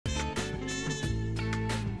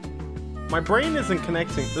My brain isn't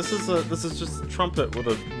connecting. This is just a trumpet with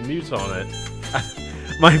a mute on it.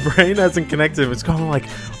 My brain hasn't connected. It's kind of like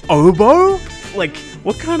oboe? Like,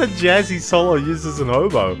 what kind of jazzy solo uses an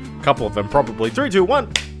oboe? A couple of them, probably. 3, 2,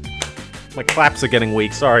 1. My claps are getting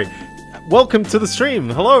weak, sorry. Welcome to the stream.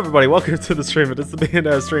 Hello, everybody. Welcome to the stream. It is the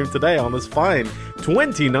Biendeo stream today on this fine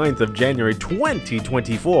 29th of January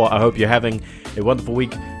 2024. I hope you're having a wonderful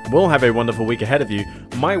week. We'll have a wonderful week ahead of you.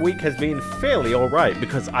 My week has been fairly alright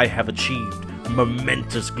because I have achieved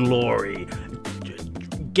momentous glory.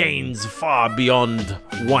 Gains far beyond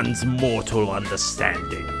one's mortal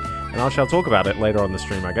understanding. And I shall talk about it later on the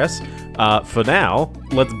stream, I guess. For now,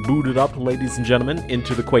 let's boot it up, ladies and gentlemen,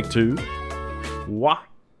 into the Quake II.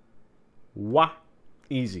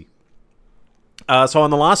 Easy. So on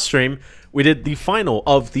the last stream, we did the final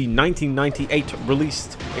of the 1998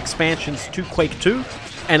 released expansions to Quake II.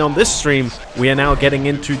 And on this stream, we are now getting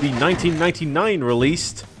into the 1999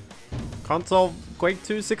 released console Quake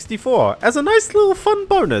II 64 as a nice little fun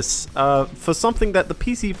bonus for something that the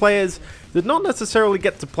PC players did not necessarily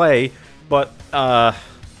get to play, but I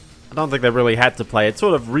don't think they really had to play. It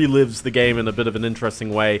sort of relives the game in a bit of an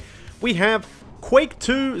interesting way. We have Quake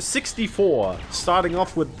II 64, starting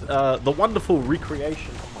off with the wonderful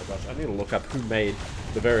recreation. Oh my gosh, I need to look up who made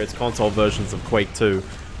the various console versions of Quake II.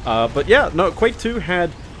 But yeah, no, Quake II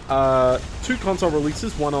had 2 console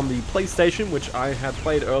releases, one on the PlayStation, which I had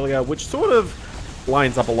played earlier, which sort of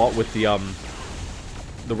lines up a lot with the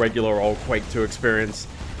regular old Quake II experience.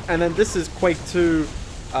 And then this is Quake II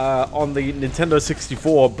on the Nintendo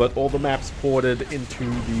 64, but all the maps ported into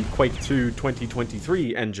the Quake II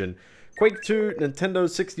 2023 engine. Quake II Nintendo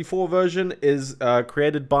 64 version is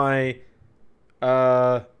created by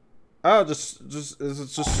is it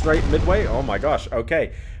just straight Midway? Oh my gosh,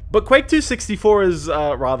 okay. But Quake II 64 is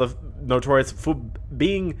rather notorious for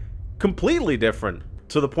being completely different,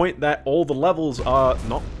 to the point that all the levels are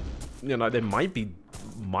not, you know, they might be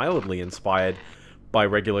mildly inspired by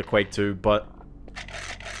regular Quake II, but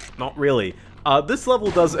not really. This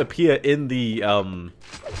level does appear in the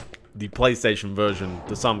PlayStation version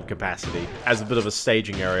to some capacity as a bit of a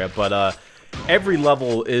staging area, but every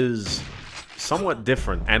level is somewhat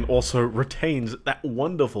different and also retains that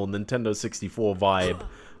wonderful Nintendo 64 vibe.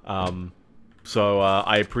 So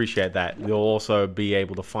I appreciate that. You'll also be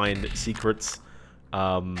able to find secrets.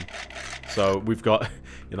 So we've got,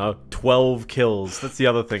 you know, 12 kills. That's the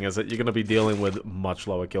other thing, is that you're going to be dealing with much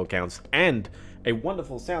lower kill counts. And a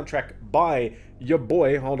wonderful soundtrack by your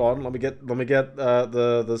boy. Hold on, let me get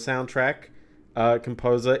the soundtrack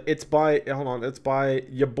composer. It's by, hold on, it's by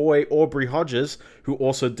your boy Aubrey Hodges, who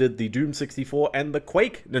also did the Doom 64 and the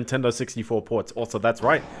Quake Nintendo 64 ports. Also, that's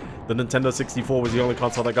right, the Nintendo 64 was the only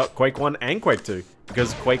console that got Quake 1 and Quake 2,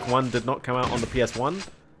 because Quake 1 did not come out on the PS1,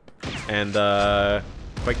 and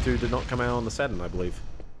Quake 2 did not come out on the Saturn, I believe.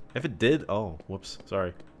 If it did, oh, whoops,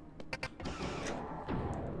 sorry.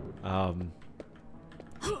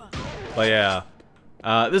 But yeah,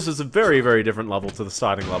 this is a very, very different level to the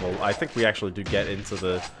starting level. I think we actually do get into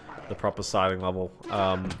the proper starting level.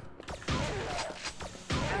 I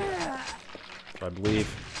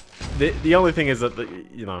believe. The only thing is that,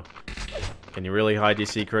 you know, can you really hide your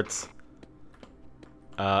secrets?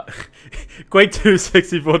 Quake II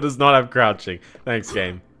 64 does not have crouching. Thanks,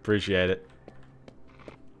 game. Appreciate it.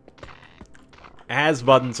 It has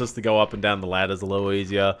buttons just to go up and down the ladders a little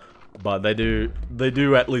easier, but they do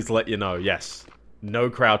at least let you know, yes, no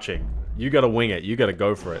crouching. You gotta wing it. You gotta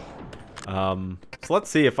go for it. So let's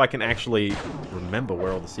see if I can actually remember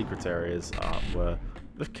where all the secrets areas were.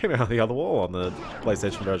 They came out the other wall on the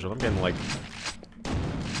PlayStation version. I'm getting like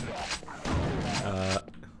a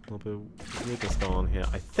little bit of weirdness going on here.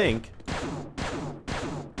 I think.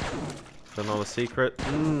 Is there another secret?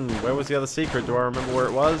 Where was the other secret? Do I remember where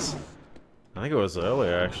it was? I think it was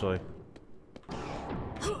earlier, actually.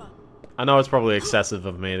 I know it's probably excessive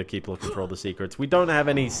of me to keep looking for all the secrets. We don't have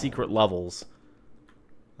any secret levels.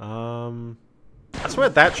 I swear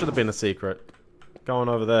that should have been a secret. Going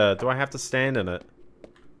over there. Do I have to stand in it?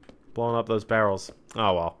 Blowing up those barrels.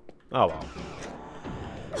 Oh well. Oh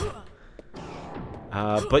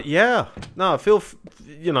well. But yeah. No, I feel,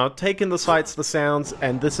 you know, taking the sights, the sounds,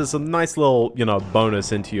 and this is a nice little, you know,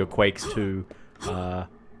 bonus into your Quakes 2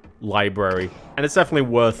 library. And it's definitely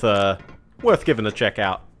worth giving a check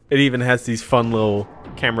out. It even has these fun little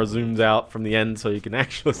camera zooms out from the end so you can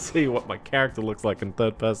actually see what my character looks like in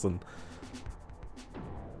third person.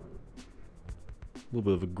 A little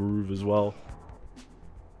bit of a groove as well.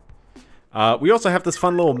 We also have this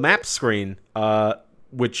fun little map screen,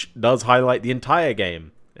 which does highlight the entire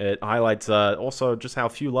game. It highlights also just how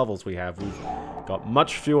few levels we have. We've got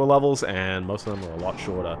much fewer levels, and most of them are a lot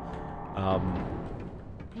shorter.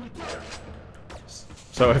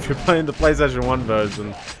 So if you're playing the PlayStation 1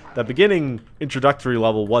 version, the beginning introductory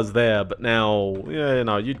level was there, but now, yeah, you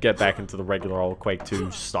know, you'd get back into the regular old Quake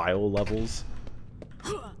 2 style levels.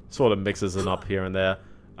 Sort of mixes it up here and there.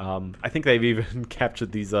 I think they've even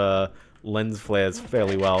captured these lens flares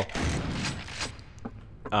fairly well.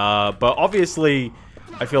 But obviously,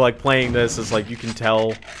 I feel like playing this is like, you can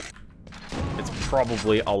tell it's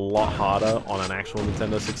probably a lot harder on an actual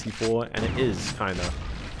Nintendo 64, and it is kind of.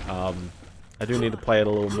 I do need to play it a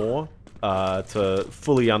little more to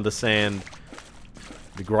fully understand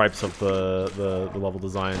the gripes of the level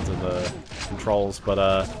designs and the controls, but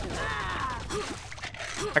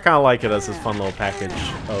I kind of like it as this fun little package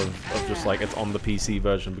of just like, it's on the PC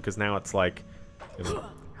version, because now it's like, you know,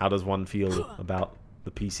 how does one feel about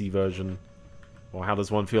the PC version? Or how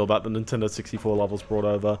does one feel about the Nintendo 64 levels brought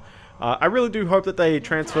over? I really do hope that they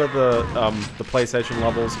transfer the PlayStation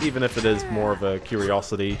levels, even if it is more of a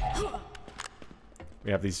curiosity. We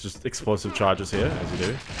have these just explosive charges here, as you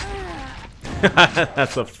do.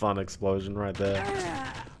 That's a fun explosion right there.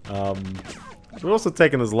 We're also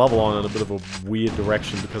taking this level on in a bit of a weird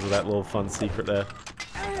direction because of that little fun secret there.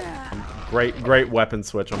 Great weapon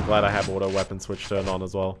switch. I'm glad I have auto weapon switch turned on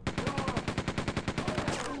as well.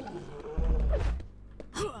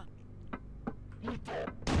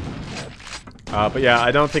 But yeah,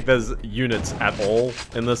 I don't think there's units at all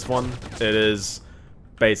in this one. It is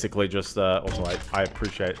basically just, also I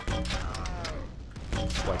appreciate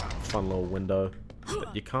it's like a fun little window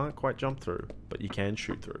that you can't quite jump through, but you can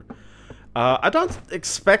shoot through. I don't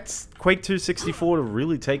expect Quake II 64 to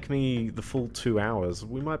really take me the full 2 hours.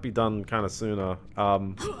 We might be done kind of sooner.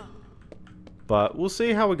 But we'll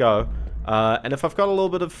see how we go. And if I've got a little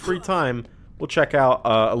bit of free time, we'll check out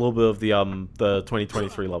a little bit of the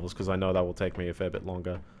 2023 levels, because I know that will take me a fair bit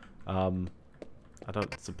longer. I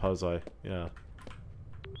don't suppose yeah.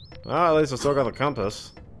 Ah, at least I still got the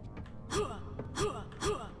compass.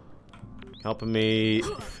 Helping me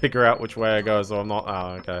figure out which way I go, so I'm not...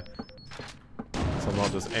 Oh, okay. So I'm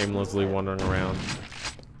not just aimlessly wandering around.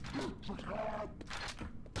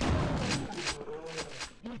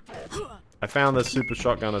 I found this super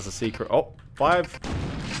shotgun as a secret. Oh, 5.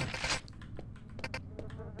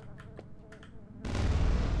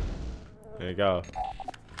 There you go.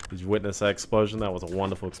 Did you witness that explosion? That was a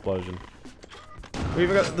wonderful explosion. We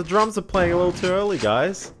even got... The drums are playing a little too early,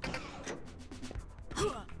 guys.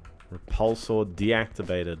 Repulsor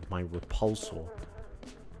deactivated. My repulsor.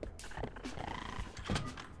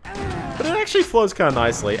 But it actually flows kind of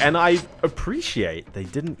nicely, and I appreciate they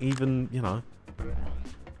didn't even, you know...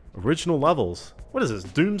 Original levels. What is this?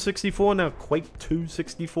 Doom 64? Now Quake II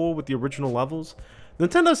 64 with the original levels?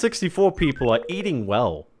 Nintendo 64 people are eating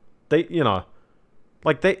well. They, you know...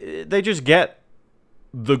 Like, they just get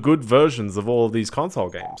the good versions of all of these console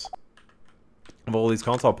games. Of all these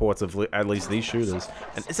console ports of at least these shooters.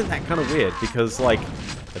 And isn't that kind of weird? Because, like,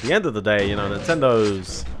 at the end of the day, you know,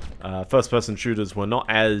 Nintendo's first-person shooters were not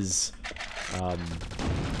as up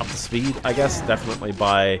to speed, I guess. Definitely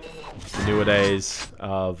by the newer days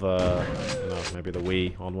of, you know, maybe the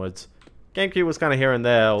Wii onwards. GameCube was kind of here and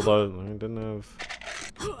there, although I didn't have...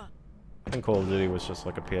 I think Call of Duty was just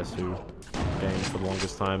like a PS2 game for the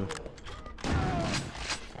longest time.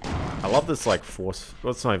 I love this, like, force...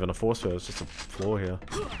 Well, it's not even a force field, it's just a floor here.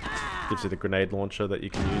 Gives you the grenade launcher that you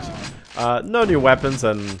can use. No new weapons,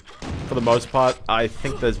 and for the most part, I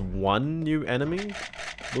think there's one new enemy.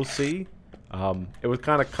 We'll see. It would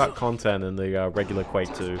kind of cut content in the regular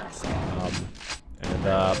Quake 2.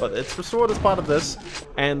 But it's restored as part of this,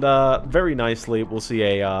 and very nicely, we'll see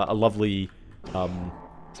a lovely...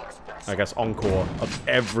 I guess, encore of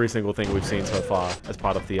every single thing we've seen so far as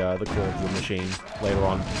part of the core of the machine later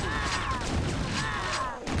on.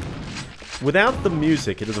 Without the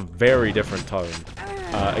music, it is a very different tone.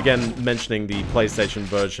 Again, mentioning the PlayStation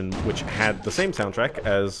version, which had the same soundtrack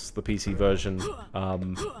as the PC version.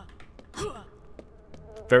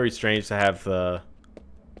 Very strange to have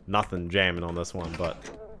nothing jamming on this one, but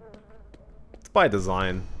it's by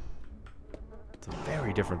design. It's a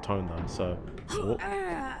very different tone, though, so... Oh.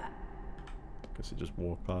 Guess you just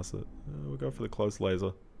walk past it. We'll go for the close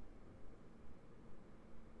laser.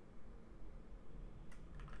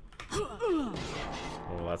 Oh,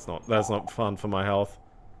 that's not fun for my health.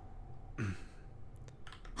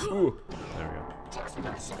 Ooh, there we go.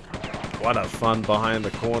 What a fun behind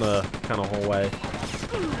the corner kind of hallway.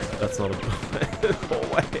 That's not a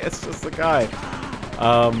hallway. It's just a guy.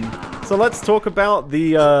 So let's talk about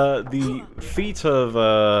the feat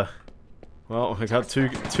of Well, we got two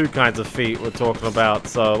kinds of feat we're talking about.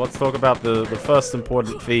 So let's talk about the first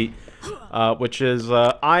important feat, which is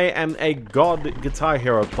I am a god Guitar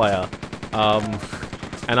Hero player,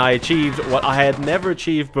 and I achieved what I had never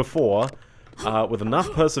achieved before, with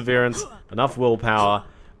enough perseverance, enough willpower.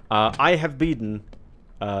 I have beaten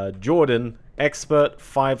Jordan, expert,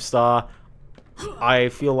 5-star. I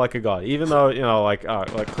feel like a god, even though, you know, like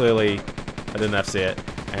clearly I didn't FC it.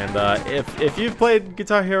 And if you've played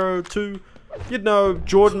Guitar Hero 2, you'd know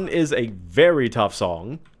Jordan is a very tough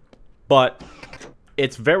song, but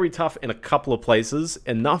it's very tough in a couple of places,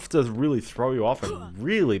 enough to really throw you off and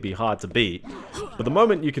really be hard to beat. But the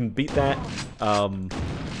moment you can beat that,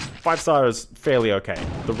 5-star is fairly okay.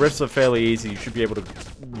 The riffs are fairly easy. You should be able to,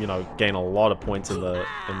 you know, gain a lot of points in the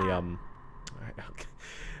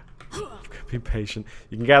be patient.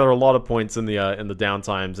 You can gather a lot of points in the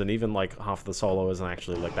downtimes, and even like half the solo isn't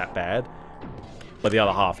actually like that bad. But the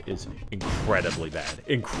other half is incredibly bad,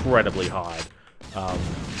 incredibly hard. I'm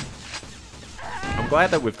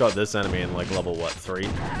glad that we've got this enemy in like level what, 3?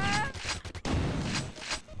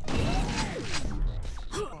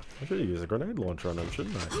 I should use a grenade launcher on him,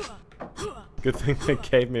 shouldn't I? Good thing they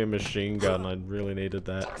gave me a machine gun. I really needed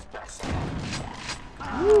that.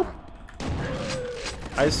 Woo.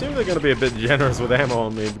 I assume they're going to be a bit generous with ammo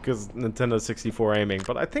on me because Nintendo 64 aiming,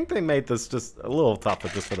 but I think they made this just a little tougher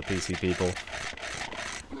just for the PC people.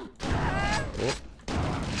 Oh.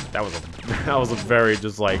 That was a very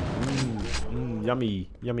just like yummy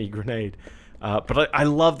grenade. But I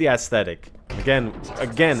love the aesthetic. Again,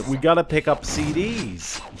 we gotta pick up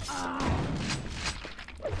CDs.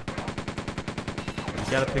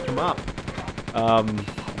 We gotta pick them up.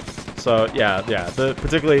 So yeah,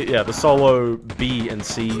 particularly the solo B and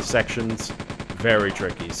C sections, very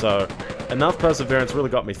tricky. So enough perseverance really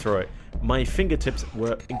got me through it. My fingertips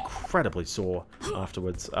were incredibly sore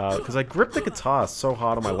afterwards because I gripped the guitar so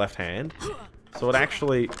hard on my left hand, so it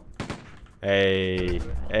actually. Hey,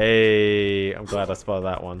 I'm glad I spotted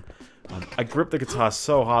that one. I grip the guitar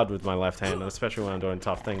so hard with my left hand, and especially when I'm doing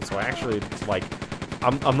tough things. So I actually like,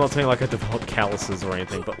 I'm not saying like I developed calluses or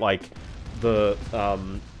anything, but like the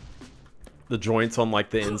joints on like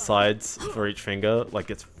the insides for each finger,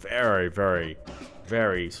 like it's very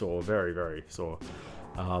sore, very sore.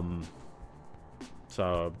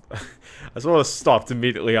 So I sort of stopped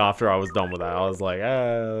immediately after I was done with that. I was like,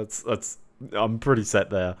 I'm pretty set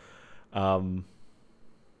there. But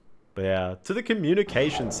yeah, to the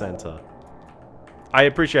communication center. I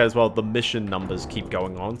appreciate as well the mission numbers keep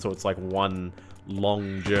going on, so it's like one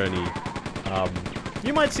long journey.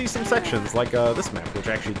 You might see some sections like this map, which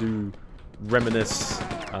actually do reminisce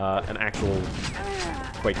an actual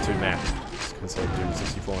Quake II map. I was gonna say Doom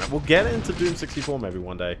 64 map. We'll get into Doom 64 maybe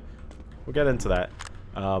one day. We'll get into that.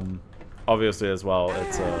 Obviously as well,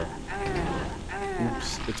 it's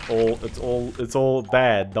oops, it's all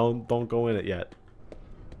bad. Don't go in it yet.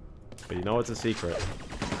 But you know it's a secret.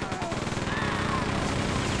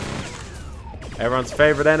 Everyone's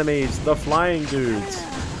favorite enemies, the flying dudes.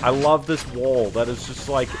 I love this wall. That is just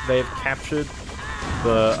like they've captured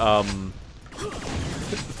the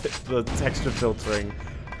the texture filtering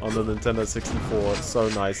on the Nintendo 64 so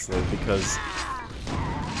nicely, because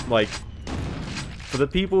like for the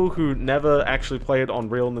people who never actually played on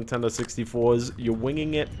real Nintendo 64s, you're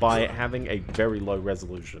winging it by having a very low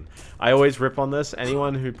resolution. I always rip on this.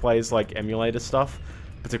 Anyone who plays like emulator stuff,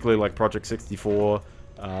 particularly like Project 64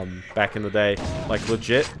 back in the day, like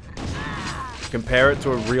legit, compare it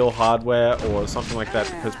to a real hardware or something like that,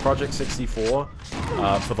 because Project 64,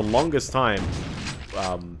 for the longest time,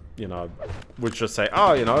 you know, would just say,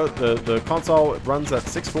 oh, you know, the console runs at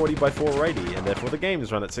 640 by 480, and therefore the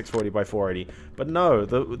games run at 640 by 480. But no,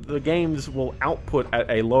 the games will output at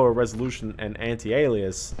a lower resolution and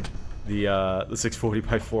anti-alias the 640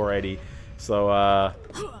 by 480. So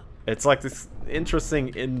it's like this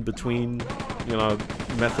interesting in between, you know,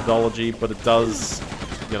 methodology, but it does,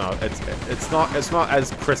 you know, it's not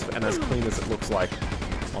as crisp and as clean as it looks like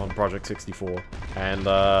on Project 64,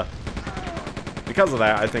 and because of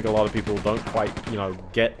that, I think a lot of people don't quite, you know,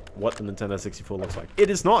 get what the Nintendo 64 looks like. It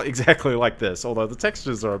is not exactly like this, although the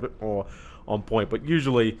textures are a bit more on point, but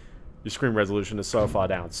usually your screen resolution is so far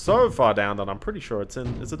down that I'm pretty sure it's in,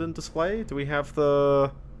 is it in display? Do we have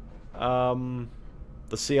the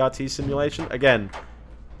CRT simulation? Again,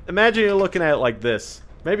 imagine you're looking at it like this.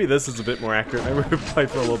 Maybe this is a bit more accurate. Maybe we could play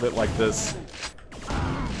for a little bit like this.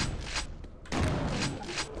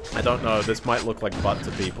 I don't know, this might look like butt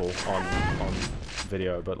to people on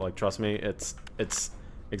video, but like trust me, it's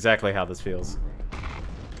exactly how this feels.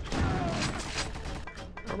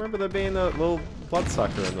 I remember there being a little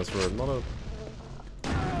bloodsucker in this room, not a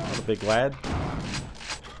a big lad.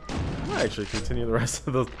 I might actually continue the rest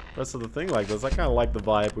of the thing like this. I kind of like the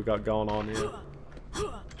vibe we got going on here.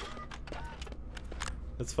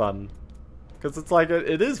 It's fun. Because it's like,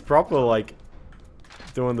 it is proper, like,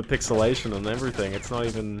 doing the pixelation and everything. It's not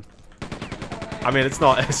even... I mean, it's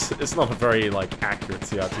not a very, like, accurate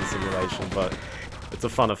CRT simulation, but it's a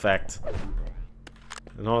fun effect.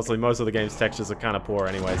 And honestly, most of the game's textures are kind of poor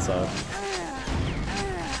anyway, so...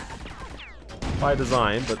 By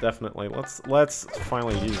design, but definitely. Let's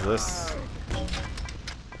finally use this.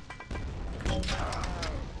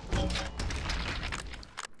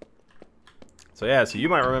 So yeah, so you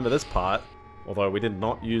might remember this part, although we did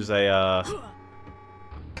not use a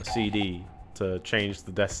CD to change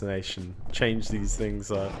the destination, change these things.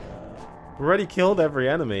 We already killed every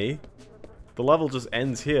enemy. The level just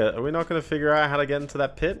ends here. Are we not going to figure out how to get into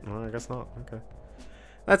that pit? Well, I guess not. Okay.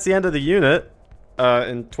 That's the end of the unit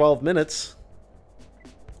in 12 minutes.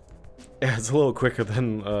 Yeah, it's a little quicker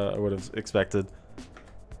than I would have expected.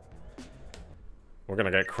 We're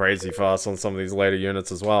going to get crazy fast on some of these later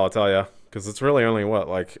units as well, I tell ya. Because it's really only, what,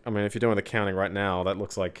 like, I mean, if you're doing the counting right now, that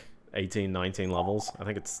looks like 18, 19 levels. I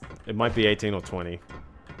think it might be 18 or 20.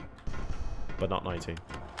 But not 19.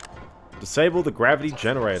 Disable the gravity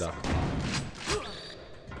generator.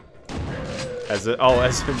 As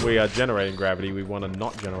in we are generating gravity, we want to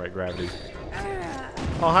not generate gravity.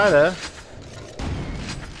 Oh, hi there.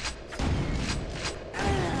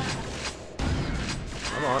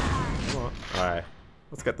 Come on, come on. Alright,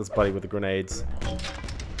 let's get this buddy with the grenades.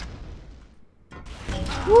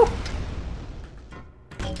 Woo!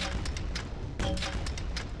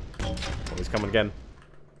 Oh, he's coming again.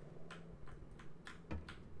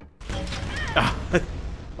 Ah,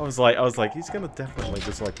 I was like, he's gonna definitely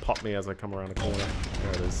just like pop me as I come around the corner.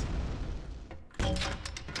 There it is.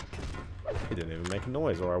 He didn't even make a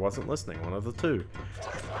noise, or I wasn't listening. One of the two.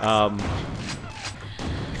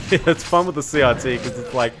 It's fun with the CRT because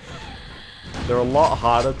it's like they're a lot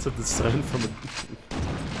harder to discern from,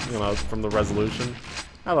 you know, from the resolution.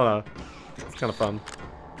 I don't know. It's kind of fun.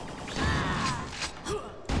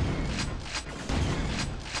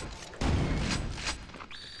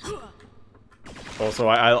 Also,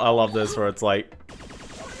 I love this where it's like,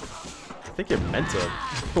 I think you're meant to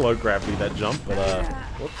low gravity that jump, but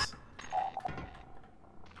whoops.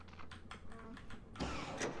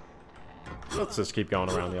 Let's just keep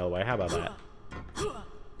going around the other way. How about that?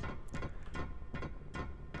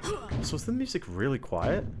 So is the music really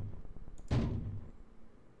quiet?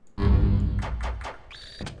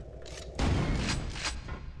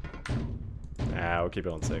 We'll keep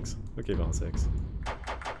it on 6. We'll keep it on 6.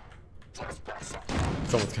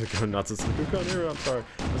 Someone's gonna go nuts. It's like, I can't hear it. I'm sorry.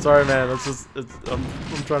 I'm sorry, man. It's just, I'm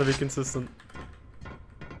trying to be consistent.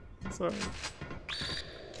 I'm sorry.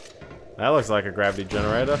 That looks like a gravity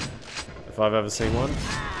generator, if I've ever seen one.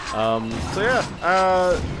 So yeah,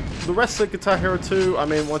 the rest of Guitar Hero 2, I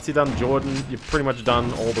mean, once you've done Jordan, you've pretty much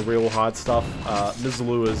done all the real hard stuff.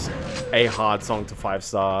 Mizzaloo is a hard song to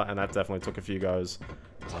 5-star, and that definitely took a few goes.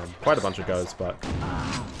 Quite a bunch of goes, but...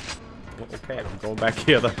 Okay, I'm going back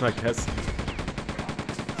here then, I guess.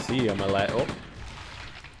 See ya, my lad. Oh.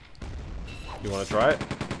 You wanna try it?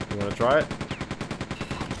 You wanna try it?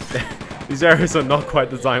 These areas are not quite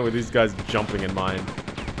designed with these guys jumping in mind.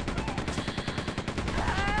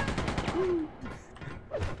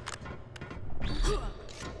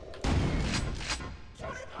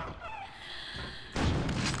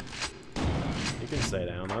 You can stay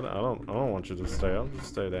down. I don't want you to stay. I'll just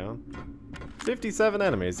stay down. 57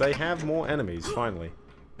 enemies. They have more enemies, finally.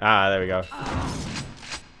 Ah, there we go.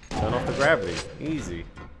 Turn off the gravity. Easy.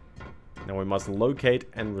 Now we must locate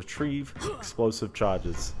and retrieve explosive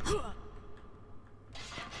charges.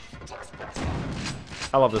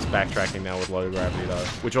 I love this backtracking now with low gravity though.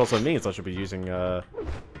 Which also means I should be using a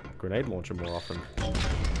grenade launcher more often.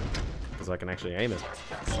 Because I can actually aim it.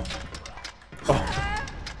 Oh.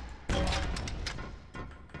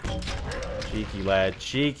 Cheeky lad,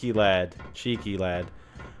 cheeky lad, cheeky lad.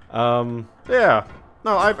 Yeah.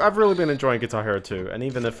 No, I've really been enjoying Guitar Hero 2, and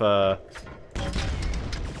even if my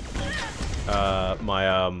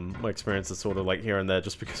experience is sort of like here and there,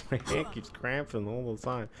 just because my hand keeps cramping all the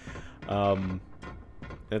time. I'm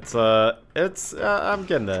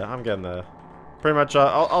getting there. I'm getting there. Pretty much.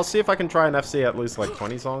 I'll see if I can try an FC at least like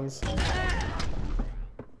 20 songs.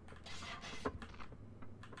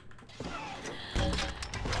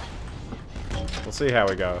 We'll see how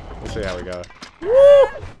we go. We'll see how we go. Woo!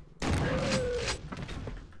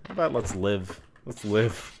 How about let's live? Let's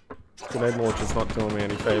live. Grenade launcher's not doing me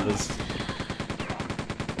any favors.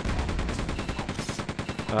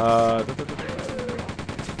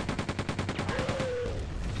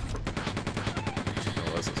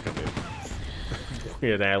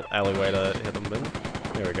 weird alleyway to hit them in.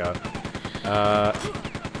 There we go.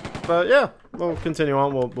 But yeah, we'll continue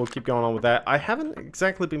on. We'll keep going on with that. I haven't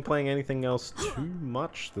exactly been playing anything else too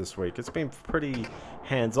much this week. It's been pretty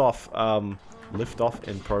hands-off. Lift off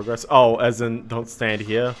in progress. Oh, as in don't stand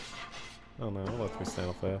here. Oh no, let me stand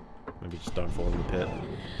up there. Maybe just don't fall in the pit.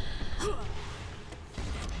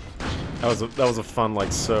 That was a fun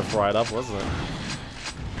like surf ride up, wasn't it?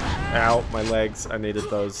 Ow, my legs. I needed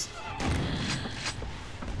those.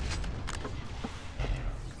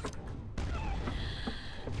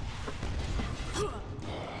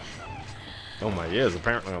 Oh my ears,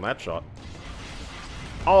 apparently on that shot.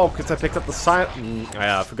 Oh, because I picked up the sign.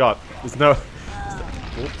 Yeah, I forgot. There's no.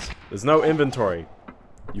 Oops. There's no inventory.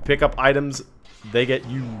 You pick up items, they get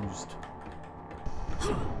used.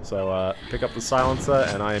 So, pick up the silencer,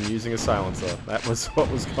 and I am using a silencer. That was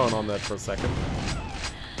what was going on there for a second.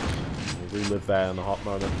 We'll relive that in a hot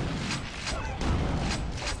moment.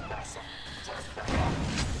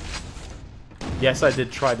 Yes, I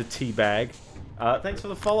did try the teabag. Thanks for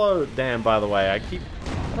the follow, Dan, by the way. I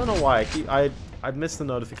don't know why, I missed the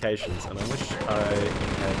notifications, and I wish I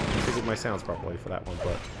had configured my sounds properly for that one,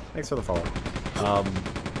 but thanks for the follow.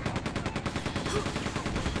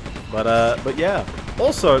 But yeah.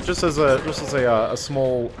 Also, just as a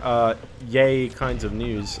small yay kinds of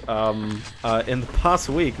news, in the past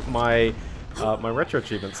week, my retro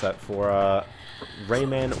achievement set for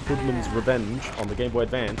Rayman Hoodman's Revenge on the Game Boy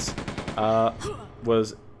Advance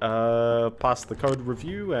was passed the code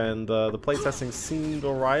review, and the playtesting seemed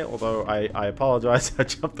alright, although I apologize, I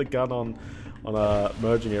jumped the gun on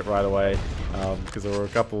merging it right away, because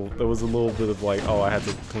there was a little bit of like, oh, I had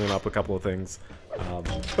to clean up a couple of things,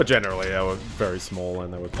 but generally they were very small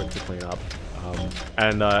and they were quick to clean up,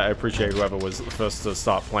 and I appreciate whoever was first to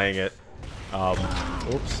start playing it.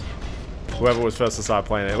 Oops. Whoever was first to start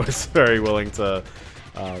playing it was very willing to,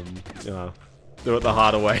 you know, do it the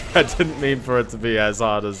harder way. I didn't mean for it to be as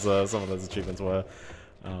hard as some of those achievements were.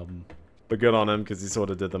 But good on him, because he sort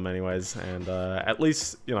of did them anyways. And at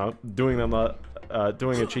least, you know, doing them,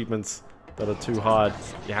 doing achievements that are too hard,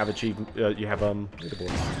 you have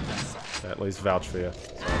leaderboards that at least vouch for you.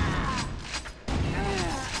 So,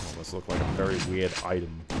 almost looked like a very weird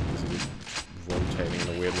item, because it was rotating in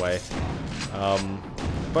a weird way.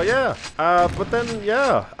 But yeah, but then,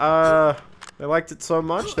 yeah, they liked it so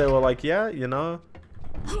much, they were like, yeah, you know,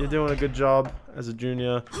 you're doing a good job as a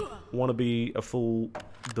junior, want to be a full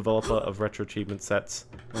developer of retro achievement sets.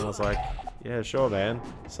 And I was like, yeah, sure, man.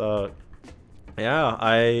 So, yeah,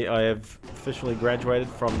 I have officially graduated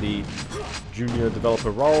from the junior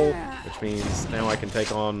developer role, which means now I can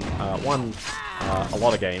take on, a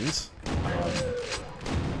lot of games.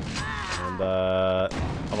 And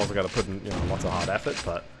I've also got to put in, you know, lots of hard effort,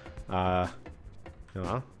 but, you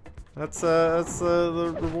know, that's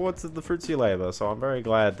the rewards of the fruits you labor. So I'm very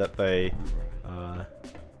glad that they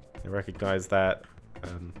recognize that,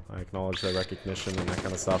 and I acknowledge their recognition and that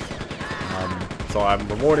kind of stuff. So I'm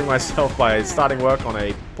rewarding myself by starting work on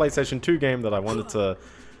a PlayStation 2 game that I wanted to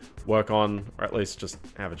work on, or at least just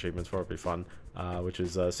have achievements for. It'd be fun, which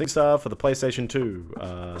is Singstar for the PlayStation 2,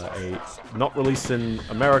 not released in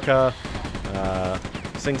America.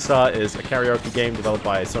 Singstar is a karaoke game developed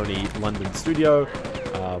by a Sony London studio.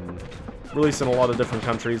 Released in a lot of different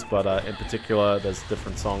countries, but in particular, there's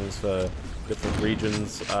different songs for different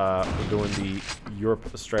regions. We're doing the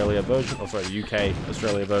Europe-Australia version, oh sorry, the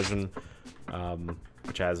UK-Australia version,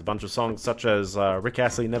 which has a bunch of songs such as Rick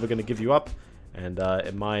Astley, Never Gonna Give You Up, and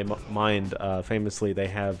in my mind, famously, they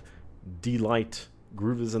have Delight,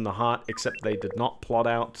 Groovers in the Heart, except they did not plot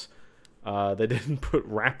out, they didn't put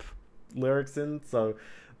rap lyrics in, so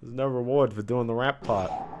there's no reward for doing the rap part.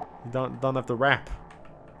 You don't have to rap.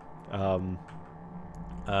 What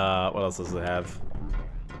else does it have?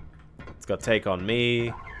 It's got Take On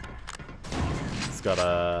Me. It's got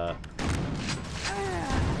a...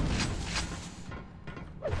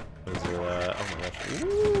 oh my gosh.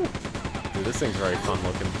 Ooh. Dude, this thing's very fun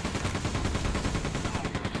looking.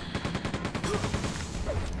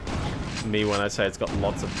 Me when I say it's got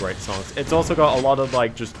lots of great songs. It's also got a lot of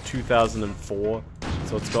like just 2004.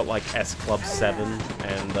 So it's got like S Club 7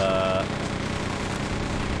 and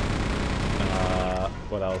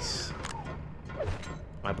what else?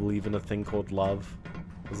 I Believe in a Thing Called Love.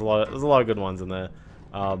 There's a lot of good ones in there.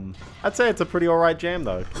 I'd say it's a pretty alright jam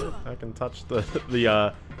though. I can touch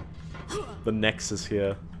the nexus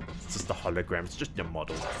here. It's just a hologram. It's just a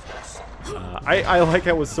model. I like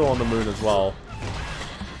how it was still on the moon as well.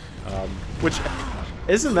 Which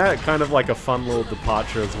isn't that kind of like a fun little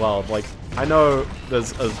departure as well? Like, I know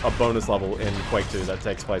there's a bonus level in Quake II that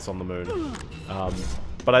takes place on the moon.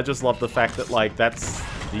 But I just love the fact that, like, that's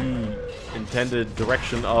the intended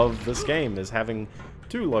direction of this game, is having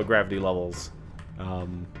 2 low gravity levels.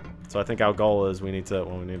 So I think our goal is we need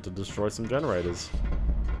to destroy some generators.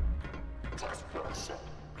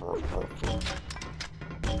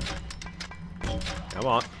 Come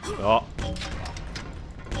on. Oh.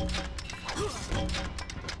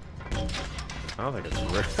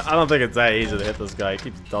 I don't think it's that easy to hit this guy. He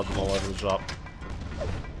keeps dodging all over the shop.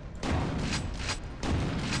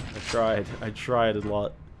 I tried a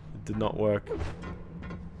lot. It did not work.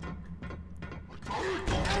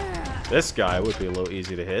 This guy would be a little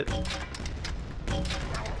easy to hit.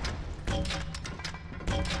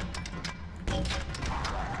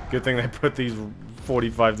 Good thing they put these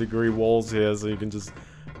 45-degree walls here so you can just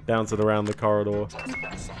bounce it around the corridor.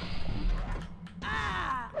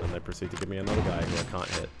 And they proceed to give me another guy who I can't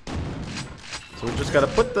hit. So we just gotta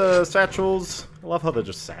put the satchels, I love how they're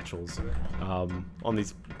just satchels, on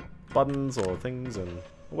these buttons or things, and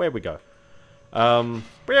away we go. But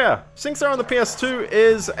yeah, Singstar on the PS2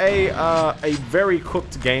 is a very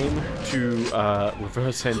cooked game to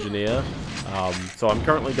reverse engineer. So I'm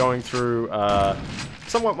currently going through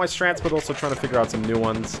somewhat my strats, but also trying to figure out some new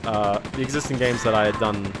ones. The existing games that I had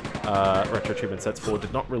done retro achievement sets for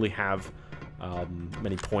did not really have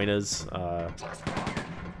many pointers.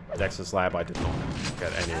 Dexter's Lab, I did not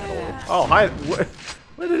get any at all. Oh, hi!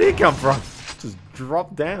 Where did he come from? Just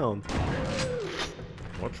dropped down.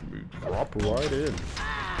 Watch me drop right in.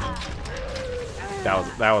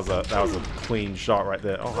 That was a clean shot right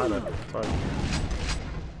there. Oh, hi there. Sorry.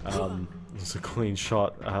 It was a clean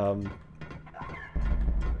shot.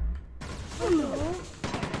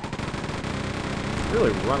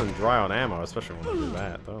 Really running dry on ammo, especially when I do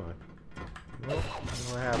that, don't I? Well, what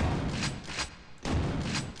do I have?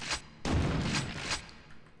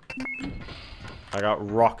 I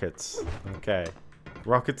got rockets. Okay.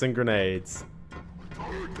 Rockets and grenades.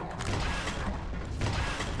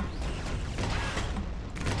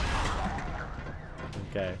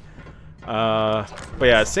 Okay. But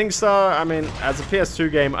yeah, Singstar, I mean, as a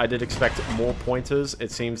PS2 game, I did expect more pointers.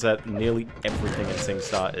 It seems that nearly everything in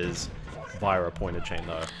Singstar is via a pointer chain,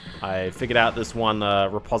 though. I figured out this one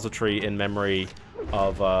repository in memory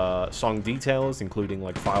of song details, including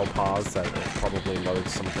like file paths that it probably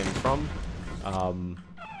loads some things from.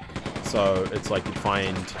 So it's like you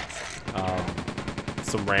find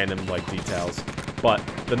some random like details, but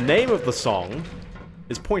the name of the song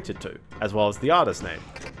is pointed to, as well as the artist name.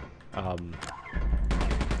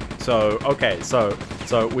 So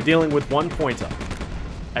we're dealing with one pointer,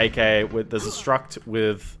 aka there's a struct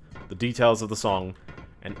with the details of the song,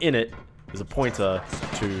 and in it is a pointer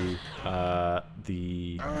to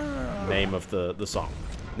the name of the song.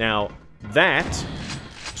 Now that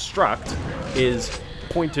struct is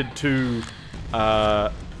pointed to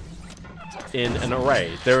in an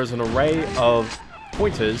array. There is an array of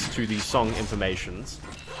pointers to the song informations,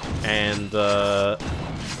 and there's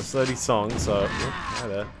 30 songs, so hi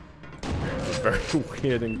there. It's a very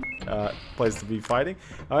weird place to be fighting.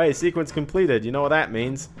 Alright, sequence completed. You know what that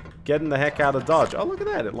means. Getting the heck out of Dodge. Oh, look at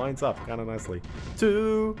that. It lines up kind of nicely.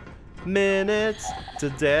 2 minutes to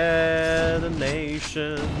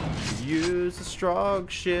detonation. Use a strong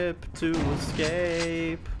ship to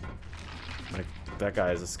escape. Like, that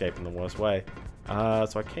guy is escaping the worst way.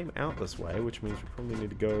 So I came out this way, which means we probably need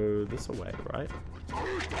to go this way, right?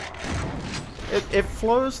 It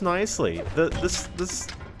flows nicely. This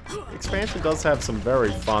expansion does have some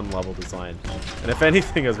very fun level design. And if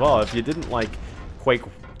anything as well, if you didn't like Quake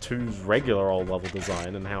II's regular old level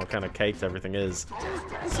design and how kind of caked everything is,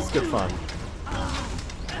 this is good fun.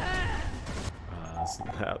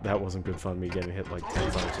 That wasn't good fun, me getting hit like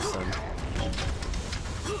 10 times just then.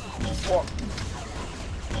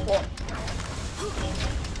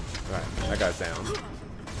 Right, that guy's down.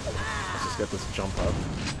 Let's just get this jump up.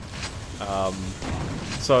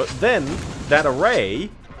 So then, that array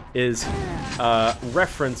is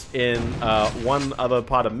referenced in one other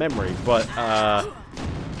part of memory, but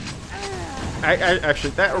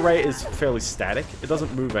actually, that array is fairly static. It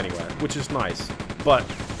doesn't move anywhere, which is nice. But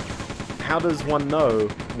how does one know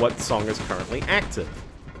what song is currently active?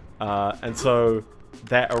 And so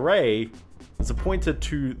that array is a pointer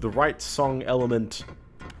to the right song element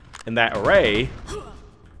in that array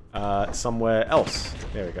somewhere else.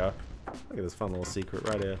 There we go. Look at this fun little secret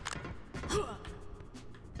right here.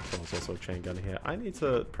 There's also a chain gun here. I need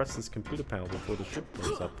to press this computer panel before the ship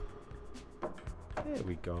blows up. There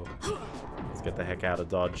we go. Let's get the heck out of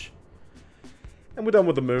Dodge. And we're done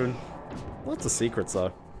with the moon. Lots of secrets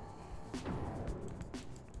though.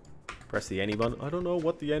 Press the any button. I don't know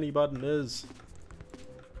what the any button is.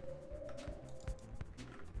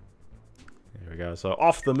 go. So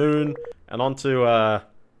off the moon and onto the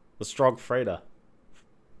Strog Freighter.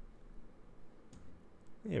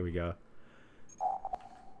 Here we go.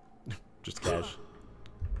 Just cash.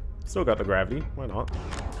 Still got the gravity. Why not?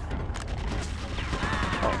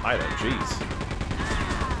 Oh, hi there. Jeez.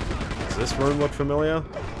 Does this room look familiar?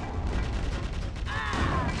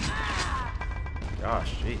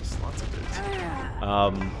 Gosh, jeez. Lots of dudes.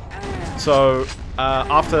 So,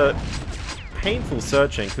 after painful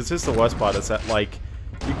searching, because this is the worst part, is that, like,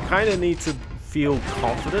 you kind of need to feel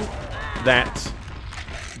confident that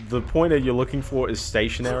the pointer you're looking for is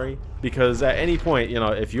stationary, because at any point, you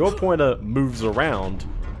know, if your pointer moves around,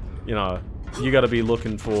 you know, you got to be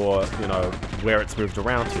looking for, you know, where it's moved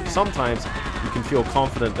around to. Sometimes you can feel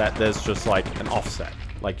confident that there's just like an offset,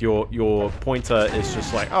 like your pointer is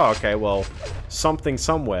just like, oh, okay, well, something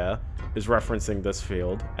somewhere is referencing this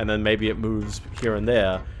field, and then maybe it moves here and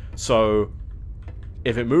there. So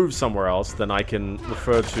if it moves somewhere else, then I can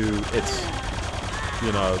refer to its,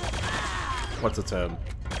 you know, what's the term?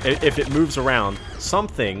 If it moves around,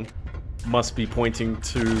 something must be pointing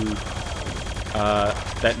to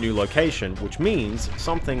that new location, which means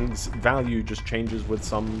something's value just changes with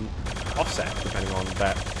some offset, depending on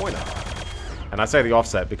that pointer. And I say the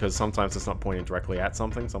offset because sometimes it's not pointing directly at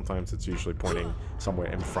something, sometimes it's usually pointing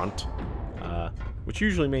somewhere in front, which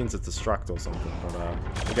usually means it's a struct or something, but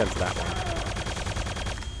we'll get into that one.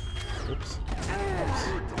 Oops.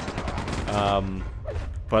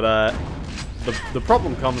 But the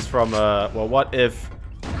problem comes from, well, what if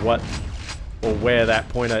what or where that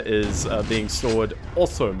pointer is being stored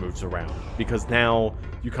also moves around? Because now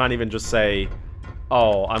you can't even just say,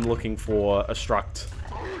 oh, I'm looking for a struct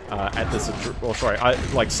at this, or sorry,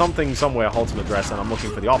 like something somewhere holds an address and I'm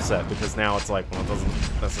looking for the offset, because now it's like, well, it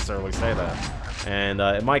doesn't necessarily say that. And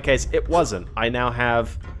in my case, it wasn't. I now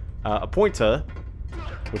have a pointer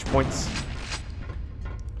which points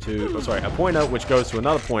to, a pointer which goes to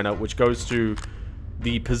another pointer which goes to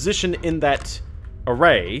the position in that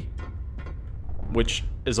array, which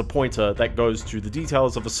is a pointer that goes to the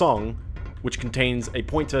details of a song, which contains a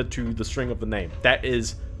pointer to the string of the name. That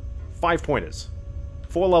is 5 pointers.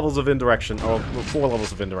 4 levels of indirection, or 4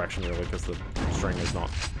 levels of indirection really, because the string is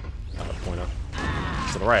not a pointer.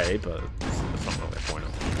 It's an array, but it's not really a pointer.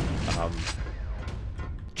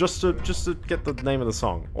 Just to get the name of the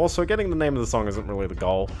song. Also, getting the name of the song isn't really the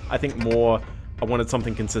goal. I think more, I wanted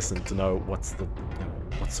something consistent to know what's the, you know,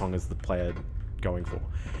 what song is the player going for.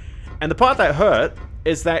 And the part that hurt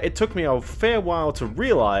is that it took me a fair while to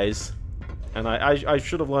realize, and I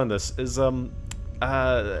should have learned this, is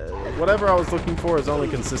whatever I was looking for is only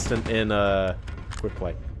consistent in quick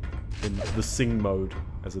play, in the sing mode,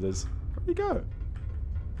 as it is. Where'd he go?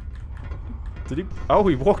 Did he? Oh,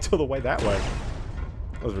 he walked all the way that way.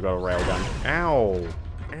 Unless we got a railgun. Ow!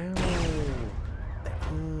 Ow!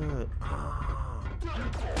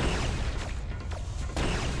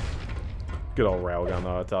 Good old railgun,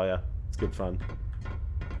 though, I tell ya. It's good fun.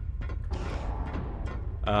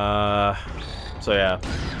 So yeah.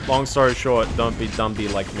 Long story short, don't be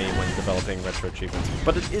Dumby like me when developing retro achievements.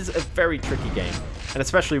 But it is a very tricky game, and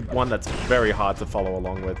especially one that's very hard to follow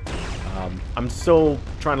along with. I'm still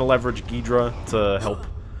trying to leverage Ghidra to help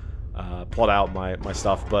plot out my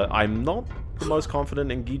stuff, but I'm not the most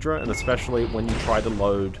confident in Ghidra, and especially when you try to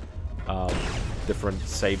load different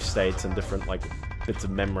save states and different like bits of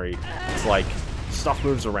memory. It's like stuff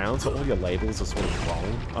moves around, so all your labels are sort of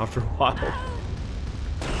wrong after a while.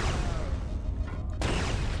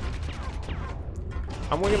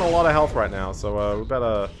 I'm winging a lot of health right now, so we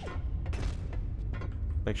better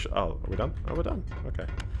make sure. Oh, are we done? Oh, we're done. Okay.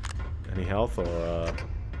 Any health or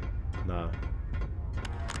nah?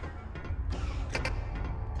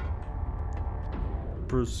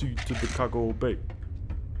 Proceed to the cargo bay.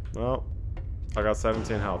 Well, I got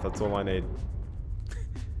 17 health. That's all I need.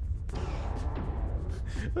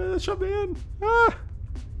 Shut me in. Ah!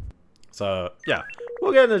 So yeah,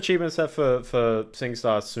 we'll get an achievement set for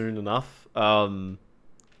Singstar soon enough. I'm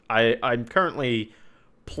currently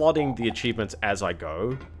plotting the achievements as I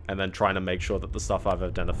go, and then trying to make sure that the stuff I've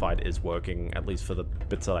identified is working, at least for the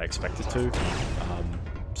bits that I expect it to.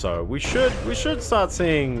 So we should start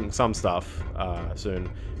seeing some stuff soon.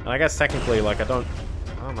 And I guess technically, like I don't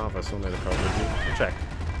know if I still need a code review. I'll check.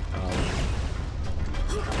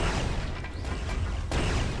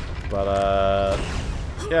 But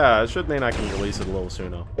yeah, it should mean I can release it a little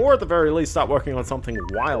sooner, or at the very least start working on something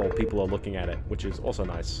while people are looking at it, which is also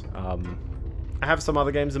nice. I have some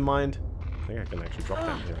other games in mind. I think I can actually drop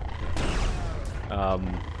down here. I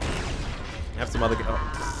have some other.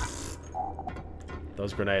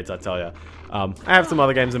 Those grenades, I tell ya. I have some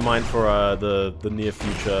other games in mind for the near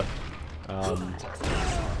future. You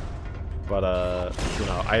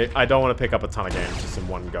know, I don't want to pick up a ton of games just in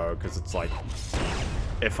one go, because it's like,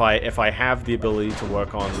 if I have the ability to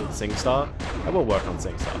work on Singstar, I will work on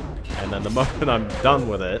Singstar. And then the moment I'm done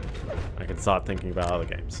with it, I can start thinking about other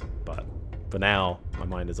games. But for now, my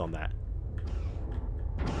mind is on that.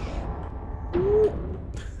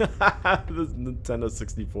 This Nintendo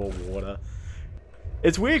 64 water.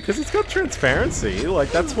 It's weird because it's got transparency.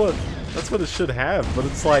 Like that's what it should have. But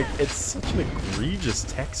it's like it's such an egregious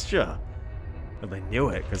texture. And they knew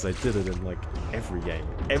it because they did it in like every game.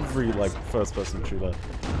 Every like first-person shooter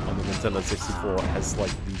on the Nintendo 64 has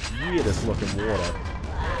like the weirdest looking water.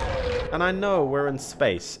 And I know we're in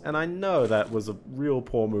space, and I know that was a real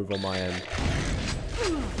poor move on my end.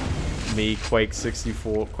 Me, Quake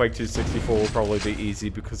 64, Quake II 64 will probably be easy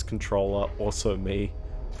because controller, also me.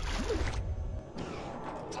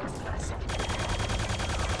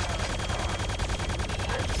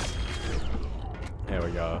 There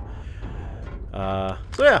we go.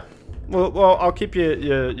 So yeah, well, I'll keep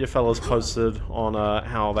you fellas posted on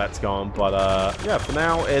how that's going. But yeah, for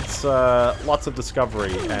now it's lots of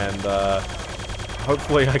discovery, and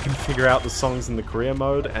hopefully I can figure out the songs in the career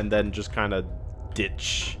mode, and then just kind of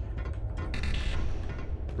ditch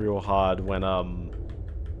real hard when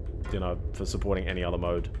you know, for supporting any other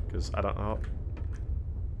mode, because I don't know,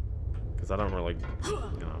 really, you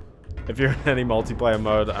know, if you're in any multiplayer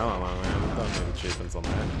mode, I don't know, man, I don't need achievements on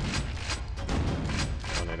that.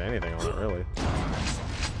 I don't need anything on it, really.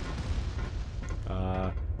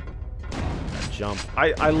 Jump.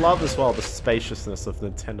 I love as well the spaciousness of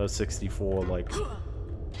Nintendo 64, like,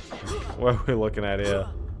 what are we looking at here?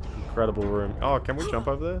 Incredible room. Oh, can we jump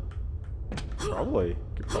over there? Probably.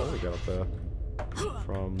 Could probably get up there.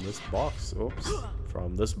 From this box. Oops.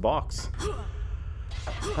 From this box.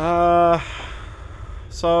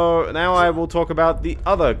 So now I will talk about the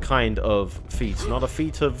other kind of feat. Not a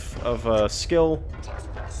feat of skill,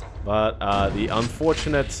 but the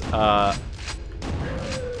unfortunate,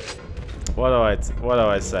 what do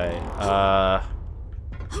I say?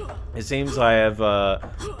 It seems I have,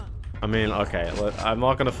 I mean, okay, I'm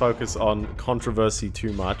not going to focus on controversy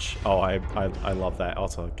too much. Oh, I love that.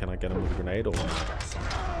 Also, can I get him with a grenade or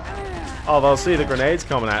what? Oh, they'll see the grenades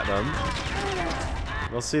coming at them.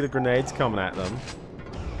 They'll see the grenades coming at them.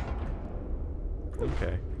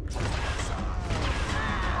 Okay.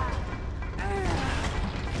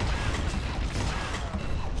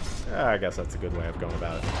 Yeah, I guess that's a good way of going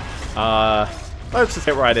about it. Let's just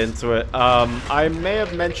get right into it. I may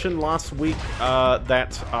have mentioned last week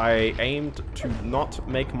that I aimed to not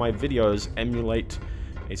make my videos emulate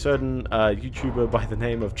a certain YouTuber by the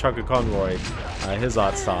name of Chugga Conroy, his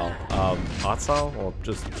art style. Art style? Or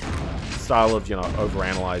just style of, you know,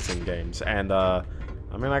 overanalyzing games. And, I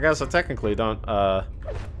mean, I guess I technically don't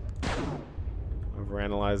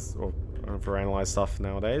overanalyze stuff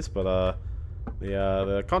nowadays, but,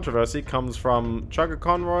 the controversy comes from Chugga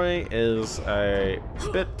Conroy is a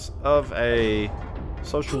bit of a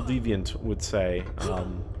social deviant, would say.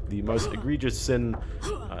 The most egregious sin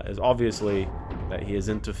is obviously that he is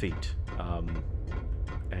into feet. Oh,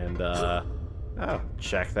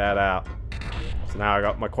 check that out. So now I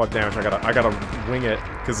got my quad damage. I gotta wing it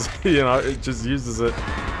because you know it just uses it.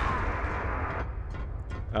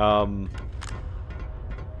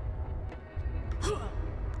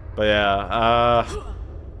 But yeah,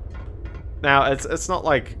 now it's not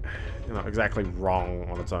like, you know, exactly wrong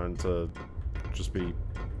on its own to just be,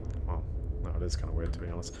 well, no, it is kind of weird to be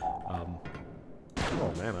honest.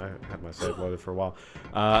 Oh man, I had my save loaded for a while.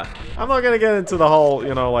 I'm not gonna get into the whole,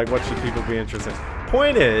 you know, like what should people be interested in.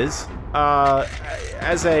 Point is,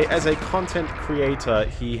 as a content creator,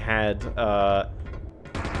 he had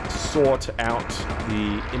sought out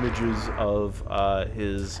the images of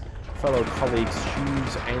his fellow colleagues'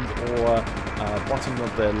 shoes and or bottom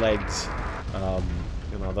of their legs,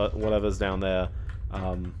 you know, whatever's down there.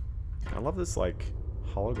 I love this like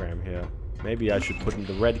hologram here. Maybe I should put in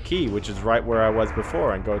the red key, which is right where I was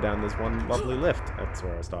before, and go down this one lovely lift. That's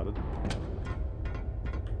where I started.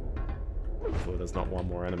 Hopefully there's not one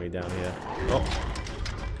more enemy down here. Oh,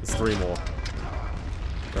 there's 3 more.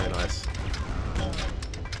 Very nice.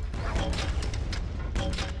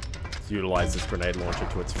 Let's utilize this grenade launcher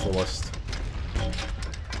to its fullest.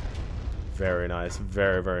 Very nice.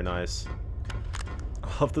 Very, very nice. I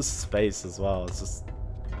love the space as well. It's just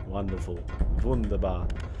wonderful. Wunderbar.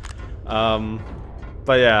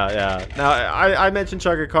 But yeah. Now, I mentioned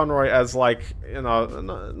Chugga Conroy as, like, you know,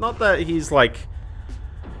 not that he's, like...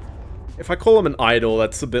 If I call him an idol,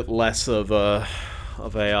 that's a bit less of a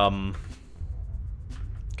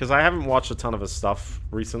because I haven't watched a ton of his stuff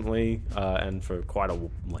recently, and for quite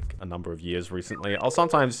a number of years recently. I'll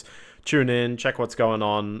sometimes tune in, check what's going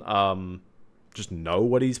on, just know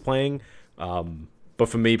what he's playing. But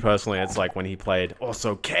for me personally, it's like when he played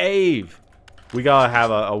also Cave. We gotta have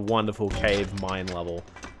a wonderful Cave mine level,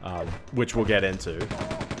 which we'll get into.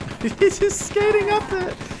 He's just skating up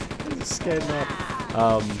there. He's just skating up.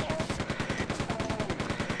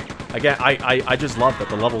 Again, I just love that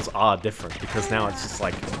the levels are different, because now it's just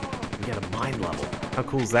like we get a mine level. How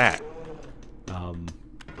cool is that?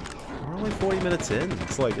 We're only 40 minutes in.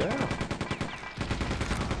 It's like, yeah,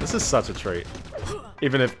 this is such a treat.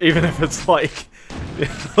 Even if it's like,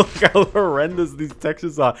 look how horrendous these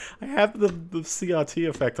textures are. I have the CRT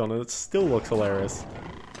effect on it. It still looks hilarious.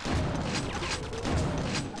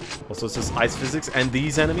 Also, it's just ice physics and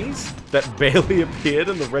these enemies that barely appeared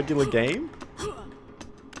in the regular game.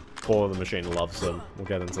 Core of the Machine loves them. We'll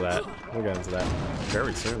get into that. We'll get into that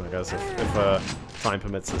very soon, I guess, if time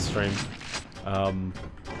permits this stream. Yeah,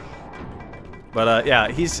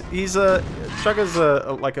 Chugga's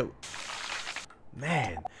like a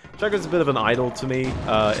man. Chugga's a bit of an idol to me,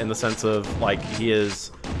 in the sense of, like, he is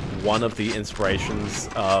one of the inspirations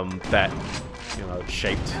that, you know,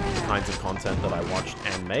 shaped the kinds of content that I watched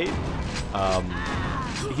and made.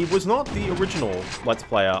 He was not the original Let's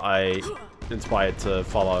Player I inspired to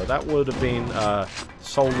follow. That would have been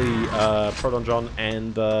solely Proton John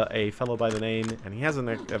and a fellow by the name, and he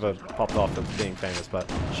hasn't ever popped off as being famous,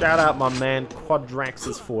 but shout out my man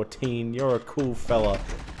Quadraxis14. You're a cool fella.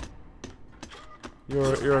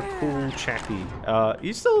 You're a cool chappy.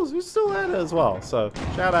 You still at it as well, so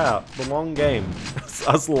shout out. The long game.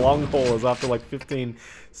 Us long haulers after like 15,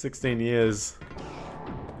 16 years.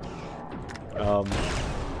 Well,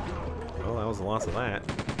 that was the last of that.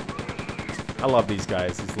 I love these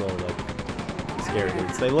guys, these little, like, scary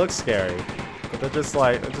dudes. They look scary, but they're just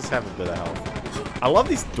like, they just have a bit of health. I love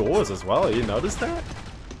these doors as well, you notice that?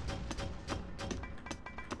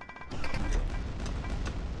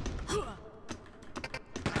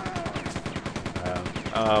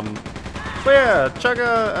 But yeah, Chugga,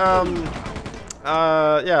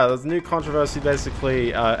 yeah, there's a new controversy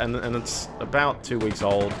basically, and it's about 2 weeks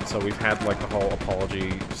old, so we've had like the whole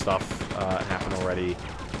apology stuff happen already,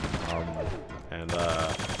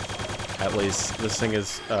 at least this thing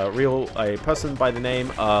is a person by the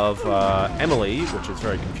name of Emily, which is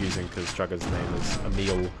very confusing because Chugga's name is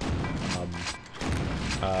Emil.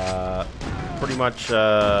 Pretty much,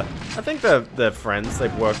 I think they're friends.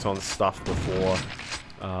 They've worked on stuff before.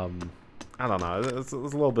 I don't know. There's a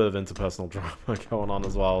little bit of interpersonal drama going on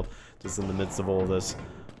as well, just in the midst of all this.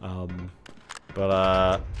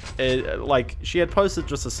 Like, she had posted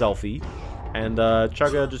just a selfie, and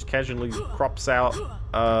Chugga just casually crops out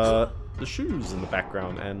the shoes in the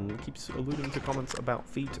background and keeps alluding to comments about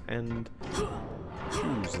feet and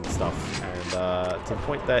shoes and stuff, and to the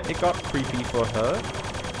point that it got creepy for her,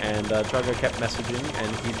 and Chugga kept messaging,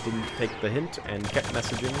 and he didn't take the hint and kept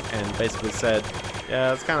messaging, and basically said,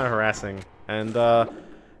 yeah, it's kind of harassing, and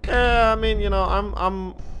yeah, I mean, you know,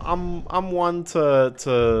 I'm one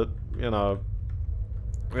to you know,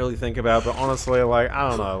 really think about, but honestly, like, I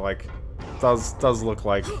don't know, like, does look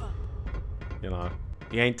like, you know,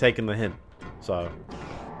 he ain't taking the hint, so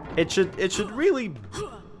it should really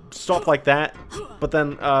stop like that. But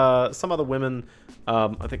then some other women,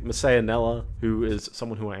 I think Messiah Nella, who is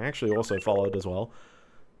someone who I actually also followed as well,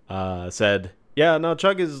 said, yeah, no,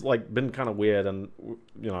 Chug has like been kind of weird, and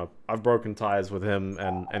you know, I've broken ties with him,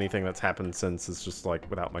 and anything that's happened since is just like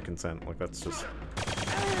without my consent. Like, that's just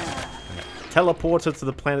teleported to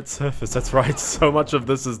the planet's surface. That's right. So much of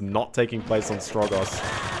this is not taking place on Strogos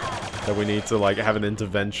that we need to like have an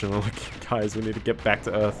intervention. Like, guys, we need to get back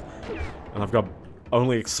to Earth, and I've got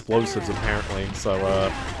only explosives apparently, so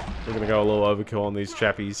we're gonna go a little overkill on these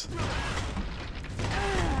chappies.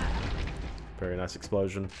 Very nice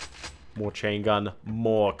explosion. More chain gun,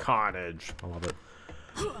 more carnage. I love it.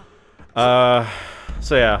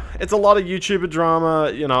 So yeah, it's a lot of YouTuber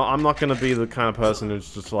drama. You know, I'm not gonna be the kind of person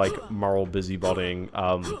who's just like moral busybodying.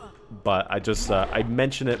 But I just I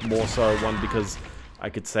mention it more so, one, because I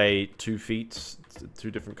could say 2 feet,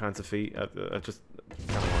 2 different kinds of feet. I just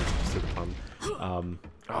kind of wanted to just do the pun.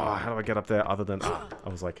 Oh, how do I get up there other than I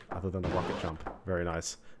was like, other than a rocket jump. Very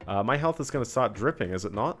nice. My health is gonna start dripping, is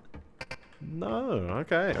it not? No,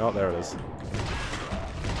 okay. Oh, there it is.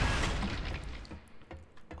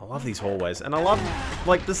 I love these hallways, and I love,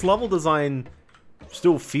 like, this level design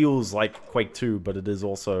still feels like Quake II, but it is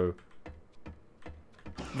also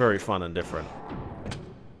very fun and different.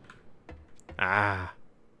 Ah.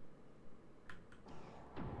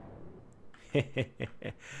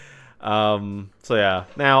 So yeah.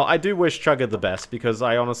 Now, I do wish Chugga the best, because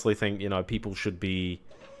I honestly think, you know, people should be,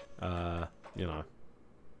 you know,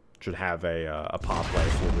 should have a pathway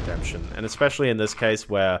for redemption. And especially in this case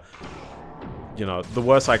where, you know, the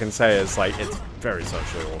worst I can say is, like, it's very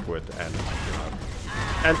socially awkward, and, you know,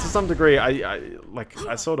 and to some degree,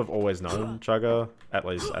 I sort of always known Chugga, at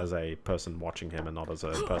least as a person watching him and not as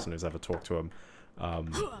a person who's ever talked to him,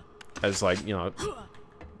 as, like, you know,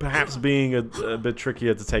 perhaps being a bit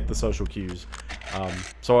trickier to take the social cues.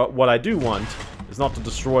 So what I do want is not to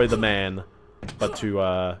destroy the man, but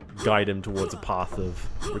to guide him towards a path of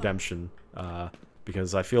redemption,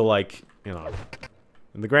 because I feel like, you know,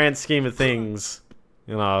 in the grand scheme of things,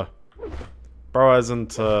 you know, bro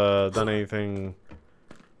hasn't done anything,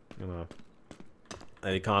 you know,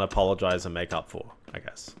 that he can't apologize and make up for, I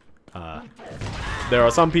guess. There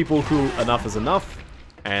are some people who enough is enough,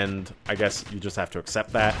 and I guess you just have to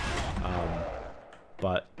accept that.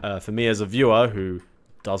 But for me as a viewer who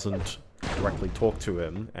doesn't directly talk to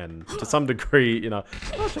him, and to some degree, you know,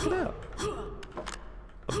 oh, check it out.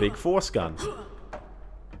 A big force gun.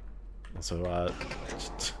 So,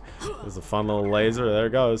 there's a fun little laser. There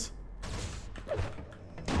it goes.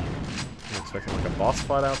 I'm expecting like a boss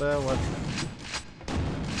fight out there. What?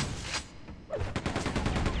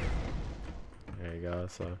 There you go.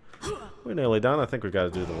 So, we're nearly done. I think we've got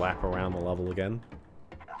to do the lap around the level again.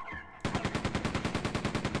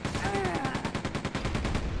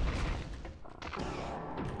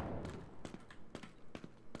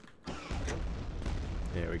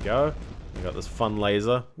 There we go. We got this fun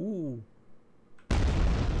laser. Ooh.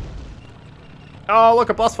 Oh, look,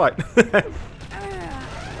 a boss fight.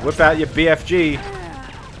 Whip out your BFG.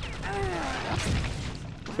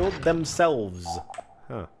 Killed themselves.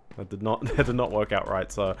 Huh. That did not work out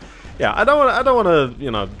right. So, yeah, I don't want to,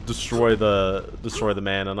 you know, destroy the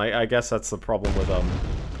man, and I guess that's the problem with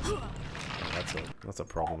that's a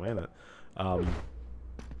problem, ain't it?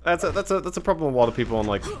 That's a problem with a lot of people on,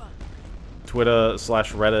 like,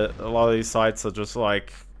 Twitter/Reddit. A lot of these sites are just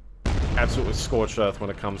like absolutely scorched earth when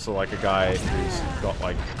it comes to, like, a guy who's got,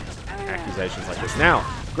 like, accusations like this. Now,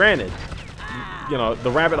 granted, you know,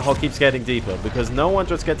 the rabbit hole keeps getting deeper, because no one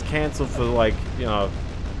just gets cancelled for, like, you know,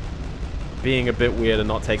 being a bit weird and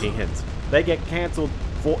not taking hints. They get cancelled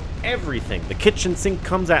for everything. The kitchen sink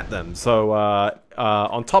comes at them. So,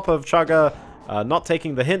 on top of Chugga not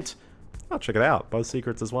taking the hint, oh, check it out. Both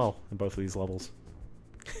secrets as well in both of these levels.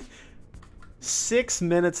 6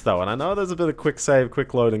 minutes, though, and I know there's a bit of quick save,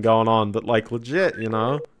 quick loading going on, but, like, legit, you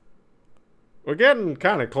know? We're getting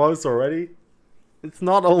kind of close already. It's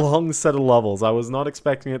not a long set of levels. I was not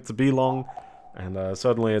expecting it to be long, and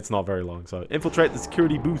certainly it's not very long. So, infiltrate the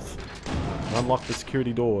security booth. Unlock the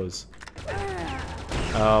security doors.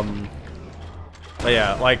 But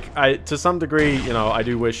yeah, like, to some degree, you know, I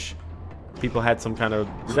do wish people had some kind of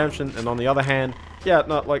redemption, and on the other hand, yeah,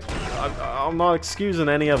 not, like, I'm not excusing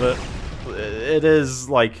any of it. It is,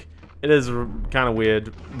 like, it is kind of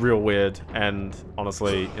weird, real weird, and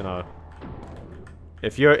honestly, you know,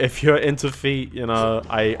 if you're into feet, you know,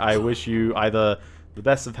 I wish you either the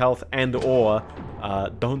best of health and or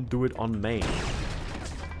don't do it on main.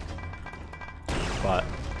 But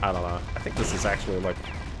I don't know. I think this is actually like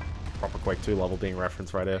proper Quake II level being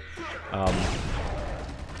referenced right here. But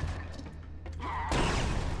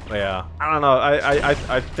yeah, I don't know.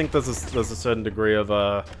 I think there's a certain degree of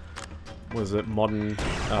what is it, modern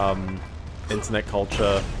internet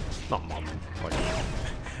culture, not modern, like,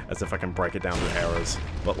 as if I can break it down to errors,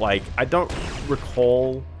 but, like, I don't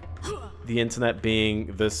recall the internet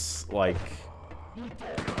being this, like,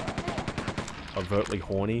 overtly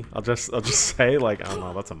horny. I'll just say, like, I don't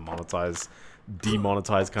know, that's a monetized,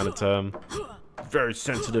 demonetized kind of term. Very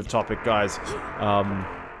sensitive topic, guys.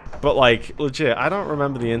 But, like, legit, I don't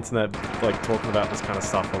remember the internet, like, talking about this kind of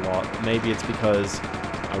stuff a lot. Maybe it's because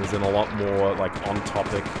I was in a lot more, like,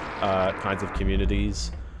 on-topic kinds of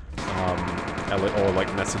communities, or,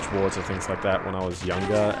 like, message boards or things like that when I was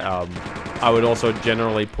younger. I would also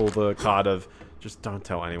generally pull the card of, just don't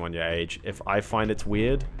tell anyone your age. If I find it's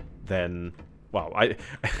weird, then, well, I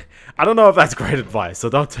don't know if that's great advice, so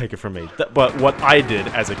don't take it from me. But what I did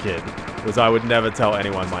as a kid was I would never tell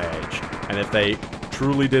anyone my age. And if they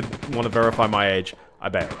truly did want to verify my age, I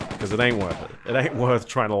bet, because it ain't worth it. It ain't worth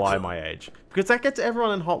trying to lie my age. Because that gets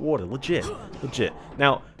everyone in hot water. Legit. Legit.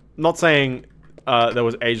 Now, not saying there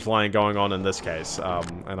was age lying going on in this case.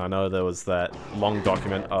 And I know there was that long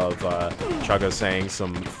document of Chugga saying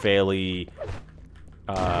some fairly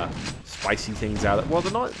spicy things out. Well,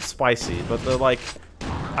 they're not spicy, but they're like...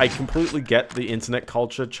 I completely get the internet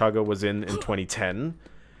culture Chugga was in 2010.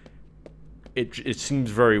 it seems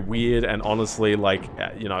very weird, and honestly, like,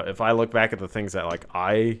 you know, if I look back at the things that, like,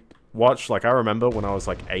 I watched, like, I remember when I was,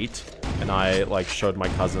 like, 8, and I, like, showed my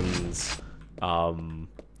cousins,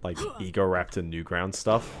 like, Ego Raptor Newground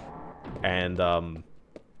stuff, and,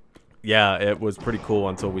 yeah, it was pretty cool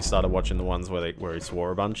until we started watching the ones where he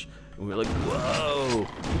swore a bunch, and we were like, whoa,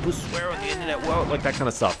 people swear on the internet, whoa, like, that kind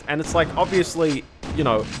of stuff, and it's like, obviously, you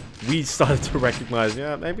know, we started to recognize,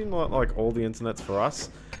 yeah, maybe not, like, all the internet's for us.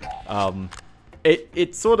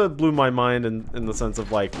 It sort of blew my mind in the sense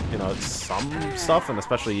of, like, you know, some stuff, and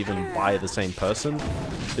especially even by the same person,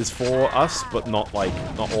 is for us, but not, like,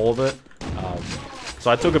 not all of it. So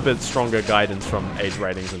I took a bit stronger guidance from age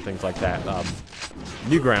ratings and things like that.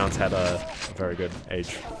 Newgrounds had a very good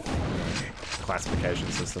age classification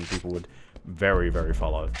system people would very, very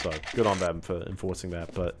follow, so good on them for enforcing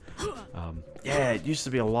that, but, yeah, it used to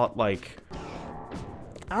be a lot, like,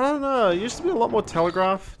 I don't know, it used to be a lot more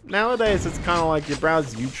telegraph. Nowadays, it's kind of like you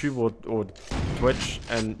browse YouTube or Twitch,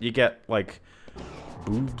 and you get, like,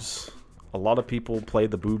 boobs. A lot of people play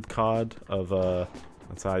the boob card of,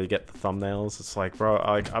 that's how you get the thumbnails. It's like, bro,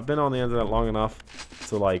 I've been on the internet long enough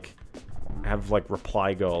to, like, have, like,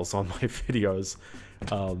 reply girls on my videos.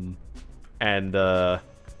 And,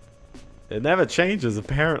 it never changes,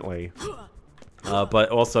 apparently. But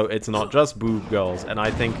also, it's not just boob girls, and I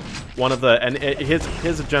think one of the, and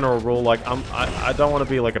here's a general rule, like, I don't want to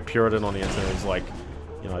be, like, a Puritan on the internet who's like,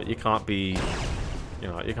 you know, you can't be, you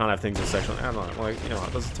know, you can't have things as sexual, I don't know, like, you know,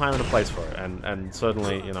 there's a time and a place for it, and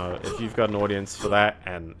certainly, you know, if you've got an audience for that,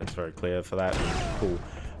 and it's very clear for that, cool.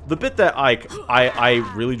 The bit that I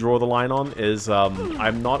really draw the line on is,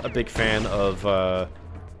 I'm not a big fan of,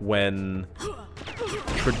 when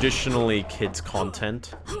traditionally kids'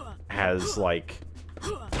 content has, like,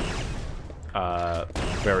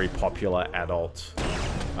 very popular adult,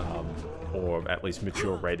 or at least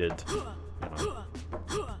mature rated,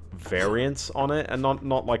 variants on it, and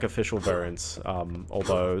not like official variants,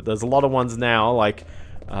 although there's a lot of ones now, like,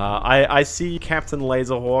 I see Captain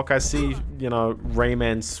Laserhawk, I see, you know,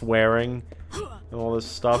 Rayman swearing, and all this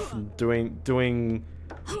stuff, and doing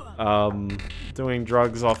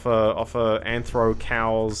drugs off a anthro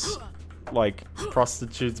cow's, like,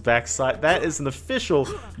 prostitute's backside. That is an official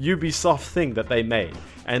Ubisoft thing that they made.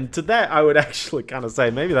 And to that, I would actually kind of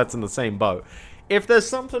say, maybe that's in the same boat. If there's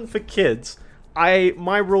something for kids,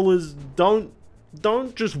 my rule is don't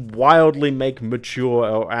just wildly make mature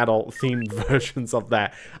or adult-themed versions of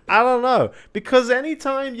that. I don't know. Because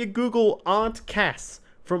anytime you Google Aunt Cass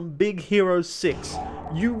from Big Hero 6,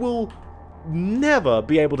 you will never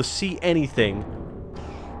be able to see anything.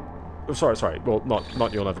 Sorry. Well,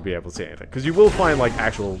 not you'll never be able to see anything, because you will find, like,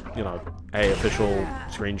 actual, you know, official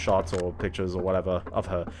screenshots or pictures or whatever of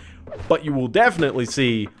her, but you will definitely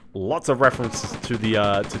see lots of references to the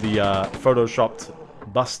photoshopped,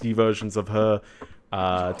 busty versions of her,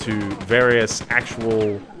 to various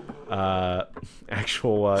actual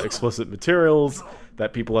explicit materials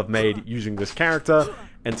that people have made using this character.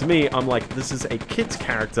 And to me, I'm like, this is a kid's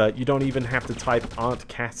character. You don't even have to type Aunt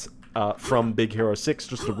Cass from Big Hero 6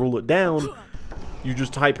 just to rule it down. You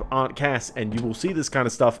just type Aunt Cass and you will see this kind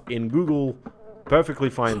of stuff in Google perfectly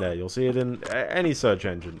fine there. You'll see it in any search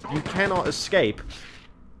engine. You cannot escape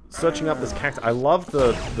searching up this character. I love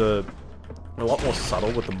the a lot more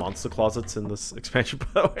subtle with the monster closets in this expansion,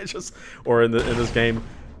 by the way, or in this game.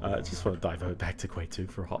 Just want to divert back to Quake II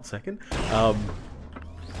for a hot second.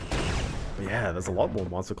 But yeah, there's a lot more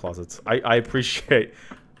monster closets. I appreciate,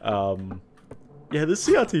 yeah, this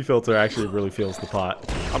CRT filter actually really feels the part.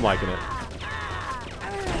 I'm liking it.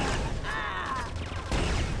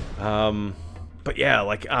 But yeah,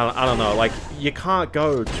 like, I don't know, like, you can't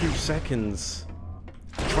go 2 seconds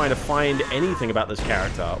trying to find anything about this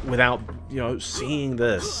character without, you know, seeing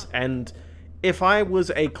this. And if I was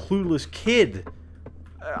a clueless kid,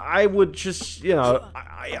 I would just, you know,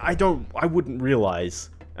 I wouldn't realize.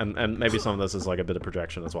 And maybe some of this is like a bit of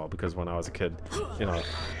projection as well, because when I was a kid, you know,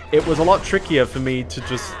 it was a lot trickier for me to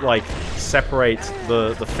just, like, separate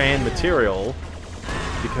the fan material,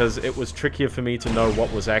 because it was trickier for me to know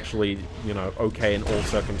what was actually, you know, okay in all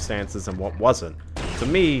circumstances and what wasn't. To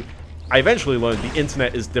me, I eventually learned the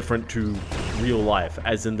internet is different to real life,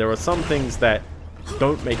 as in there are some things that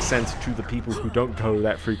don't make sense to the people who don't go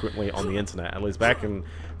that frequently on the internet. At least back in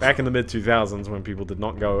the mid-2000s, when people did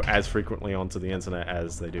not go as frequently onto the internet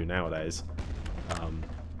as they do nowadays.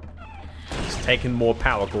 Just taking more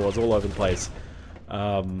power chords all over the place.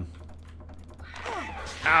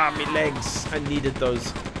 Me legs! I needed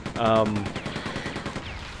those.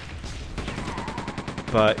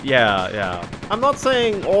 But yeah. I'm not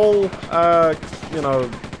saying all, you know,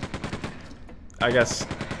 I guess,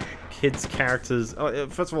 kids characters.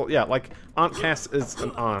 First of all, yeah, like Aunt Cass is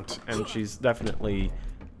an aunt, and she's definitely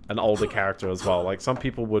an older character as well. Like some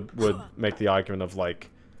people would make the argument of like,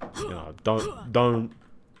 you know, don't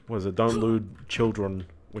lewd children,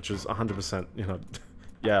 which is 100%, you know,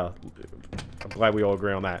 yeah. I'm glad we all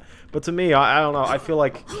agree on that. But to me, I don't know. I feel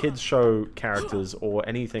like kids show characters or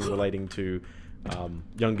anything relating to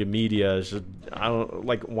younger media should, I don't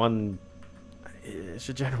like one. It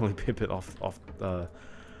should generally be a bit off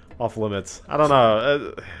limits. I don't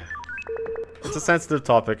know. It's a sensitive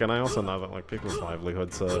topic, and I also know that like people's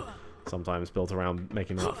livelihoods are sometimes built around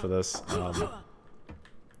making art for this.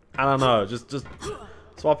 I don't know. Just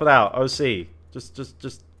swap it out. OC.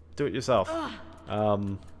 Just do it yourself. I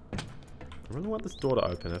really want this door to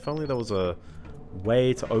open. If only there was a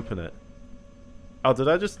way to open it. Oh, did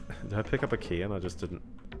I pick up a key and I just didn't?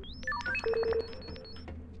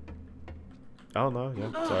 Oh no,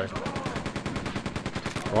 yeah, sorry.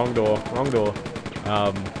 Wrong door, wrong door.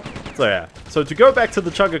 So yeah. So to go back to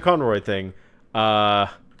the Chugga Conroy thing,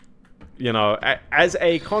 you know, as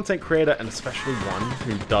a content creator, and especially one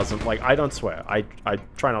who doesn't, like, I don't swear. I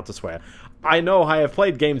try not to swear. I know I have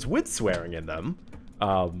played games with swearing in them.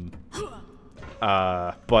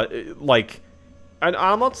 But, like, and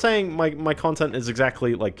I'm not saying my content is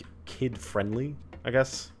exactly, like, kid-friendly, I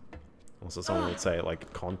guess. Also, someone would say,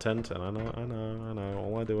 like, content, and I know.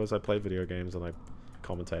 All I do is I play video games and I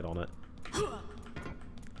commentate on it.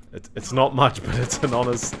 It's not much, but it's an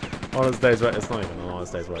honest day's work. It's not even an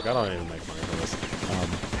honest day's work. I don't even make money from this.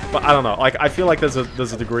 But I don't know. Like, I feel like there's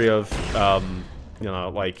a degree of, you know,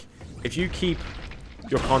 like, if you keep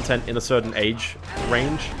your content in a certain age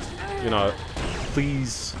range, you know,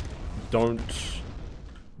 please don't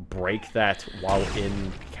break that while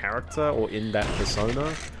in character or in that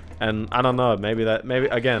persona. And I don't know, maybe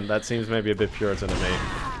again, that seems maybe a bit Puritan to me.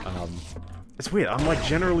 It's weird, I'm like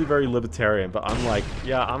generally very libertarian, but I'm like,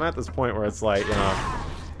 yeah, I'm at this point where it's like, you know,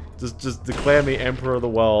 just declare me emperor of the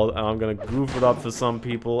world, and I'm gonna goof it up for some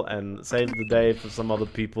people and save the day for some other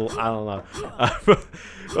people. I don't know. But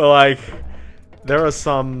like, there are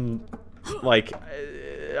some, like,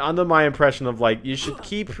 under my impression of like, you should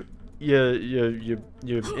keep your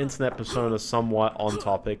internet persona somewhat on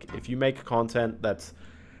topic. If you make content that's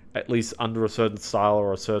at least under a certain style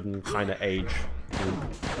or a certain kind of age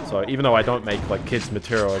group. So even though I don't make like kids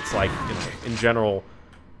material, it's like, you know, in general,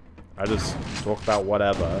 I just talk about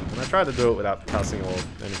whatever, and I try to do it without cussing or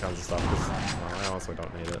any kinds of stuff. Because I honestly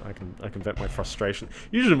don't need it. I can vent my frustration.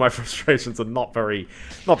 Usually my frustrations are not very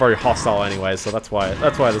hostile anyway, so that's why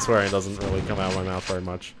the swearing doesn't really come out of my mouth very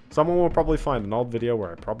much. Someone will probably find an old video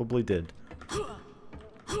where I probably did.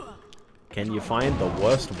 Can you find the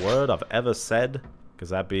worst word I've ever said? Because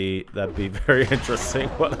that'd be very interesting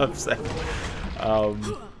what I've said.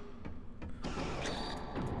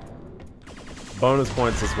 Bonus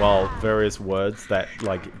points as well. Various words that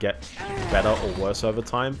like get better or worse over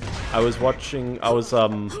time. I was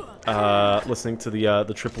listening to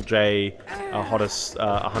the Triple J Hottest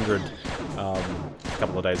 100 a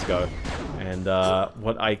couple of days ago, and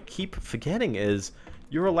what I keep forgetting is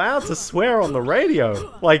you're allowed to swear on the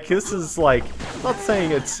radio. Like, this is like, not saying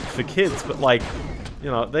it's for kids, but like, you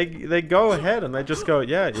know, they go ahead and they just go,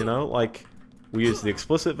 yeah, you know, like, we use the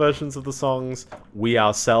explicit versions of the songs. We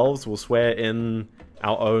ourselves will swear in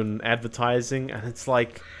our own advertising, and it's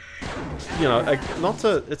like, you know, like,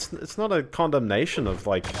 it's not a condemnation of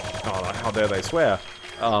like, oh, how dare they swear.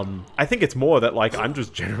 I think it's more that like I'm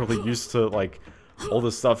just generally used to like all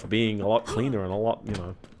this stuff being a lot cleaner and a lot, you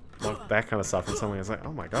know, like that kind of stuff. And someone is like,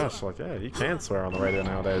 oh my gosh, like, yeah, you can swear on the radio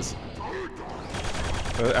nowadays.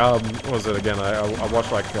 What was it again? I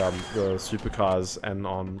watched like the supercars, and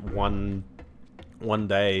on one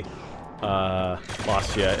day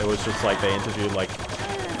last year, it was just like they interviewed like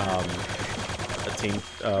a team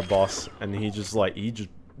boss, and he just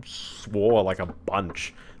swore like a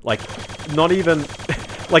bunch, like not even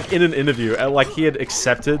like in an interview, and like he had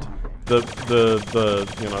accepted the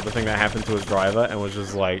you know, the thing that happened to his driver, and was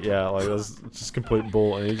just like, yeah, like that's just complete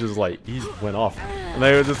bull, and he went off, and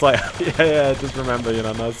they were just like, yeah, just remember, you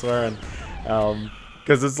know, no swearing,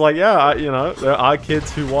 because it's like, yeah, you know, there are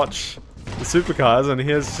kids who watch the supercars, and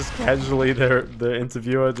here's just casually the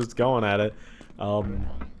interviewer just going at it.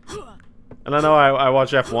 And I know I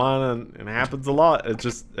watch F1, and it happens a lot.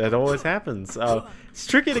 It always happens. It's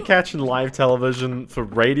tricky to catch in live television. For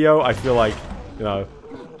radio, I feel like, you know,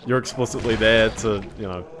 you're explicitly there to, you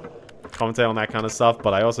know, commentate on that kind of stuff,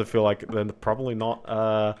 but I also feel like they're probably not,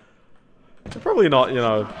 you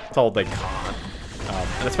know, told they can't.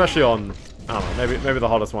 And especially on, I don't know, maybe the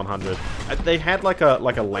Hottest 100. They had like a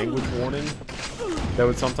language warning they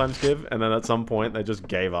would sometimes give, and then at some point they just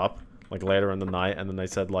gave up. like later in the night, and then they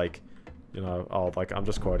said like, you know, oh, like I'm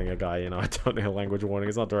just quoting a guy, you know, I don't need a language warning.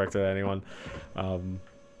 It's not directed at anyone.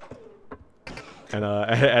 And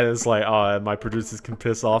it's like, oh, my producers can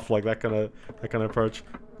piss off, like that kind of approach.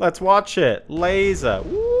 Let's watch it. Laser.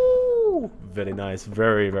 Woo! Very nice.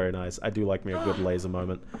 Very, very nice. I do like me a good laser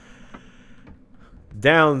moment.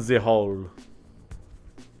 Down the hole.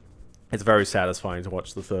 It's very satisfying to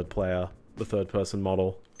watch the third person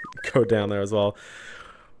model go down there as well.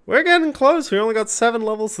 We're getting close. We only got 7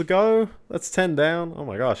 levels to go. That's 10 down. Oh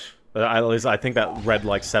my gosh. At least I think that read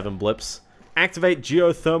like 7 blips. Activate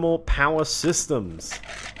geothermal power systems.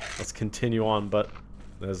 Let's continue on, but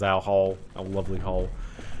there's our hole, our lovely hole.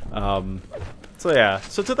 So yeah,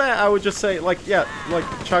 so to that I would just say, like, yeah, like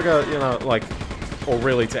Chugga, you know, like, or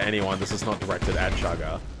really to anyone, this is not directed at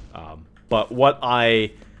Chugga. But what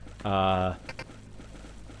I,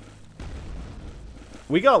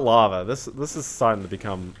 we got lava. This is starting to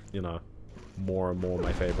become, you know, more and more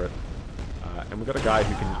my favorite. And we got a guy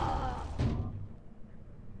who can.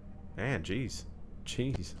 Man, jeez.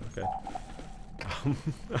 Jeez, okay.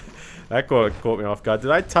 That caught me off guard.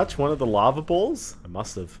 Did I touch one of the lava balls? I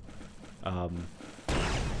must have. I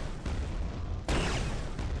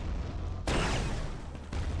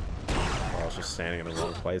was just standing in the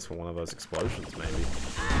wrong place for one of those explosions, maybe.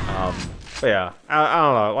 But yeah, I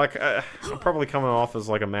don't know. Like, I'm probably coming off as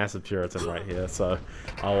like a massive Puritan right here, so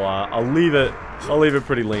I'll leave it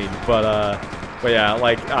pretty lean. But yeah,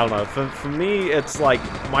 like, I don't know. For me, it's like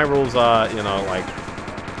my rules are, you know, like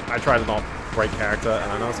I try to not break character,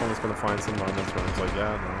 and I know someone's gonna find some moments where it's like,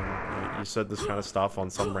 yeah, no, you said this kind of stuff on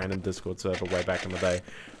some random Discord server way back in the day. And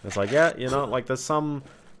it's like, yeah, you know, like there's some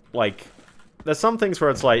things where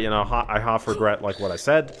it's like, you know, I half regret like what I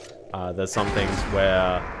said. There's some things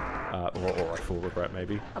where, or I full regret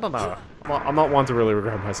maybe. I don't know. I'm not one to really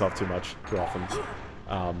regret myself too often.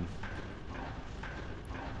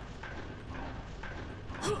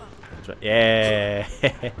 Yeah.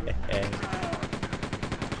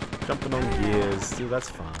 Jumping on gears, dude. That's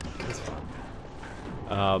fun. That's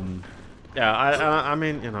fun. Yeah. I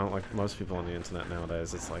mean, you know, like most people on the internet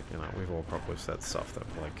nowadays, it's like, you know, we've all probably said stuff that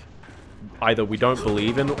like either we don't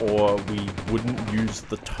believe in, or we wouldn't use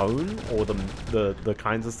the tone or the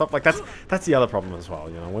kinds of stuff. Like that's the other problem as well.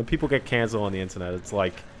 You know, when people get cancelled on the internet, it's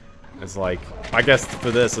like I guess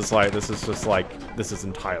for this, it's like this is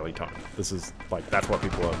entirely tone. This is like that's what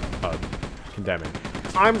people are condemning.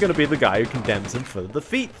 I'm gonna be the guy who condemns him for the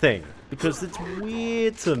feet thing because it's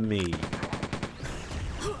weird to me.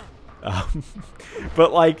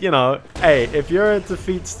 But like, you know, hey, if you're into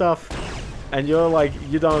feet stuff and you're like,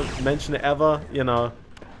 you don't mention it ever, you know,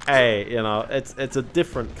 hey, you know, it's a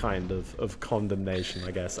different kind of condemnation,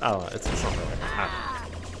 I guess. I don't know. It's not really.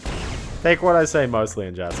 Take what I say mostly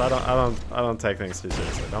in jest. I don't take things too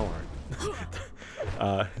seriously. Don't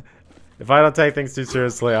worry. If I don't take things too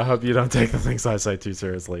seriously, I hope you don't take the things I say too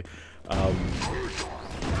seriously.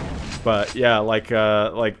 But yeah, like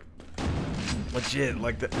legit,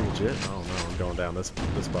 like the legit. Oh no, I'm going down this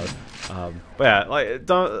boat. But yeah, like I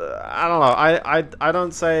don't know. I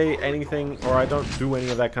don't say anything, or I don't do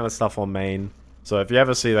any of that kind of stuff on main. So if you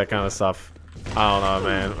ever see that kind of stuff, I don't know,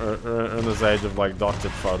 man. We're in this age of like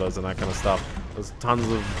doctored photos and that kind of stuff. There's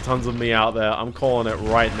tons of me out there. I'm calling it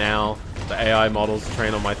right now. The AI models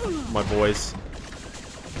train on my voice.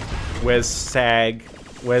 Where's SAG?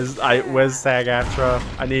 Where's SAG-AFTRA?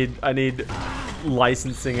 I need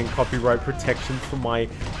licensing and copyright protection for my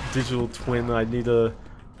digital twin. I need a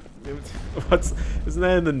isn't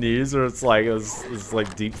that in the news, or it's like it's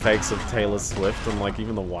like deep fakes of Taylor Swift, and like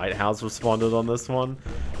even the White House responded on this one.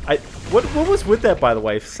 What was with that, by the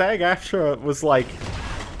way? SAG-AFTRA was like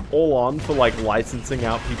all on for like licensing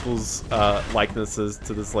out people's likenesses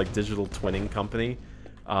to this like digital twinning company,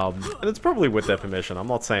 and it's probably with their permission. I'm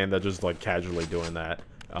not saying they're just like casually doing that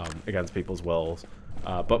against people's wills,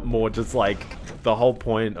 but more just like the whole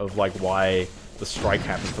point of like why the strike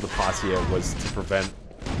happened for the past year was to prevent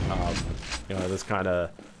you know, this kind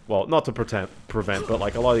of, well, not to prevent, but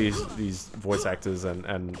like a lot of these voice actors and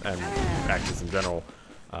actors in general,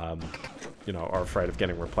 you know, are afraid of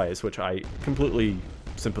getting replaced, which I completely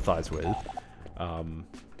sympathize with,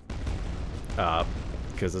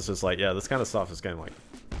 because it's just like, yeah, this kind of stuff is getting like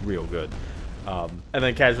real good, and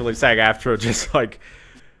then casually SAG-AFTRA just like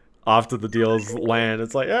after the deals land,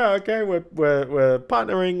 it's like, yeah, okay, we're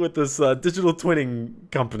partnering with this digital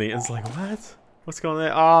twinning company, and it's like, what? What's going on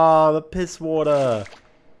there? Ah, oh, the piss water.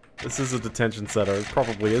 This is a detention center. It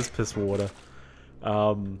probably is piss water.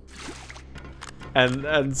 And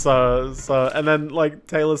then like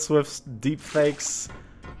Taylor Swift's deep fakes.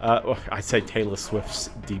 I say Taylor Swift's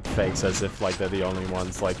deep fakes as if like they're the only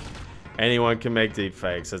ones. Like, anyone can make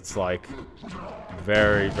deepfakes. It's like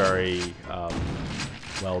very, very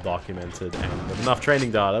well documented, and with enough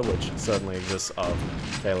training data, which certainly exists of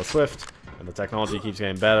Taylor Swift, and the technology keeps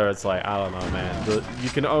getting better. It's like, I don't know, man. You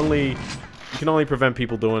can only prevent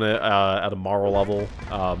people doing it at a moral level.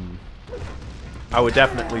 I would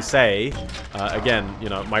definitely say, again, you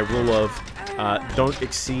know, my rule of don't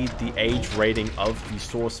exceed the age rating of the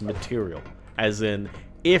source material. As in,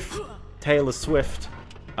 if Taylor Swift,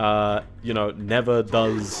 you know, never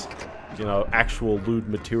does, you know, actual lewd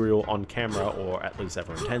material on camera, or at least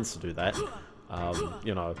ever intends to do that,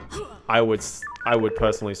 you know, I would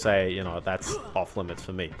personally say, you know, that's off limits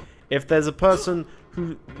for me. If there's a person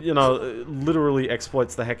who, you know, literally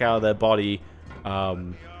exploits the heck out of their body,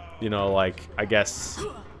 you know, like, I guess,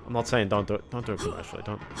 I'm not saying don't do it commercially,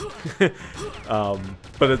 don't.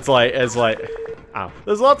 But it's like,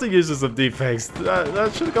 there's lots of uses of deepfakes.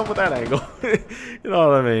 That should have gone with that angle. You know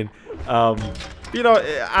what I mean? You know,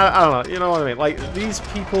 I don't know, you know what I mean? Like, these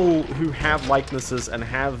people who have likenesses and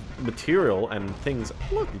have material and things,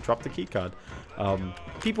 look, you dropped the keycard.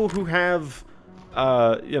 People who have,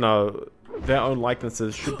 you know, their own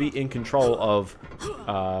likenesses should be in control of,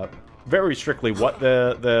 very strictly what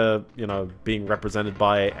they're, you know, being represented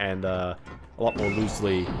by, and, a lot more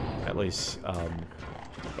loosely, at least,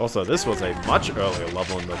 also, this was a much earlier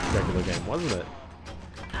level in the regular game, wasn't it?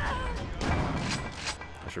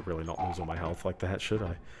 I should really not lose all my health like that, should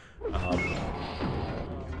I?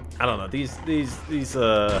 I don't know, these,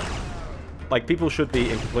 like, people should be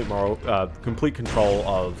in complete control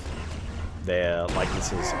of their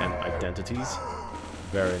likenesses and identities.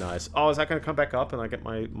 Very nice. Oh, is that going to come back up and I get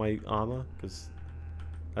my armor? Because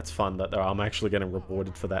that's fun that I'm actually getting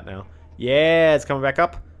rewarded for that now. Yeah, it's coming back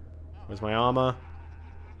up. Where's my armor?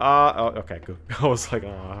 Oh, okay, good. I was like,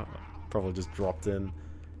 oh, probably just dropped in.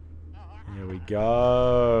 Here we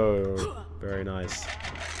go. Very nice.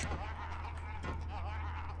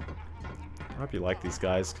 I hope you like these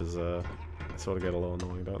guys, because they sort of get a little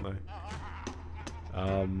annoying, don't they?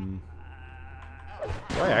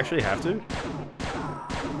 Do I actually have to?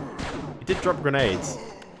 He did drop grenades.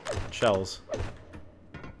 Shells.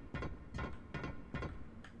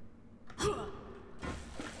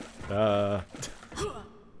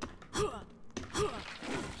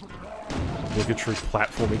 Obligatory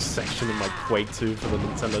platforming section in my Quake II for the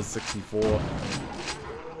Nintendo 64.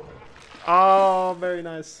 Oh, very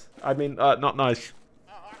nice. I mean, not nice.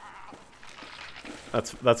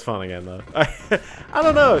 That's fun again, though. I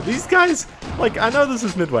don't know. These guys, like, I know this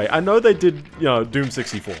is Midway. I know they did, you know, Doom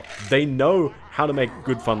 64. They know how to make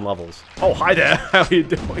good, fun levels. Oh, hi there. How are you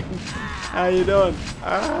doing? How you doing?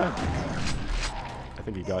 I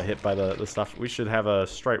think he got hit by the stuff. We should have a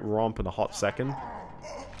straight romp in a hot second.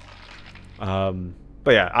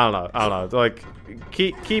 But yeah, I don't know. Like,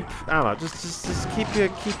 keep. I don't know. Just keep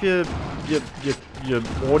your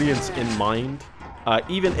audience in mind.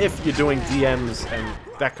 Even if you're doing DMs and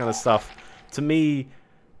that kind of stuff, to me,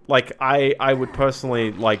 like, I would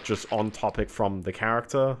personally like just on topic from the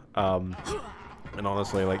character, and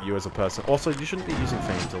honestly, like, you as a person. Also, you shouldn't be using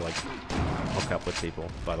fame to, like, hook up with people,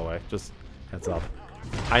 by the way. Just heads up.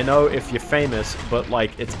 I know if you're famous, but,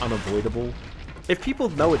 like, it's unavoidable. If people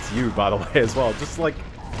know it's you, by the way, as well, just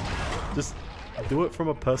do it from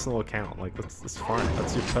a personal account. Like, that's fine.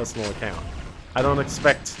 That's your personal account. I don't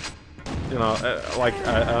expect... You know, like,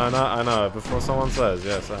 I know, before someone says,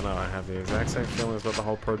 yes, I know, I have the exact same feelings about the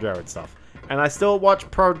whole Pro Jared stuff. And I still watch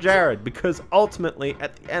Pro Jared, because ultimately,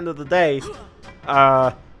 at the end of the day,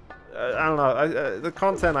 I don't know, the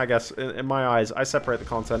content, I guess, in my eyes, I separate the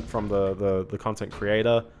content from the content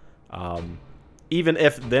creator. Even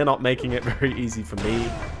if they're not making it very easy for me,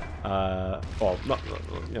 well, not,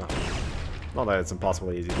 you know, not that it's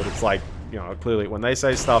impossibly easy, but it's like, you know, clearly, when they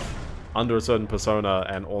say stuff under a certain persona,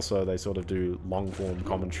 and also they sort of do long-form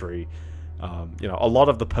commentary, you know, a lot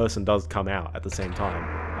of the person does come out at the same time.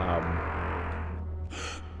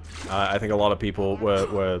 I think a lot of people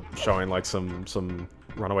were showing, like, some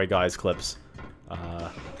Runaway Guys clips,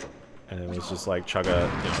 and it was just like,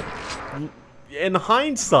 Chugga, you know, in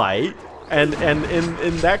hindsight, and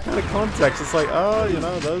in that kind of context, it's like, oh, you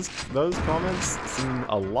know, those comments seem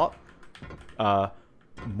a lot,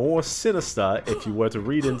 more sinister if you were to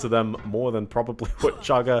read into them more than probably what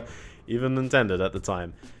Chugga even intended at the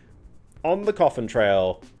time. On the coffin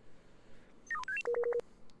trail.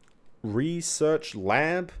 Research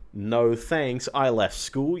lab? No thanks, I left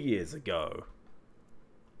school years ago.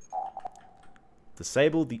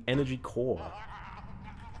 Disable the energy core.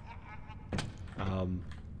 But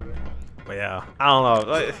yeah, I don't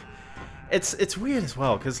know. Like, it's weird as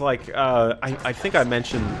well, because, like, I think I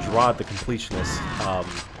mentioned Gerard the Completionist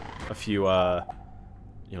a few,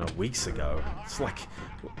 you know, weeks ago. It's like,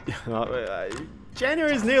 you know,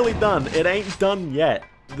 January's nearly done. It ain't done yet.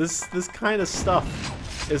 This kind of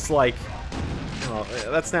stuff is like, you know,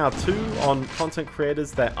 that's now 2 on content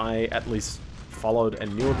creators that I at least followed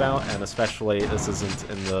and knew about, and especially this isn't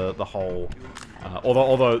in the whole,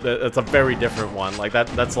 although it's a very different one. Like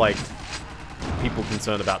that's like people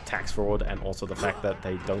concerned about tax fraud, and also the fact that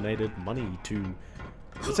they donated money to,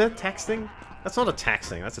 is that a tax thing? That's not a tax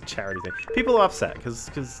thing, that's a charity thing. People are upset because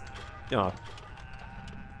you know,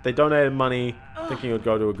 they donated money thinking it would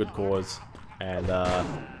go to a good cause, and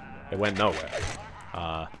it went nowhere.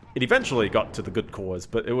 It eventually got to the good cause,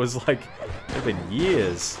 but it was like, it had been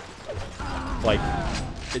years. Like,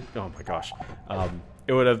 oh my gosh.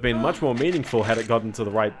 It would have been much more meaningful had it gotten to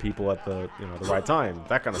the right people at the, you know, the right time.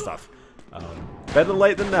 That kind of stuff. Better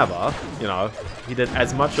late than never. You know, he did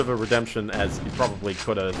as much of a redemption as he probably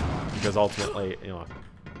could have, because ultimately, you know,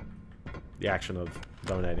 the action of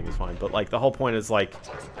donating is fine. But like, the whole point is like,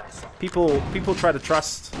 people try to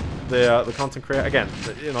trust the content creator. Again,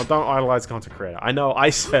 you know, don't idolize content creator. I know I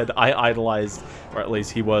said I idolized, or at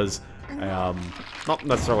least he was, not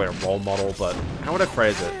necessarily a role model, but how would I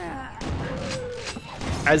phrase it?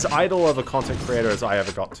 As idol of a content creator as I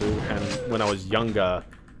ever got to, and when I was younger,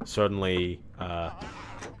 certainly,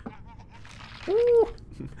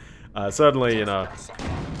 certainly, you know,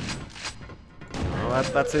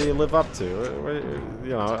 that's who you live up to.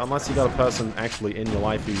 You know, unless you got a person actually in your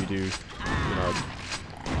life who you do, you know,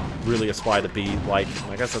 really aspire to be like.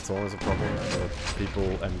 I guess that's always a problem for people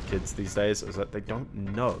and kids these days, is that they don't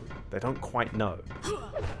know. They don't quite know.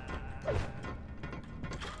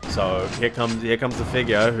 So here comes a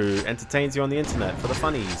figure who entertains you on the internet for the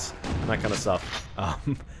funnies and that kind of stuff. I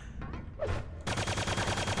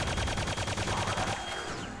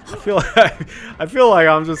feel like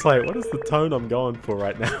I'm just like, what is the tone I'm going for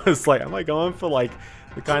right now? It's like, am I going for like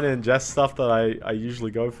the kind of ingest stuff that I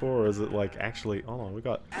usually go for, or is it like actually? Hold on, we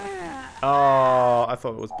got. Oh, I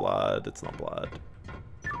thought it was blood. It's not blood.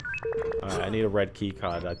 Alright, I need a red key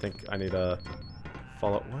card. I think I need to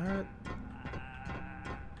follow. What?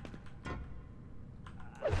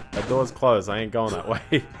 That door's closed. I ain't going that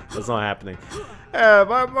way. That's not happening.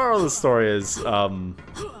 My moral of the story is,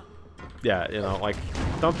 yeah, you know, like,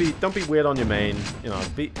 don't be weird on your main. You know,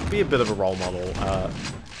 be a bit of a role model.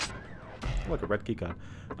 Look, a red key card.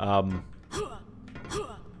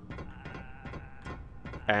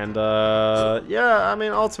 And yeah, I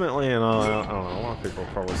mean, ultimately, you know, I don't know, a lot of people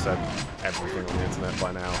probably said everything on the internet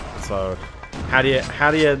by now. So, how do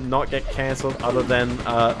you not get cancelled other than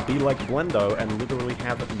be like Biendeo and literally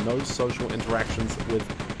have no social interactions with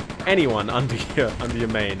anyone under your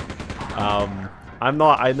main?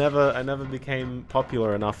 I never became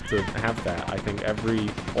popular enough to have that. I think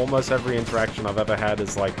almost every interaction I've ever had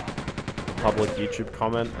is like a public YouTube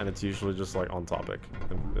comment, and it's usually just like on topic.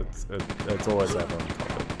 It's always ever on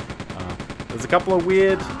topic. There's a couple of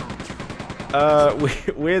weird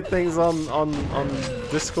things on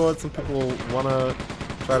Discord. Some people wanna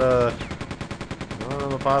try to. In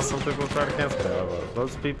the past, some people try to cancel me over.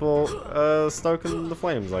 Those people stoking the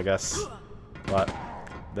flames, I guess, but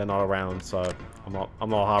they're not around, so I'm not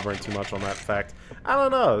harboring too much on that fact. I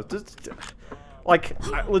don't know. Just, like,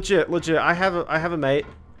 legit. I have a mate,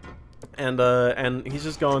 and he's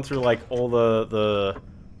just going through like all the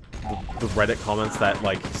Reddit comments that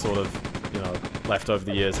like sort of, you know, left over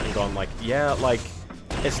the years, and gone like, yeah, like,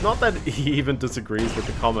 it's not that he even disagrees with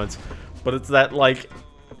the comments, but it's that like,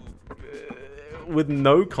 with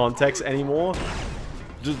no context anymore,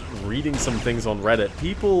 just reading some things on Reddit,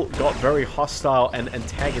 people got very hostile and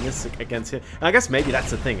antagonistic against him. And I guess maybe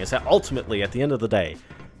that's the thing, is that ultimately, at the end of the day,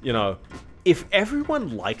 you know, if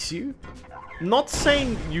everyone likes you, not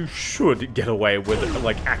saying you should get away with,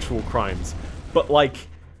 like, actual crimes, but, like,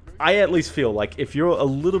 I at least feel like if you're a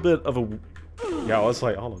little bit of a... Yeah, I was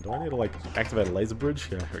like, hold on, do I need to, like, activate a laser bridge?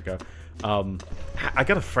 Yeah, here we go. I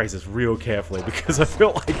gotta phrase this real carefully, because I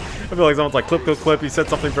feel like someone's like, clip, he said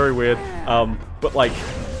something very weird. But like,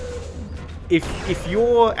 if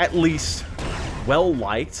you're at least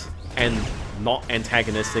well-liked and not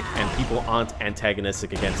antagonistic, and people aren't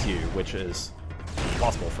antagonistic against you, which is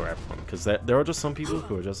possible for everyone, because there are just some people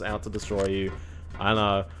who are just out to destroy you. I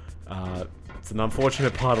know, it's an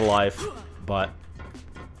unfortunate part of life, but,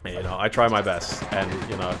 you know, I try my best, and,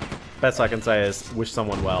 you know, best I can say is wish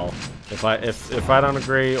someone well. If I don't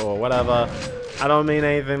agree or whatever, I don't mean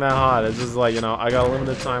anything that hard. It's just like, you know, I got a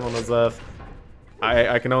limited time on this earth.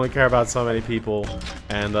 I can only care about so many people,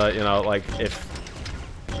 and you know, like, if,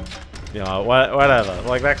 you know, whatever,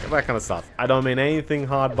 like that kind of stuff. I don't mean anything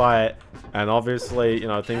hard by it, and obviously, you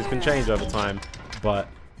know, things can change over time, but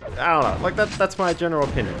I don't know. Like that's my general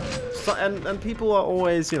opinion. So, and people are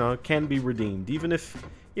always, you know, can be redeemed, even if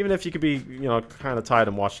you could be, you know, kind of tired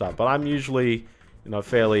and washed up. But I'm usually, you know,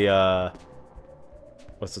 fairly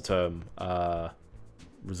what's the term?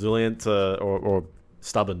 Resilient or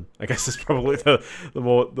stubborn, I guess is probably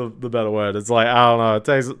the better word. It's like, I don't know, it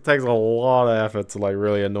takes a lot of effort to like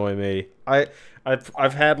really annoy me.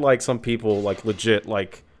 I've had like some people like legit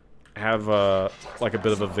like have like a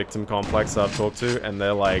bit of a victim complex that I've talked to, and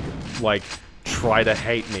they're like try to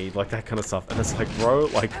hate me, like that kind of stuff, and it's like, bro,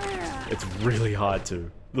 like it's really hard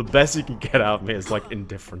to. The best you can get out of me is like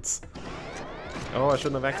indifference. Oh, I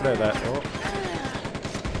shouldn't have activated that. Oh.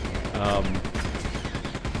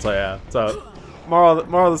 So yeah, so moral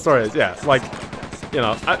of the story is, yeah, like, you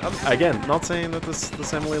know, I'm again not saying that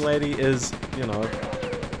this Emily lady is, you know,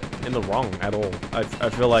 in the wrong at all. I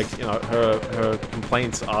feel like, you know, her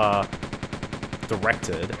complaints are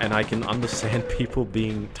directed, and I can understand people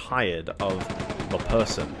being tired of the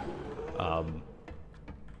person.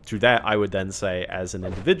 To that, I would then say, as an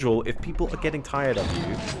individual, if people are getting tired of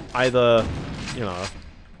you, either, you know,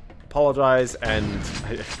 apologize and...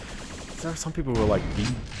 There are some people who are like,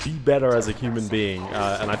 be better as a human being,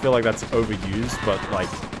 and I feel like that's overused, but like,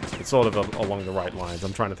 it's sort of along the right lines.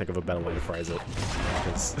 I'm trying to think of a better way to phrase it.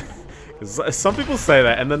 Because some people say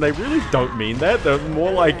that, and then they really don't mean that. They're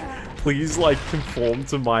more like, please, like, conform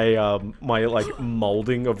to my, my, like,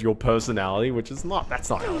 molding of your personality, which is not,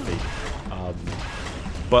 that's not healthy.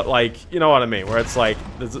 But, like, you know what I mean, where it's like,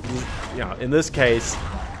 there's, you know, in this case,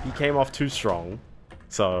 he came off too strong,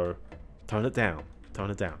 so tone it down.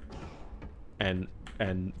 Tone it down. And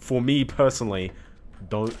for me personally,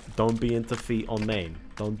 don't be into feet on main.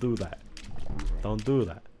 Don't do that. Don't do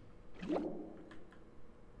that.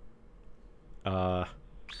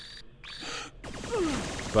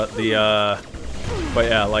 But yeah,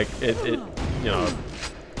 like it you know,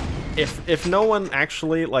 if no one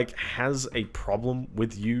actually like has a problem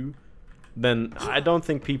with you, then I don't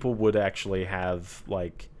think people would actually have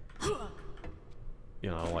like,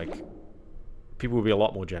 you know, like, people would be a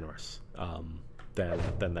lot more generous than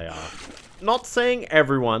they are. Not saying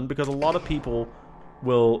everyone, because a lot of people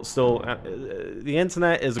will still... the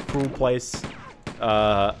internet is a cruel place.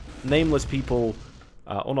 Nameless people,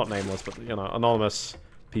 or not nameless, but, you know, anonymous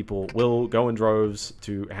people will go in droves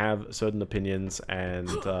to have certain opinions and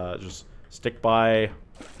just stick by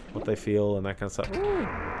what they feel and that kind of stuff.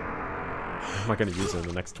 How am I going to use it in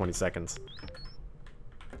the next 20 seconds?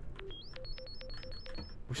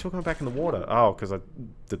 We're still going back in the water. Oh, because I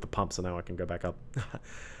did the pump, so now I can go back up.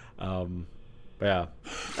 But yeah,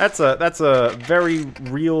 that's a very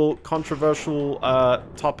real, controversial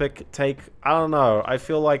take. I don't know. I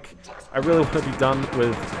feel like I really want to be done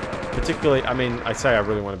with, particularly, I mean, I say I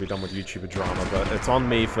really want to be done with YouTuber drama, but it's on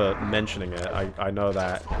me for mentioning it. I know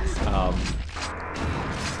that.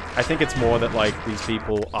 I think it's more that, like, these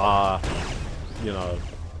people are, you know,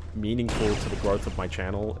 meaningful to the growth of my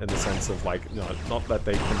channel, in the sense of, like, you know, not that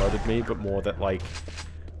they promoted me, but more that, like,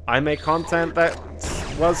 I make content that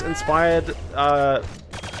was inspired,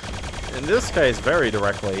 in this case, very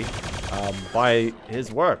directly, by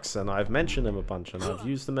his works, and I've mentioned him a bunch, and I've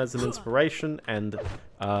used them as an inspiration, and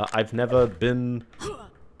I've never been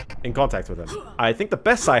in contact with him. I think the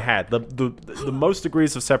best I had, the most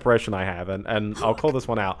degrees of separation I have, and I'll call this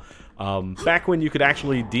one out, back when you could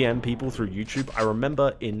actually DM people through YouTube, I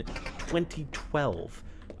remember in 2012,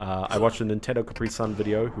 I watched a Nintendo Capri Sun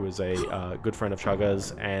video, who is a good friend of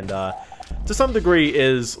Chugga's, and to some degree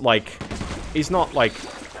is, like, he's not, like,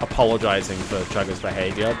 apologizing for Chugga's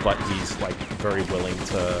behavior, but he's, like, very willing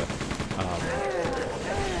to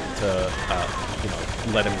you know,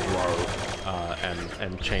 let him grow,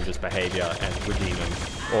 and change his behavior and redeem him,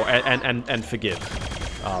 or and forgive.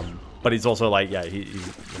 But he's also like, yeah,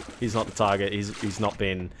 he's not the target. He's not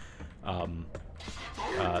been. Some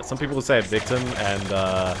people would say a victim, and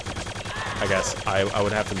I guess I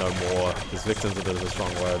would have to know more, because victim's a bit of a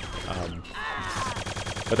strong word.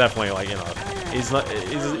 But definitely, like, you know, he's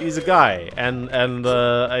a guy, and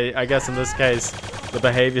I guess in this case the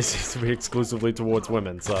behavior seems to be exclusively towards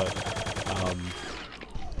women. So.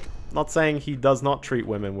 Not saying he does not treat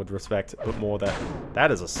women with respect, but more that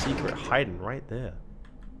is a secret hiding right there.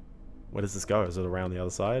 Where does this go? Is it around the other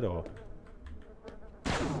side, or?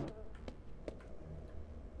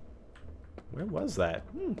 Where was that?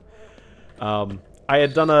 I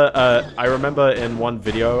had done I remember in one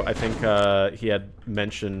video, I think he had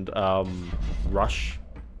mentioned Rush,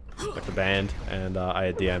 like the band, and I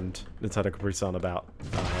had DM'd Nintendo Capri Sun about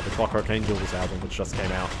the Clockwork Angels album, which just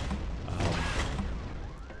came out.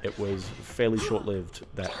 it was fairly short-lived,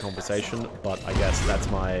 that conversation, but I guess that's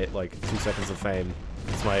my, like, 2 seconds of fame.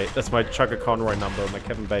 That's my Chugga Conroy number, my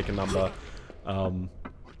Kevin Bacon number.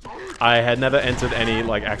 I had never entered any,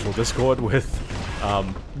 like, actual Discord with,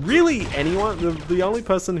 really anyone. The only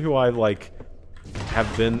person who I, like,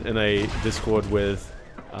 have been in a Discord with,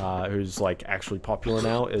 who's, like, actually popular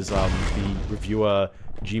now is, the reviewer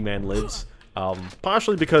G-Man Lives.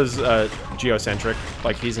 Partially because, geocentric,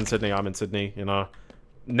 like, he's in Sydney, I'm in Sydney, you know.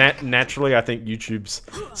 Naturally, I think YouTube's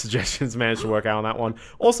suggestions managed to work out on that one.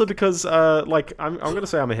 Also because, like, I'm gonna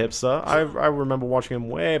say I'm a hipster. I remember watching him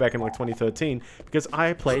way back in, like, 2013, because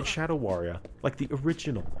I played Shadow Warrior, like, the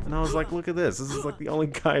original. And I was like, look at this. This is, like, the only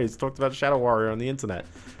guy who's talked about Shadow Warrior on the internet.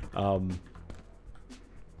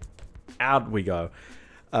 Out we go.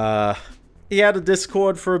 He had a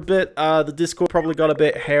Discord for a bit. The Discord probably got a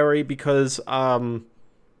bit hairy because, I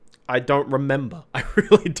don't remember. I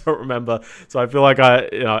really don't remember. So I feel like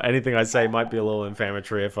anything I say might be a little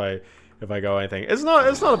inflammatory if I go anything. It's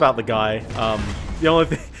not about the guy. The only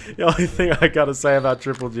thing I gotta say about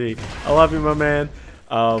Triple G, I love you, my man.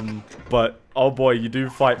 But oh boy, you do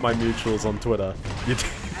fight my mutuals on Twitter. You do,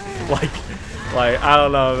 like I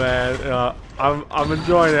don't know, man. I'm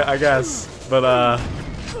enjoying it, I guess. But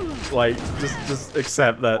like, just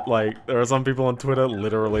accept that, like, there are some people on Twitter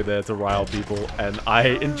literally there to rile people, and I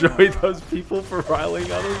enjoy those people for riling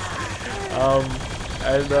others.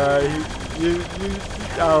 I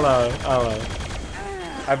don't know.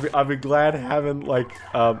 I'd be glad having, like, this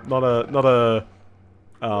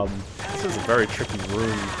is a very tricky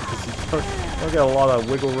room, because you don't get a lot of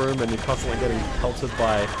wiggle room, and you're constantly getting pelted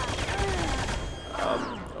by,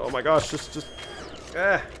 oh my gosh,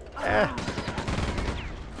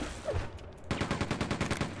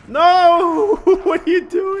 No! What are you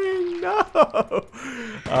doing? No!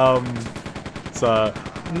 So,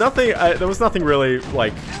 nothing, there was nothing really,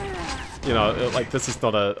 like, you know, like, this is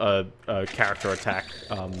not a character attack,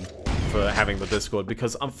 for having the Discord,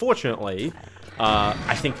 because, unfortunately,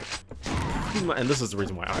 I think, and this is the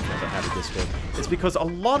reason why I've never had a Discord, it's because a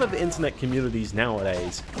lot of internet communities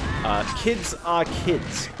nowadays, kids are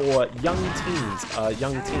kids, or young teens are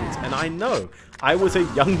young teens, and I know, I was a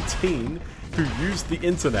young teen who used the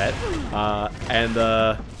internet, and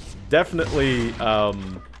definitely,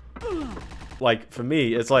 like, for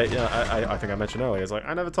me, it's like, I think I mentioned earlier, it's like,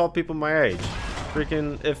 I never told people my age.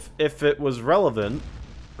 Freaking, if it was relevant,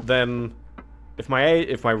 then, if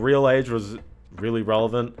my real age was really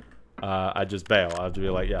relevant, I'd just bail. I'd be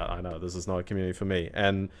like, yeah, I know, this is not a community for me.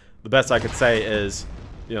 And the best I could say is,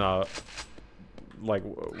 you know, like,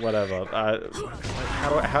 whatever. How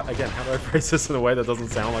do I phrase this in a way that doesn't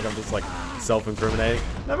sound like I'm just, like, self-incriminating?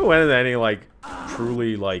 Never went into any, like,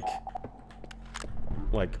 truly, like,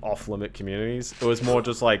 off-limit communities. It was more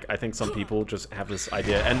just, like, I think some people just have this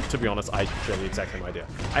idea, and to be honest, I share the exact same idea.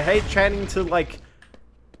 I hate chatting to, like,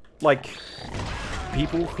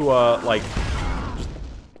 people who are, like,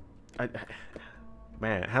 just,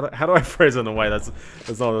 man, how do I phrase it in a way that's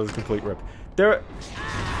not a complete rip?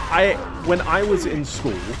 When I was in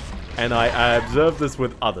school, and I observed this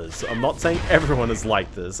with others, I'm not saying everyone is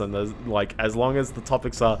like this, and there's, like, as long as the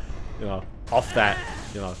topics are, you know, off that,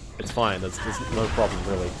 you know, it's fine, there's no problem,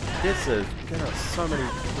 really. This is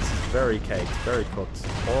very caked, very cooked,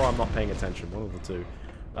 or I'm not paying attention, one of the two.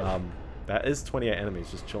 That is 28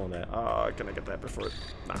 enemies just chilling there. Oh, can I get that before it?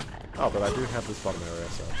 Nah. Oh, but I do have this bottom area,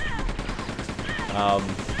 so...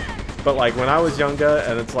 But, like, when I was younger,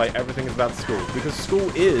 and it's like, everything is about school. Because school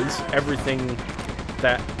is everything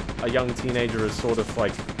that a young teenager is sort of,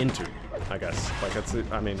 like, into, I guess. Like,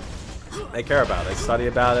 I mean, they care about it. They study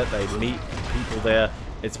about it. They meet people there.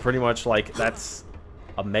 It's pretty much, like, that's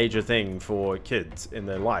a major thing for kids in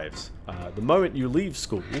their lives. The moment you leave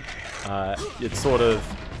school, it sort of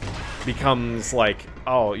becomes, like,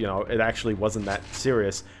 oh, you know, it actually wasn't that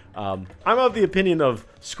serious. I'm of the opinion of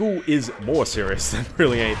school is more serious than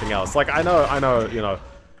really anything else. Like, I know, you know,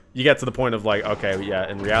 you get to the point of, like, okay,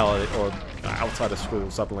 yeah, in reality, or outside of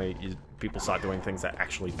school, suddenly people start doing things that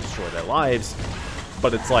actually destroy their lives.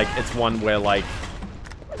 But it's like, it's one where, like,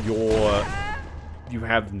 you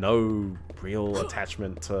have no real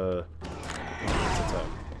attachment to...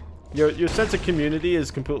 Your sense of community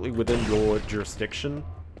is completely within your jurisdiction.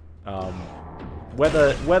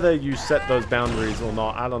 Whether you set those boundaries or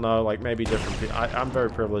not, I don't know, like, maybe different people. I'm very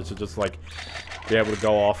privileged to just, like, be able to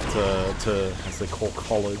go off to as they call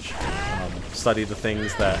college, study the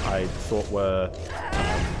things that I thought were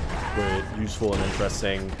useful and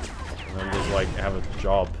interesting, and then just, like, have a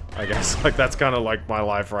job, I guess. Like, that's kind of, like, my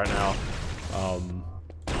life right now. Oh.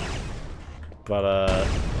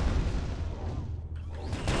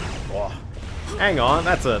 Hang on,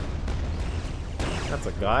 that's a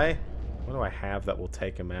guy. What do I have that will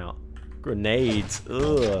take him out? Grenades.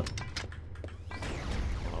 Ugh.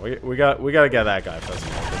 Oh, we gotta get that guy first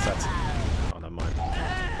of all, because that's. Oh, never mind.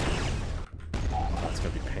 That's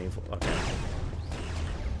gonna be painful. Okay.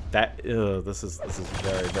 That. Ugh. This is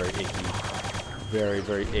very, very icky. Very,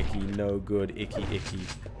 very icky. No good. Icky.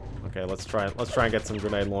 Okay, let's try and get some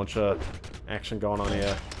grenade launcher action going on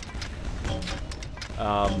here.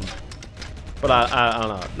 But I don't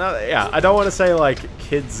know. No, yeah, I don't want to say like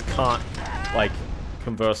kids can't like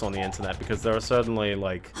converse on the internet, because there are certainly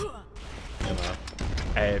like, you know,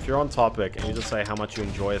 hey, if you're on topic and you just say how much you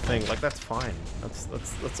enjoy a thing, like that's fine.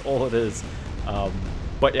 That's all it is.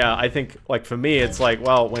 But yeah, I think like for me, it's like,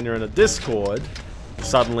 well, when you're in a Discord,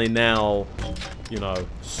 suddenly now, you know,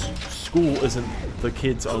 school isn't the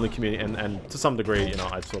kids' only community, and to some degree, you know,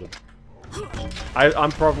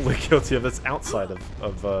 I'm probably guilty of this outside of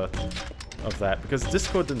that, because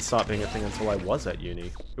Discord didn't start being a thing until I was at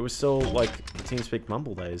uni. It was still like TeamSpeak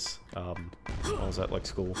Mumble days. When I was at like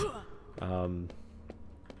school.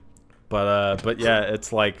 But yeah,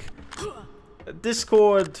 it's like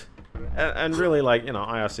Discord, and really like, you know,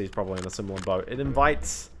 IRC is probably in a similar boat. It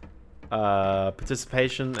invites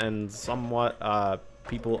participation, and somewhat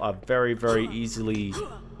people are very, very easily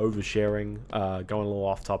oversharing, going a little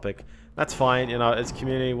off topic. That's fine, you know, it's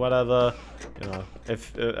community, whatever, you know,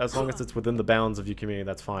 if as long as it's within the bounds of your community,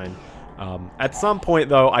 that's fine. At some point,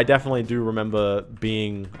 though, I definitely do remember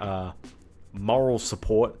being moral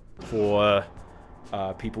support for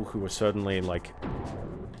people who were certainly, like,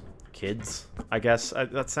 kids, I guess.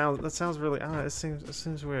 That sounds really, it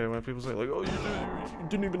seems weird when people say, like, oh, you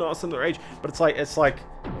didn't even ask them their age, but it's like,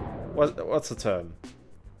 what's the term?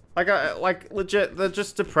 Like, legit, they're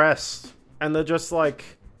just depressed, and they're just,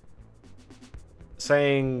 like,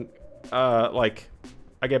 saying, like,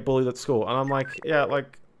 I get bullied at school, and I'm like, yeah,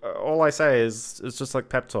 like, all I say is just like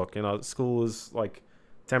pep talk, you know, school is like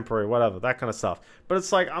temporary, whatever, that kind of stuff. But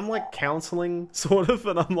it's like, I'm like counseling, sort of,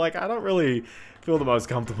 and I'm like, I don't really feel the most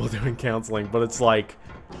comfortable doing counseling, but it's like,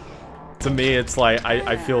 to me, it's like,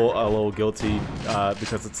 I feel a little guilty,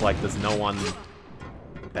 because it's like, there's no one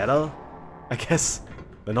better, I guess.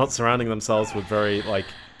 They're not surrounding themselves with very, like,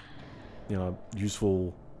 you know,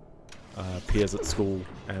 useful peers at school,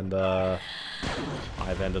 and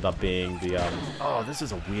I've ended up being the oh, this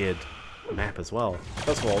is a weird map as well.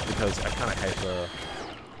 First of all, because I kind of hate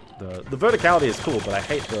the verticality is cool, but I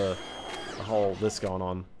hate the whole this going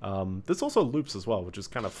on. There's also loops as well, which is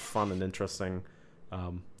kind of fun and interesting.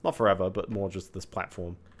 Not forever, but more just this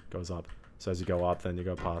platform goes up. So as you go up, then you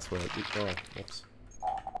go past where oh, whoops.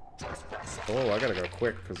 Oh, I gotta go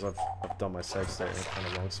quick because I've done my save state in a kind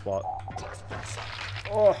of wrong spot.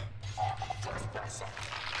 Oh,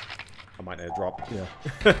 I might need a drop. Yeah.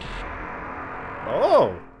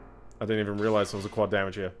 Oh, I didn't even realize there was a quad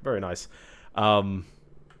damage here. Very nice. But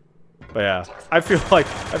yeah, I feel like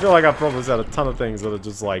I've probably said a ton of things that are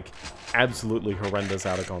just like absolutely horrendous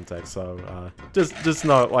out of context. So just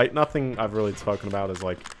know, like, nothing I've really spoken about is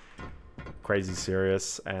like crazy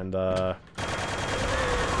serious, and but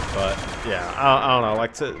yeah, I don't know,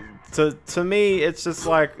 like to me it's just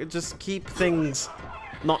like, just keep things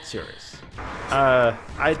not serious. I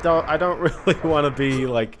don't really want to be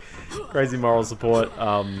like crazy moral support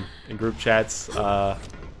in group chats. I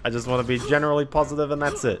just want to be generally positive, and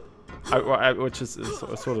that's it. Which is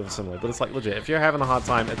sort of similar, but it's like legit. If you're having a hard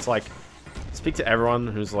time, it's like speak to everyone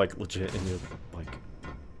who's like legit in your like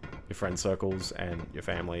your friend circles and your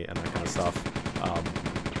family and that kind of stuff.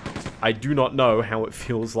 I do not know how it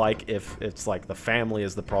feels like if it's like the family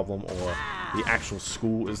is the problem or the actual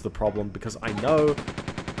school is the problem, because I know,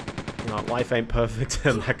 you know, life ain't perfect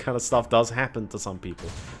and that kind of stuff does happen to some people.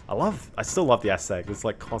 I still love the aesthetic. It's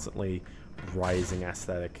like constantly rising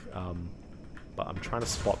aesthetic. But I'm trying to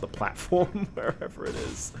spot the platform wherever it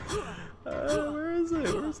is. Where is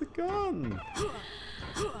it? Where's it gone?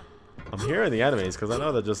 I'm hearing the enemies because I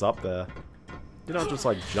know they're just up there. You don't just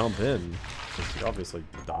like jump in, because you obviously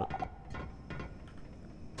don't.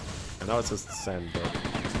 I know it says descend,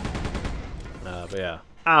 but yeah.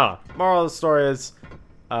 Moral of the story is,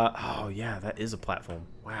 oh yeah, that is a platform.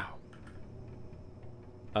 Wow.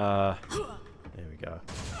 There we go.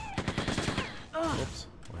 Oops.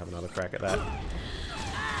 We'll have another crack at that.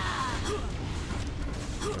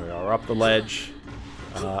 There we are, up the ledge.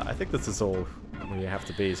 I think this is all where you have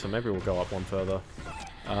to be, so maybe we'll go up one further.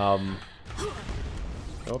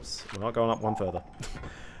 Oops, we're not going up one further.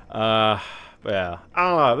 But yeah, I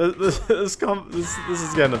don't know. This is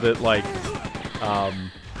getting a bit like, oh,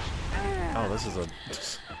 this is a.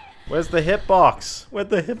 Where's the hitbox? Where'd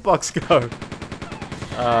the hitbox go?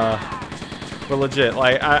 But legit,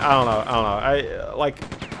 like, I don't know,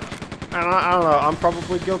 I don't know, I'm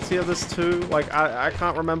probably guilty of this too. Like, I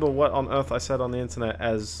can't remember what on earth I said on the internet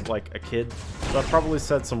as, like, a kid. So I probably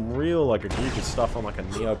said some real, like, egregious stuff on, like, a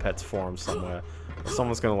Neopets forum somewhere.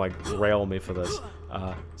 Someone's gonna, like, rail me for this.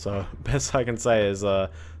 So, best I can say is,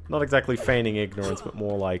 not exactly feigning ignorance, but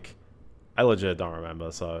more like, I legit don't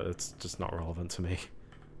remember, so it's just not relevant to me.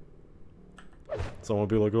 Someone will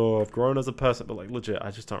be like, oh, I've grown as a person, but like, legit,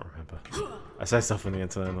 I just don't remember. I say stuff on the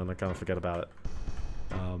internet and then I kind of forget about it.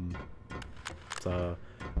 So,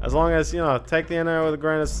 as long as, you know, take the internet with a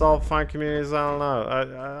grain of salt, find communities, I don't know.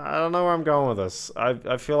 I don't know where I'm going with this.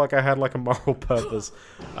 I feel like I had like a moral purpose.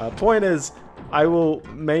 Point is, I will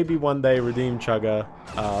maybe one day redeem Chugga,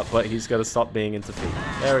 but he's got to stop being into feet.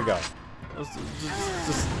 There we go.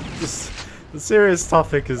 Just the serious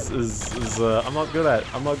topic is I'm not good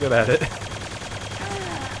at it.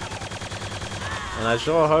 And I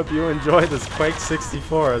sure hope you enjoy this Quake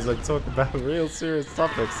 64 as I talk about real serious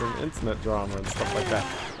topics and internet drama and stuff like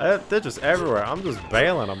that. They're just everywhere. I'm just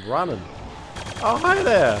bailing. I'm running. Oh, hi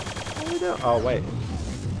there. What are you doing? Oh, wait.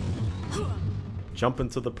 Jump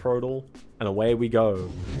into the portal and away we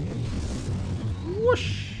go.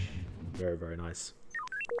 Whoosh. Very, very nice.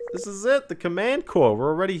 This is it. The command core. We're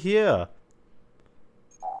already here.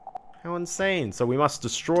 How insane. So we must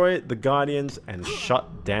destroy the Guardians and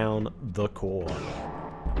shut down the core.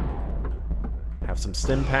 Have some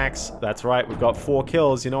stim packs. That's right, we've got 4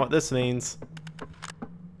 kills. You know what this means.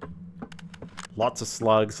 Lots of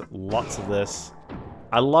slugs, lots of this.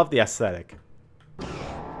 I love the aesthetic. We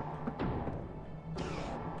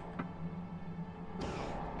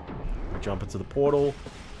jump into the portal.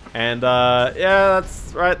 And, yeah,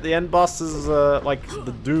 that's right. The end boss is, like,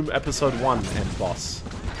 the Doom Episode 1 end boss.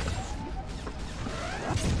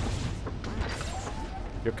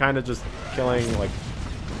 You're kind of just killing, like,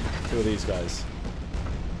 2 of these guys.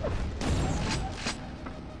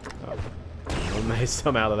 Oh. I made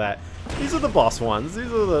some out of that. These are the boss ones.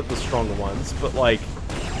 These are the stronger ones. But, like,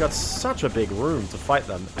 you got such a big room to fight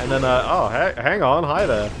them. And then, oh, hang on. Hi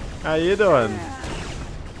there. How you doing?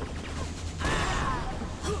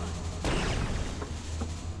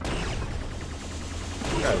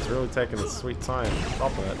 You guys really taking a sweet time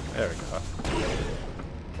stopping it. There we go.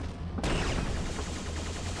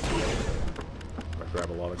 Grab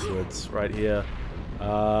a lot of goods right here.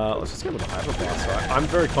 Let's just go with the Hyper Blaster. I'm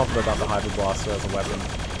very confident about the Hyper Blaster as a weapon.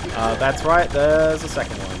 That's right, there's a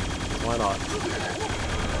second one. Why not?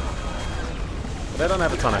 But they don't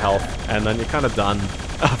have a ton of health, and then you're kind of done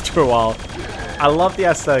after a while. I love the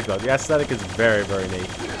aesthetic though. The aesthetic is very, very neat.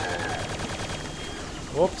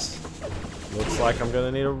 Whoops. Looks like I'm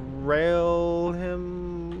gonna need to rail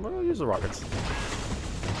him. I'll use the rockets.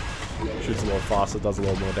 Shoots a little faster, does a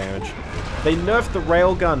little more damage. They nerfed the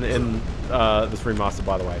railgun in this remaster,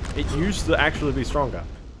 by the way. It used to actually be stronger.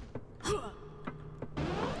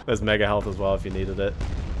 There's mega health as well if you needed it.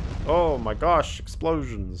 Oh my gosh,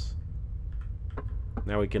 explosions.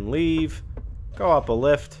 Now we can leave, go up a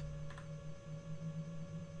lift.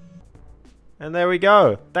 And there we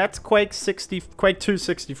go. That's Quake II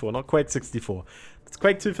 64, not Quake 64. It's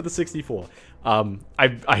Quake 2 for the 64. I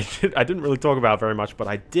didn't really talk about it very much, but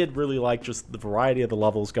I did really like just the variety of the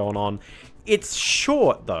levels going on. It's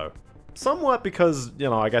short, though. Somewhat because, you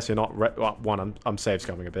know, I guess you're not... Well, I'm save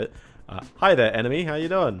scumming a bit. Hi there, enemy. How you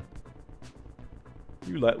doing?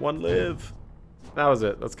 You let one live. That was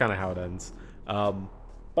it. That's kind of how it ends.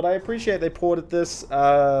 But I appreciate they ported this.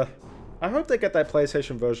 I hope they get that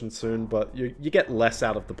PlayStation version soon, but you get less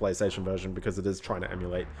out of the PlayStation version because it is trying to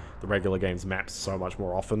emulate the regular game's maps so much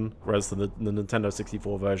more often, whereas the Nintendo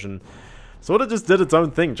 64 version sort of just did its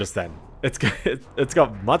own thing just then. It's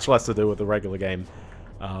got much less to do with the regular game.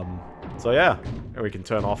 So yeah, and we can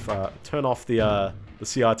turn off the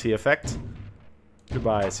CRT effect.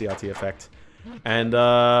 Goodbye, CRT effect. And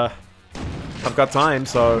I've got time,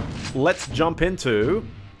 so let's jump into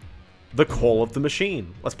The Call of the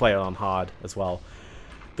Machine. Let's play it on hard as well.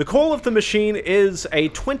 The Call of the Machine is a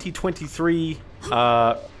 2023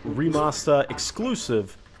 remaster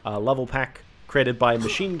exclusive level pack created by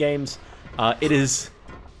Machine Games.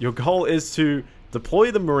 Your goal is to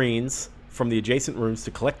deploy the Marines from the adjacent rooms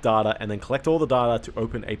to collect data, and then collect all the data to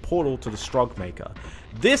open a portal to the Strog Maker.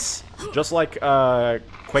 This, just like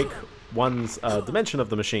Quake 1's Dimension of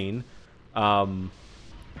the Machine, from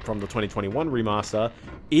the 2021 remaster,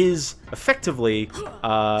 is effectively,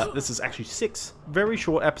 this is actually 6 very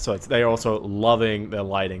short episodes. They are also loving their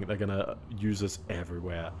lighting. They're gonna use this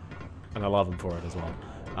everywhere, and I love them for it as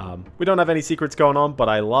well. We don't have any secrets going on, but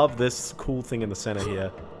I love this cool thing in the center here,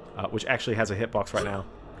 which actually has a hitbox right now,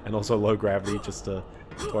 and also low gravity just to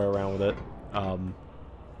toy around with it.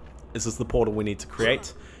 This is the portal we need to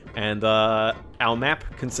create. And our map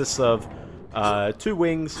consists of 2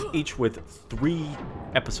 wings, each with 3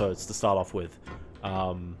 episodes to start off with.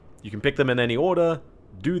 You can pick them in any order,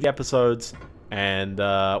 do the episodes, and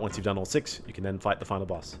once you've done all 6, you can then fight the final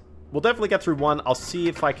boss. We'll definitely get through 1. I'll see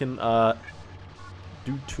if I can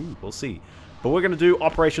do 2. We'll see. But we're going to do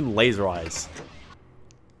Operation Laser Eyes.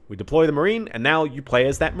 We deploy the Marine, and now you play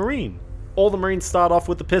as that Marine. All the Marines start off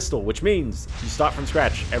with the pistol, which means you start from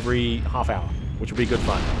scratch every half hour, which will be good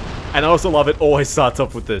fun. And I also love it always starts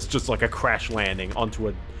off with this, just like a crash landing onto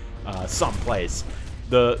a someplace.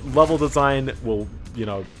 The level design will, you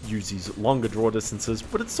know, use these longer draw distances,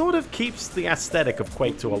 but it sort of keeps the aesthetic of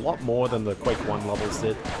Quake II a lot more than the Quake 1 levels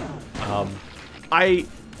did. I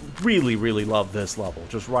really, really love this level,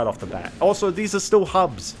 just right off the bat. Also, these are still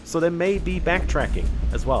hubs, so there may be backtracking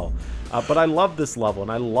as well. But I love this level,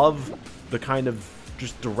 and I love the kind of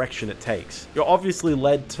just direction it takes. You're obviously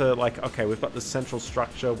led to, like, okay, we've got the central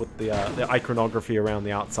structure with the iconography around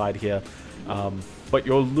the outside here, but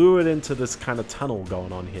you're lured into this kind of tunnel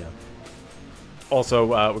going on here.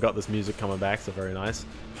 Also, we've got this music coming back, so very nice.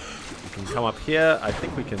 You can come up here. I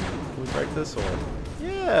think we can we break this? Or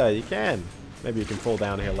yeah, you can. Maybe you can fall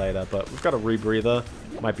down here later, but we've got a rebreather.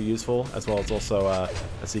 Might be useful, as well as also a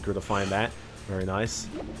secret to find that. Very nice.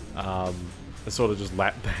 It sort of just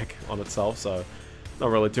lapped back on itself, so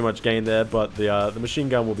not really too much gain there, but the machine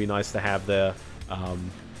gun will be nice to have there.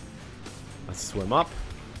 Let's swim up.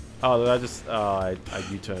 Oh, did I just... Oh, I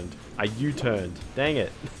U-turned. I U-turned. Dang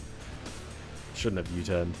it. Shouldn't have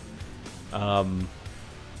U-turned.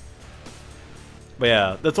 But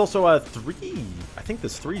yeah, there's also 3... I think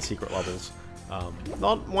there's 3 secret levels.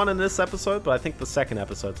 Not one in this episode, but I think the second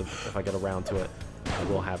episode, if I get around to it, I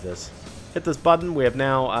will have this. Hit this button. We have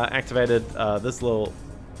now activated this little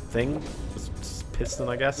thing. This piston,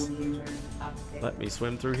 I guess. Let me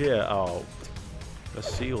swim through here. Oh, it's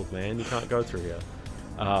sealed, man. You can't go through here.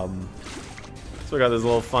 So we got this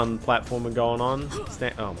little fun platforming going on.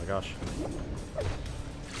 Oh my gosh.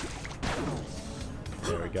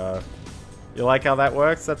 There we go. You like how that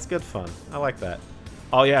works? That's good fun. I like that.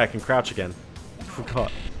 Oh yeah, I can crouch again.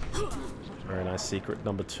 Forgot. Very nice secret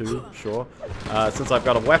number 2, sure. Since I've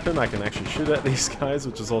got a weapon, I can actually shoot at these guys,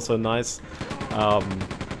 which is also nice.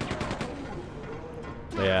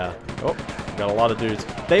 Yeah. Oh, got a lot of dudes.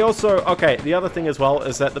 They also, okay, the other thing as well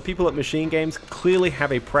is that the people at Machine Games clearly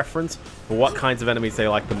have a preference for what kinds of enemies they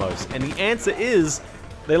like the most. And the answer is,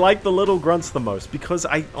 they like the little grunts the most, because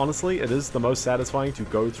honestly, it is the most satisfying to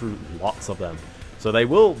go through lots of them. So they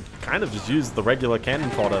will kind of just use the regular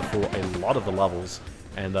cannon fodder for a lot of the levels,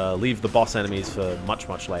 and leave the boss enemies for much,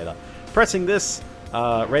 much later. Pressing this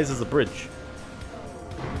raises the bridge.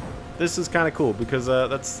 This is kind of cool, because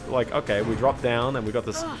that's like, okay, we drop down, and we got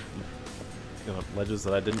this, you know, ledges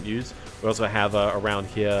that I didn't use. We also have around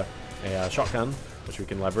here a shotgun, which we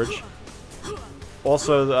can leverage.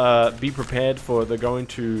 Also, be prepared for they're going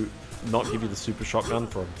to not give you the super shotgun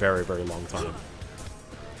for a very, very long time.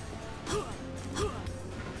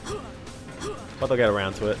 But they'll get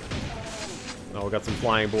around to it. Oh, we got some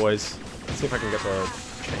flying boys. Let's see if I can get the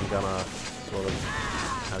chain gunner sort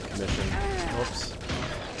of out of commission. Oops.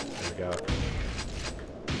 There we go.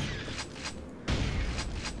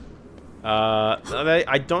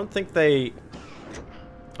 I don't think they...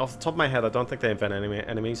 Off the top of my head, I don't think they invent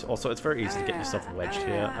enemies. Also, it's very easy to get yourself wedged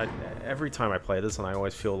here. Every time I play this, and I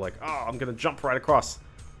always feel like, oh, I'm going to jump right across.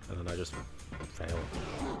 And then I just fail.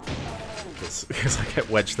 Because I get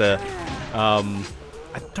wedged there.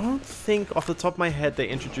 I don't think, off the top of my head, they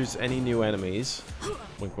introduce any new enemies.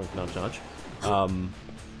 Wink, wink, nudge, nudge.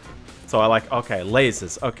 So I like, okay,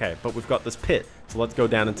 lasers. Okay, but we've got this pit. So let's go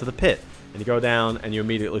down into the pit. And you go down, and you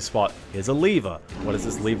immediately spot, here's a lever. What does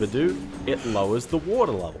this lever do? It lowers the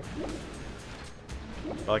water level.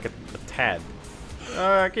 Like a tad.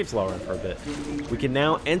 It keeps lowering for a bit. We can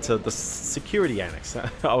now enter the security annex.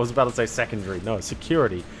 I was about to say secondary. No,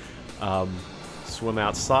 security. Swim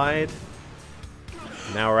outside.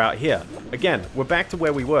 Now we're out here. Again, we're back to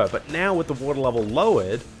where we were, but now with the water level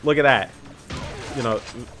lowered, look at that. You know,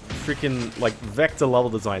 freaking, like, vector level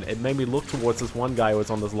design. It made me look towards this one guy who was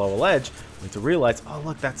on this lower ledge, and to realize, oh,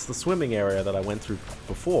 look, that's the swimming area that I went through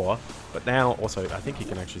before. But now, also, I think you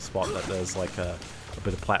can actually spot that there's, like, a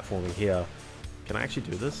bit of platforming here. Can I actually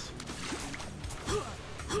do this?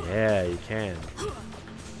 Yeah, you can.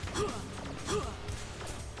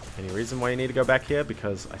 Any reason why you need to go back here?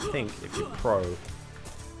 Because I think if you're pro...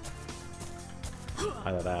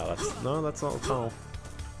 Either that, that's not a tunnel.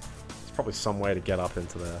 There's probably some way to get up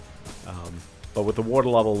into there. But with the water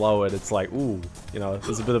level lowered, it's like, ooh, you know,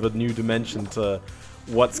 there's a bit of a new dimension to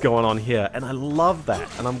what's going on here. And I love that.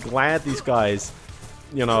 And I'm glad these guys,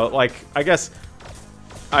 you know, like, I guess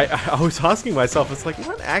I was asking myself, it's like,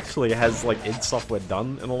 what actually has, like, id Software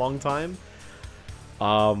done in a long time?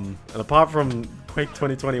 And apart from Quake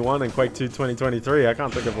 2021 and Quake II 2023, I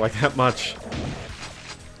can't think of, like, that much.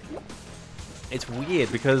 It's weird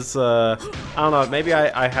because, I don't know, maybe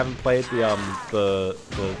I haven't played the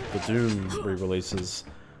Doom re-releases.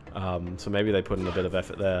 So maybe they put in a bit of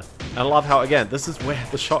effort there. And I love how, again, this is where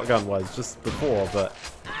the shotgun was just before, but...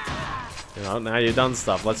 You know, now you've done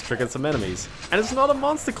stuff, let's trigger some enemies. And it's not a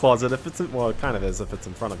monster closet if it's in, well, it kind of is if it's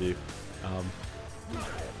in front of you.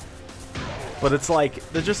 But it's like,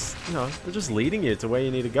 they're just, you know, they're just leading you to where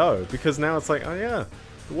you need to go. Because now it's like, oh yeah,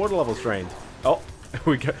 the water level's drained. Oh,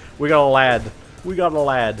 we got a lad. We got a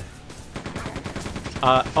lad.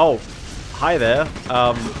 Oh, hi there.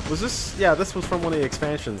 Was this, yeah, this was from one of the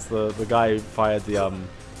expansions. The guy who fired the, you know,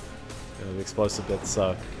 the explosive bits.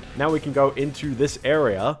 So now we can go into this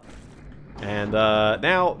area. And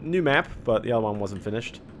now, new map, but the other one wasn't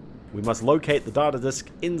finished. We must locate the data disk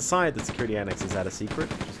inside the security annex. Is that a secret?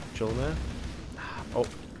 Just chilling there? Oh,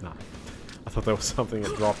 nah. I thought there was something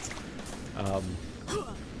that dropped.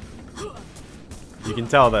 You can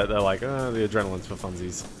tell that they're like, the adrenaline's for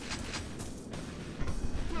funsies.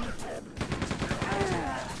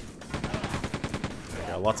 There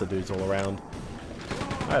you go, lots of dudes all around.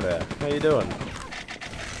 Hi there, how you doing?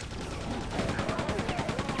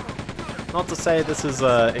 Not to say this is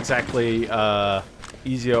exactly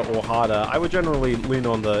easier or harder. I would generally lean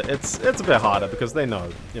on the it's a bit harder because they know,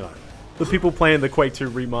 you know, the people playing the Quake II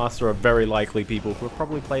remaster are very likely people who have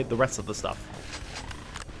probably played the rest of the stuff.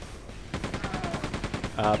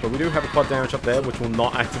 But we do have a quad damage up there, which will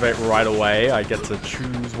not activate right away. I get to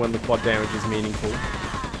choose when the quad damage is meaningful.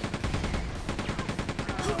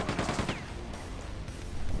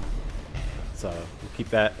 So we'll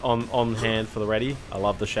keep that on hand for the ready. I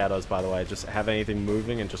love the shadows, by the way. Just have anything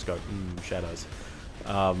moving and just go, shadows.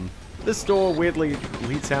 This door weirdly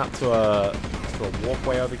leads out to a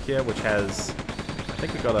walkway over here, which has, I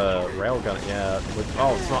think we got a railgun. Yeah.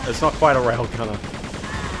 Oh, it's not quite a railgunner.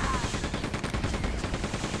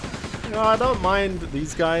 You know, I don't mind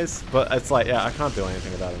these guys, but it's like, yeah, I can't do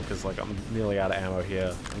anything about them because, like, I'm nearly out of ammo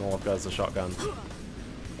here, and all I've got is a shotgun.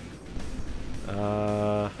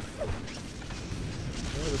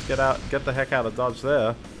 Just get the heck out of Dodge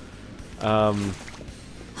there. So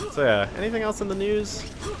yeah, anything else in the news?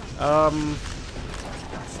 I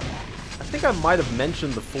think I might have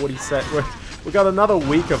mentioned the 40 set. We got another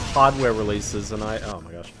week of hardware releases, and oh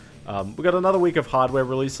my gosh, we got another week of hardware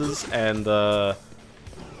releases, and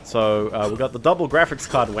so we got the double graphics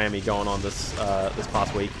card whammy going on this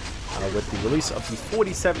past week with the release of the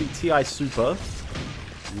 4070 Ti Super.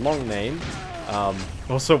 Long name.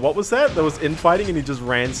 Also, what was that? There was infighting and he just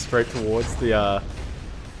ran straight towards the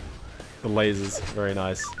lasers. Very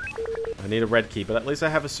nice. I need a red key, but at least I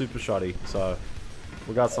have a super shotty, so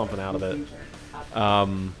we got something out of it. There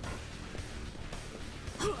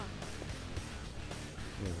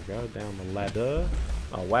we go, down the ladder.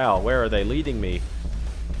 Oh wow, where are they leading me?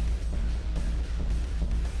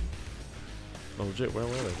 Oh legit, where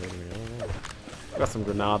were they leading me? I don't know. Got some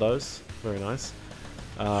granados. Very nice.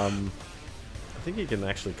 I think you can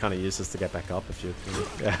actually kind of use this to get back up if you...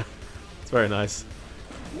 Yeah, it's very nice.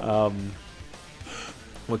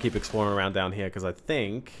 We'll keep exploring around down here because I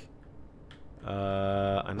think...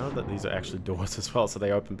 I know that these are actually doors as well, so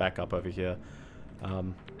they open back up over here. Yeah,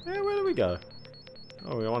 where do we go?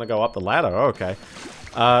 Oh, we want to go up the ladder. Oh, okay.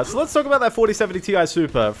 So let's talk about that 4070 Ti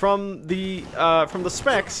Super. From the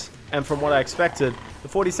specs, and from what I expected, the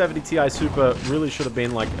 4070 Ti Super really should have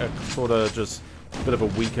been like a sort of just... bit of a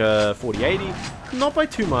weaker 4080, not by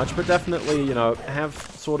too much, but definitely, you know, have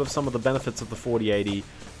sort of some of the benefits of the 4080,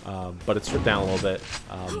 but it's stripped down a little bit,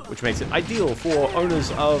 which makes it ideal for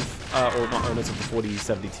owners of, or not owners of the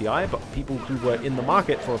 4070 Ti, but people who were in the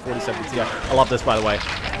market for a 4070 Ti. I love this, by the way.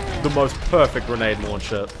 The most perfect grenade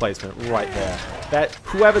launcher placement right there. That,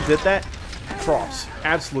 whoever did that, props.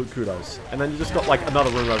 Absolute kudos. And then you just got like another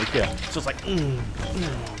room over here. It's just like,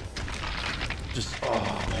 just,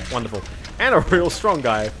 oh, wonderful. And a real strong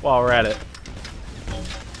guy while we're at it. I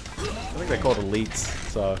think they're called elites,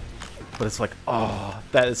 so... But it's like, oh,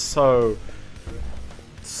 that is so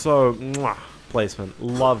mwah, placement.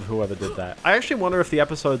 Love whoever did that. I actually wonder if the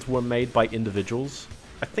episodes were made by individuals.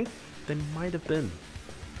 I think they might have been.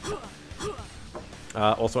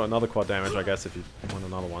 Also another quad damage, I guess, if you want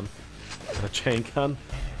another one. And a chain gun.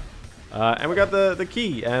 And we got the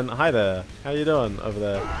key, and hi there. How you doing over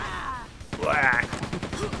there? Let's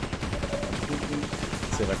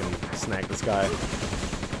see if I can snag this guy.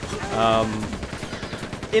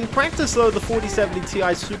 In practice, though, the 4070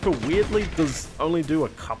 Ti Super weirdly does only do a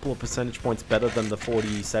couple of percentage points better than the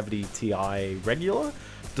 4070 Ti regular,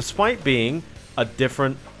 despite being a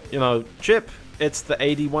different, you know, chip. It's the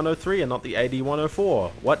 8103 and not the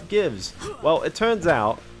 8104. What gives? Well, it turns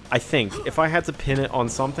out, I think, if I had to pin it on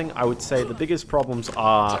something, I would say the biggest problems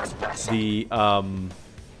are the level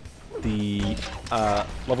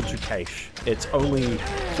 2 cache. It's only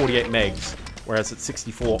 48 megs, whereas it's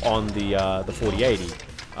 64 on the 4080.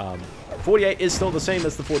 48 is still the same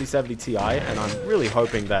as the 4070 Ti, and I'm really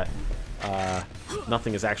hoping that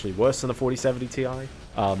nothing is actually worse than the 4070 Ti.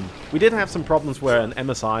 We did have some problems where an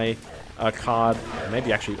MSI card,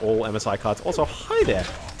 maybe actually all MSI cards, also, hi there,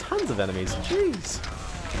 tons of enemies, jeez.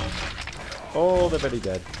 Oh, they're very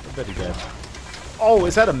dead, they're very dead. Oh,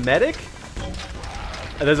 is that a medic?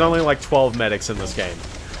 There's only like 12 medics in this game.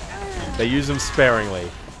 They use them sparingly.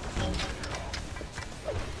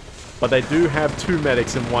 But they do have 2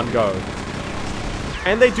 medics in one go.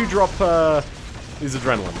 And they do drop these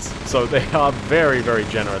adrenalines. So they are very, very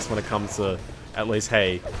generous when it comes to, at least,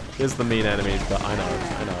 hey, here's the mean enemies, but I know.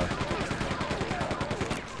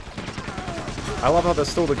 I love how there's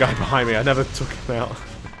still the guy behind me. I never took him out.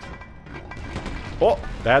 Oh,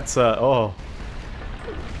 that's, oh.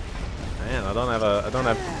 Man, I don't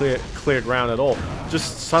have clear ground at all.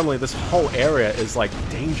 Just suddenly this whole area is like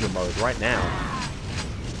danger mode right now.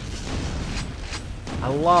 I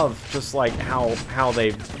love just like how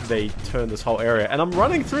they turn this whole area, and I'm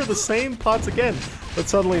running through the same parts again, but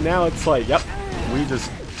suddenly now it's like, yep, we just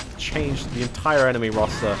changed the entire enemy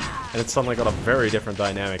roster, and it's suddenly got a very different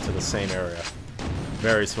dynamic to the same area.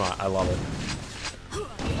 Very smart, I love it.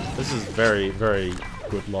 This is very, very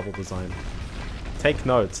good level design. Take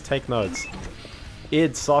notes, take notes.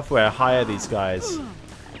 id Software hire these guys.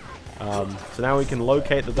 So now we can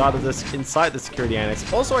locate the data disk inside the security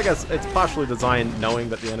annex. Also, I guess it's partially designed knowing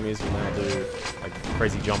that the enemies will now do like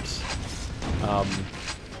crazy jumps.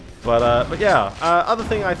 But yeah, other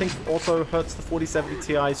thing I think also hurts the 4070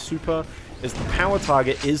 Ti Super is the power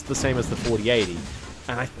target is the same as the 4080,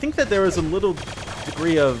 and I think that there is a little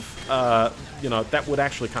degree of you know, that would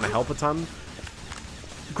actually kind of help a ton.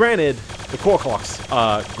 Granted, the core clocks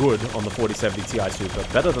are good on the 4070 Ti Super,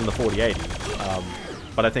 better than the 4080.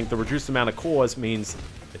 But I think the reduced amount of cores means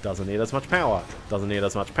it doesn't need as much power. Doesn't need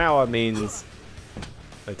as much power means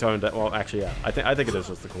they toned it. Well, actually, yeah. I think it is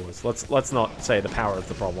just the cores. Let's not say the power is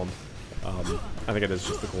the problem. I think it is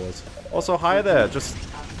just the cores. Also, hi there. Just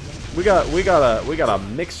we got a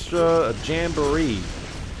mixture, a jamboree.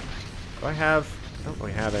 Do I have? I don't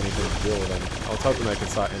really have anything to deal with them. I was hoping they could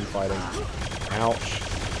start infighting. Ouch.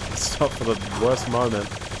 Stop for the worst moment.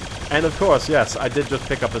 And of course, yes, I did just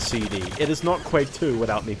pick up a CD. It is not Quake 2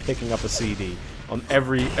 without me picking up a CD on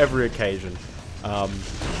every occasion.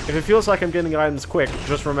 If it feels like I'm getting items quick,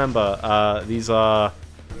 just remember, these are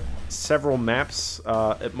several maps.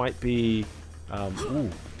 It might be, ooh,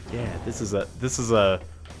 yeah, this is a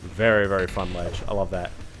very, very fun ledge. I love that.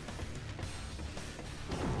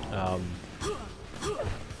 I'm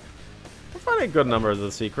finding a good number of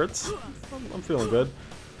the secrets. I'm feeling good.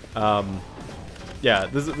 Yeah,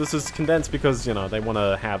 this is condensed because, you know, they want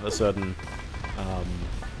to have a certain,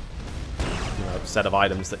 you know, set of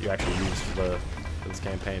items that you actually use for this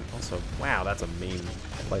campaign. Also, wow, that's a mean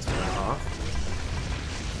placement and a half.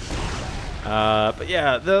 But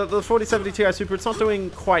yeah, the 4070 Ti Super, it's not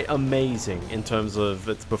doing quite amazing in terms of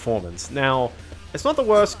its performance. Now, it's not the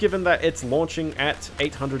worst given that it's launching at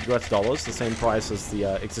 $800 US, the same price as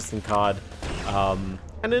the existing card. And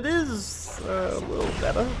it is a little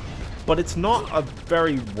better. But it's not a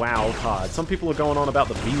very wow card. Some people are going on about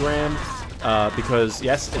the VRAM, because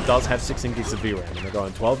yes, it does have 16 gigs of VRAM, and they're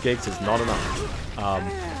going 12 gigs is not enough.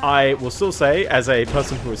 I will still say, as a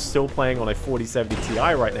person who is still playing on a 4070 Ti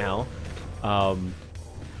right now,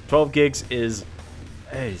 12 gigs is,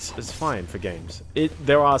 hey, it's fine for games.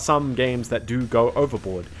 There are some games that do go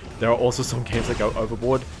overboard. There are also some games that go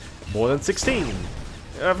overboard more than 16.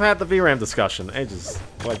 I've had the VRAM discussion ages,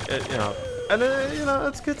 like, you know. And you know,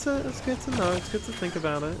 it's good to know, it's good to think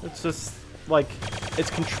about it. It's just, like, it's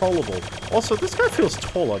controllable. Also, this guy feels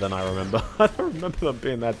taller than I remember. I don't remember them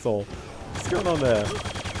being that tall. What's going on there?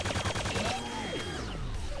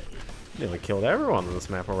 Nearly killed everyone on this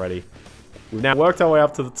map already. We've now worked our way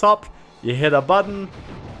up to the top. You hit a button.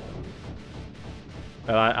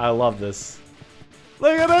 And I love this.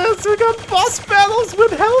 Look at this! We got boss battles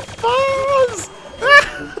with health bars!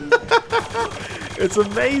 It's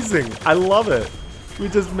amazing. I love it. We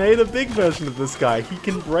just made a big version of this guy. He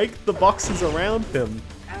can break the boxes around him.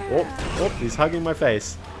 Oh, he's hugging my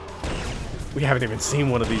face. We haven't even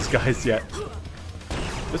seen one of these guys yet.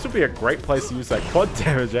 This would be a great place to use that quad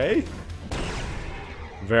damage, eh?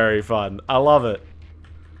 Very fun. I love it.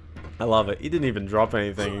 I love it. He didn't even drop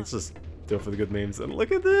anything. He's just do it for the good memes. And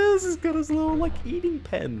look at this. He's got his little, like, eating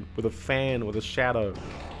pen with a fan, with a shadow.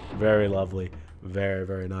 Very lovely. Very,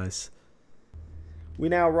 very nice. We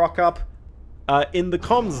now rock up in the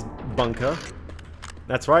comms bunker.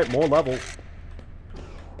 That's right, more level.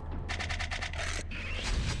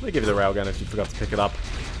 Let me give you the railgun if you forgot to pick it up.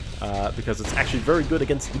 Because it's actually very good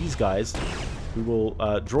against these guys who will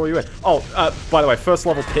draw you in. Oh, by the way, first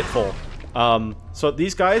level pitfall. So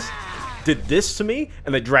these guys did this to me,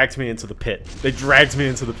 and they dragged me into the pit. They dragged me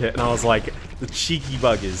into the pit, and I was like, the cheeky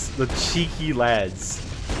buggers, the cheeky lads,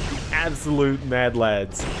 the absolute mad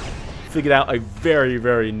lads, figured out a very,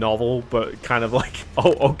 very novel, but kind of like,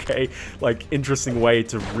 oh, okay, like, interesting way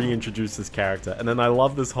to reintroduce this character. And then I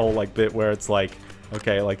love this whole, like, bit where it's like,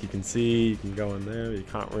 okay, like, you can see, you can go in there, you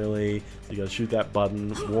can't really, so you gotta shoot that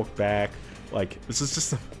button, walk back. Like, this is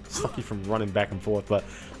just stop you from running back and forth, but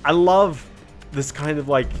I love this kind of,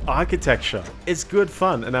 like, architecture. It's good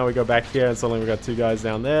fun. And now we go back here, and suddenly we got two guys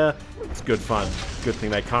down there. It's good fun. Good thing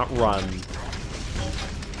they can't run.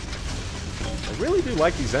 I really do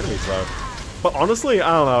like these enemies, though. But honestly,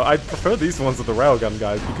 I don't know. I prefer these ones to the railgun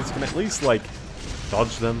guys, because you can at least, like,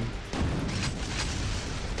 dodge them.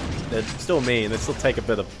 They're still mean. They still take a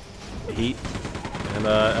bit of heat. And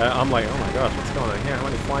I'm like, oh my gosh, what's going on here? How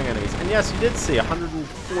many flying enemies? And yes, you did see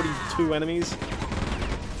 142 enemies.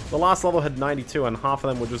 The last level had 92, and half of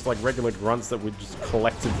them were just like regular grunts that would just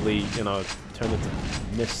collectively, you know, turn into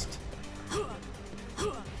mist.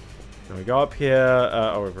 Now we go up here.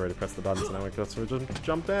 Oh, we've already pressed the button, so now we got to just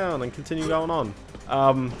jump down and continue going on.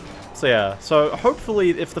 So yeah, so hopefully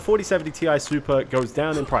if the 4070 Ti Super goes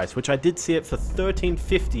down in price, which I did see it for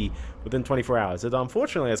 $1350 within 24 hours. It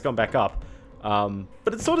unfortunately has gone back up.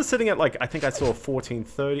 But it's sort of sitting at, like, I think I saw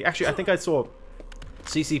 1430. Actually, I think I saw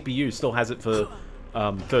CCPU still has it for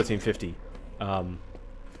 1350.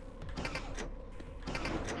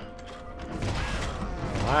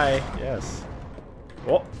 Hi, yes.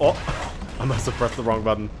 Oh, oh, I must have pressed the wrong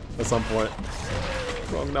button at some point.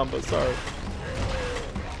 Wrong number, sorry.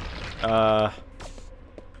 Oh,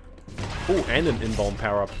 and an invuln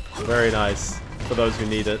power-up. Very nice. For those who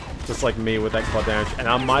need it. Just like me with that quad damage. And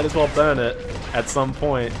I might as well burn it at some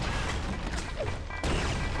point.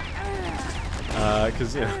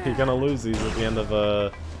 Because, you know, you're gonna lose these at the end of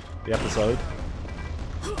the episode.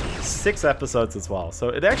 6 episodes as well. So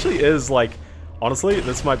it actually is, like, honestly,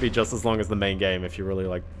 this might be just as long as the main game if you really,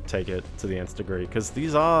 like, take it to the nth degree. Because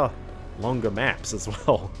these are longer maps as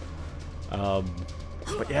well.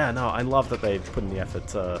 But yeah, no, I love that they've put in the effort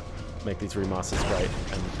to make these remasters great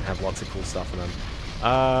and have lots of cool stuff in them.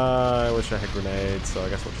 I wish I had grenades, so I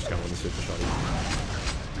guess we'll just go with the super shotty.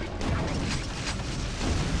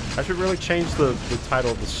 I should really change the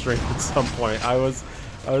title of the stream at some point. I was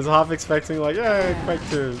half expecting, like, yeah, Quake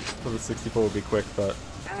II for the 64 would be quick, but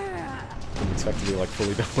didn't expect to be, like,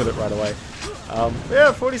 fully done with it right away.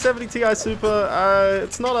 Yeah, 4070 Ti Super.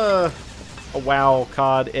 It's not a WoW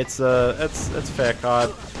card. It's a fair card.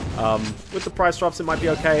 With the price drops, it might be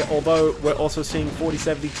okay. Although we're also seeing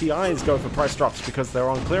 4070 Ti's go for price drops because they're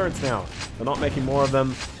on clearance now. They're not making more of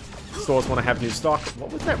them. Stores want to have new stock.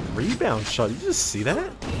 What was that rebound shot? Did you just see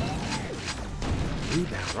that?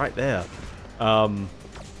 Rebound right there.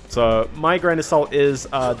 So my grain of salt is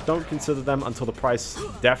don't consider them until the price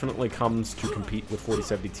definitely comes to compete with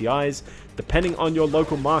 4070 Ti's, depending on your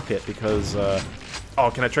local market. Because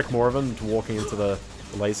oh, can I trick more of them into walking into the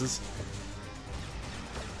lasers?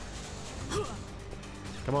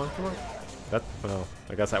 Come on, come on. That, well,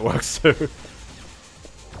 I guess that works too.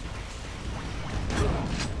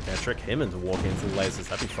 Yeah, trick him into walking into the lasers.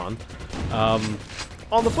 That'd be fun.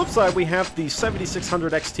 On the flip side, we have the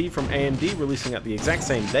 7600 XT from AMD releasing at the exact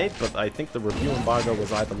same date, but I think the review embargo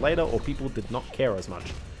was either later or people did not care as much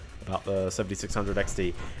about the 7600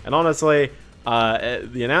 XT. And honestly,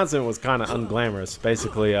 the announcement was kind of unglamorous.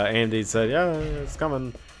 Basically, AMD said, yeah, it's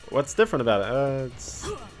coming. What's different about it? It's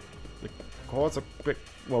the core's a bit,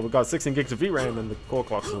 well, we've got 16 gigs of VRAM and the core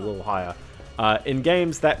clock's a little higher. In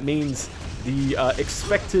games, that means the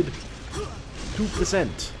expected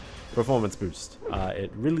 2% performance boost.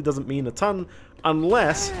 It really doesn't mean a ton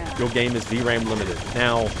unless your game is VRAM limited.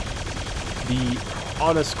 Now, the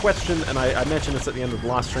honest question, and I mentioned this at the end of the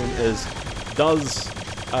last stream, is does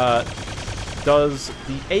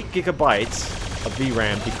the 8 gigabytes of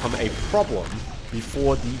VRAM become a problem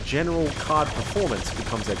before the general card performance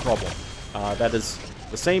becomes a problem? That is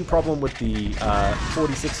the same problem with the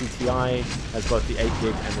 4060 Ti as both the 8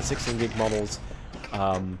 gig and the 16 gig models.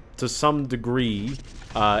 to some degree,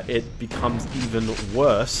 it becomes even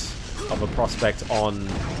worse of a prospect on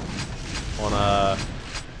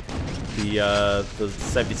the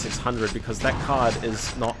 7600, because that card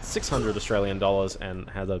is not 600 Australian dollars and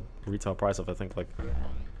has a retail price of, I think, like,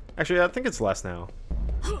 actually I think it's less now,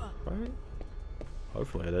 right?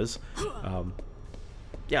 Hopefully it is.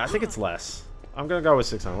 Yeah, I think it's less. I'm gonna go with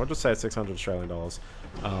 600. We'll just say it's 600 Australian dollars.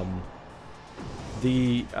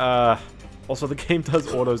 Also the game does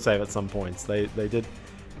autosave at some points. They did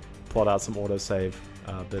plot out some autosave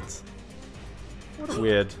bits. What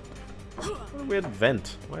a weird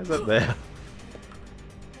vent. Why is that there?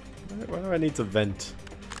 Why do I need to vent?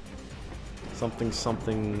 Something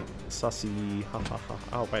sussy. Ha ha ha.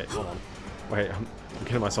 Oh wait, hold on. Wait, I'm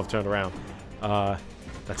getting myself turned around.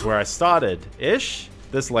 That's where I started ish.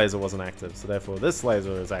 This laser wasn't active, so therefore this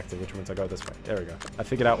laser is active, which means I go this way. There we go. I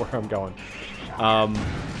figured out where I'm going.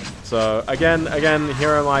 So again,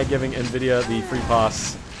 here am I giving Nvidia the free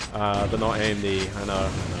pass, but not AMD. I know.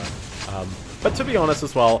 But to be honest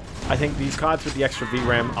as well, I think these cards with the extra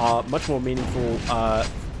VRAM are much more meaningful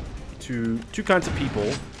to two kinds of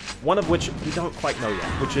people. One of which we don't quite know yet,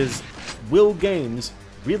 which is, will games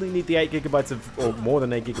really need the 8 gigabytes of, or more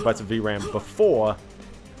than 8 gigabytes of VRAM before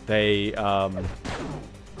they, there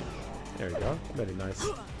we go, very nice.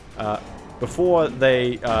 Before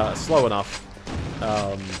they slow enough,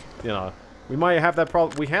 you know, we might have that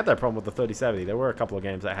problem. We had that problem with the 3070. There were a couple of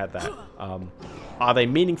games that had that. Are they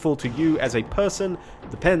meaningful to you as a person?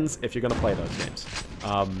 Depends if you're going to play those games.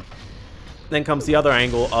 Then comes the other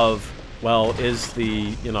angle of, well, is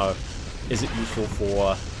the, you know, is it useful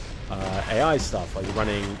for AI stuff? Are you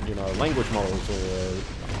running, you know, language models or,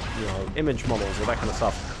 you know, image models or that kind of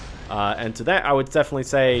stuff? And to that, I would definitely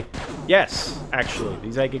say, yes, actually.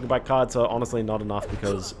 These 8 gigabyte cards are honestly not enough,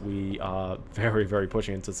 because we are very, very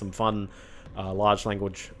pushing into some fun large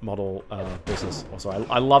language model business. Also,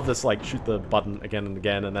 I love this, like, shoot the button again and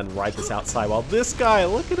again and then ride this outside while this guy,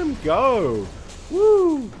 look at him go!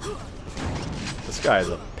 Woo! This guy is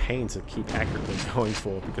a pain to keep accurately going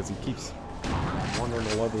for, because he keeps wandering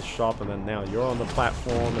all over the shop, and then now you're on the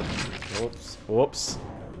platform, and whoops, whoops,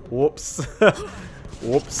 whoops.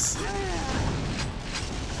 Whoops.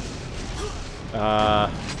 I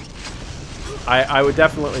would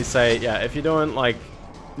definitely say, yeah, if you're doing, like,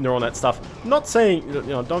 neural net stuff, I'm not saying, you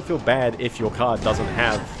know, don't feel bad if your card doesn't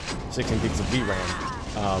have 16 gigs of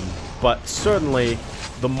VRAM, but certainly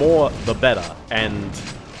the more the better. And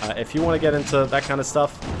if you want to get into that kind of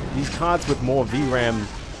stuff, these cards with more VRAM,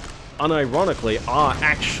 unironically, are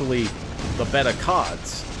actually the better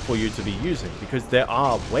cards for you to be using, because there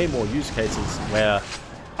are way more use cases where,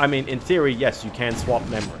 I mean, in theory, yes, you can swap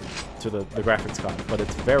memory to the graphics card, but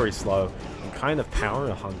it's very slow and kind of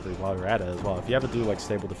power hungry while you're at it as well. If you ever do, like,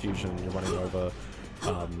 Stable Diffusion and you're running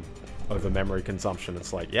over memory consumption,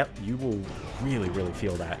 it's like, yep, you will really, really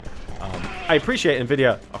feel that. I appreciate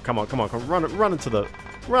Nvidia. Oh, come on, run into the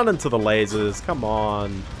lasers. Come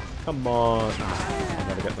on. I'll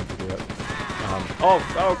never get them to do it.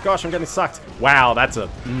 Oh gosh, I'm getting sucked. Wow, that's a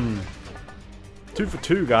 2 for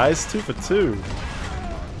 2, guys. 2 for 2.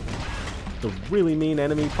 The really mean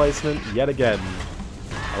enemy placement yet again.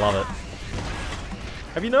 I love it.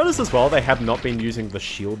 Have you noticed as well they have not been using the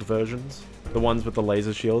shield versions? The ones with the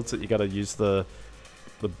laser shields that you gotta use the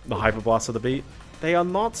Hyper Blaster to beat? They are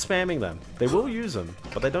not spamming them. They will use them,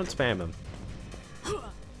 but they don't spam them.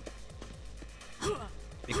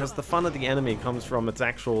 Because the fun of the enemy comes from its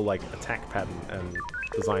actual, like, attack pattern and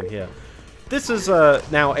design here. This is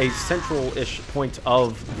now a central-ish point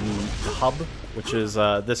of the hub, which is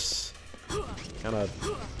this kind of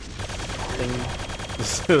thing,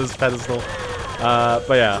 this pedestal.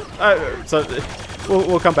 But yeah, so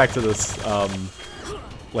we'll come back to this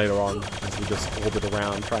later on as we just orbit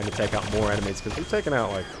around trying to take out more enemies, because we've taken out,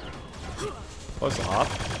 like, close to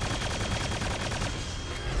half.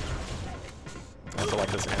 I also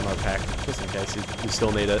like this ammo pack, just in case you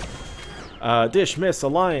still need it. Dish, miss,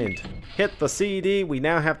 aligned. Hit the CD. We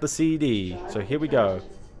now have the CD. So here we go.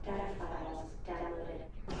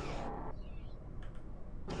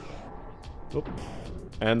 Oop.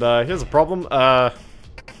 And here's a problem.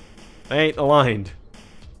 They ain't aligned.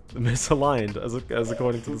 Misaligned, as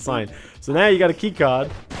according to the sign. So now you got a key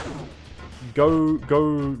card. Go,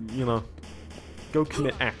 you know, go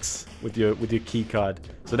commit acts with your key card.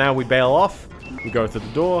 So now we bail off. We go through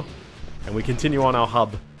the door, and we continue on our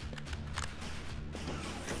hub.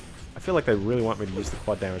 I feel like they really want me to use the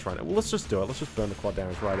quad damage right now. Well, let's just do it. Let's just burn the quad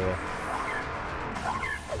damage right here.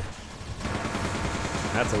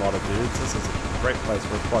 That's a lot of dudes. This is a great place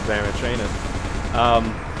for quad damage, ain't it?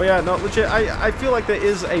 But yeah, no, legit, I feel like there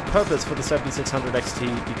is a purpose for the 7600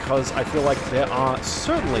 XT because I feel like there are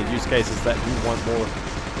certainly use cases that do want more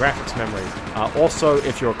graphics memory. Also,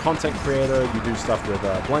 if you're a content creator, you do stuff with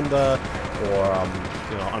Blender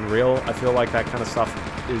or you know, Unreal, I feel like that kind of stuff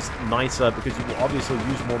is nicer because you will obviously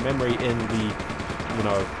use more memory in the, you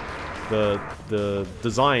know, the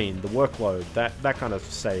design, the workload, that kind of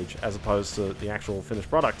stage, as opposed to the actual finished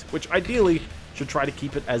product, which ideally should try to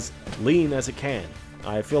keep it as lean as it can.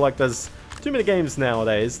 I feel like there's too many games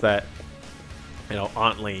nowadays that, you know,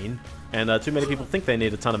 aren't lean, and too many people think they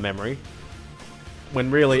need a ton of memory, when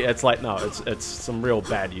really it's like, no, it's some real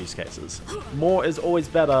bad use cases. More is always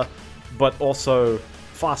better, but also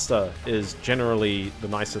faster is generally the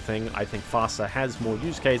nicer thing. I think faster has more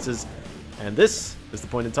use cases, and this is the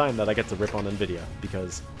point in time that I get to rip on NVIDIA,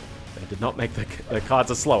 because they did not make the cards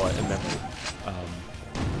are slower in memory.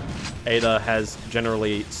 Ada has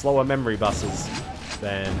generally slower memory buses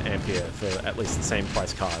than Ampere for at least the same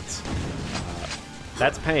price cards.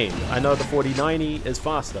 That's pain. I know the 4090 is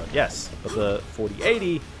faster, yes, but the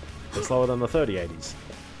 4080 is slower than the 3080s.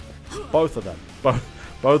 Both of them.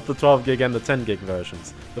 Both the 12 gig and the 10 gig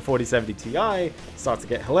versions. The 4070 Ti starts to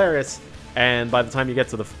get hilarious, and by the time you get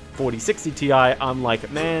to the 4060 Ti, I'm like,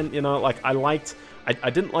 man, you know, like, I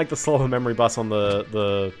didn't like the slower memory bus on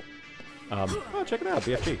the oh, check it out,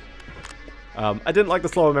 BFG. I didn't like the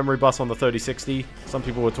slower memory bus on the 3060. Some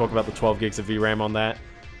people would talk about the 12 gigs of VRAM on that.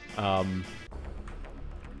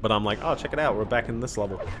 But I'm like, oh, check it out, we're back in this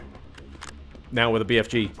level. Now with a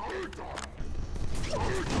BFG.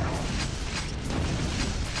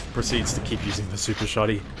 Proceeds to keep using the super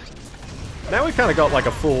shoddy. Now we've kind of got like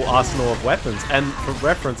a full arsenal of weapons, and for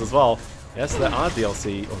reference as well, yes, there are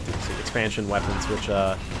DLC expansion weapons which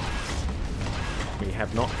we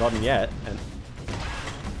have not gotten yet. And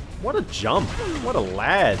what a jump! What a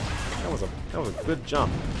lad! That was a good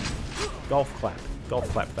jump. Golf clap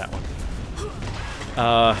that one.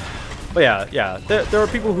 But yeah, there are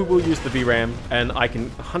people who will use the VRAM, and I can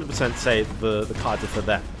 100% say the cards are for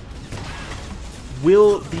them.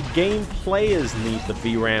 Will the game players need the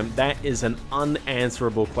VRAM? That is an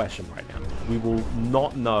unanswerable question right now. We will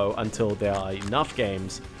not know until there are enough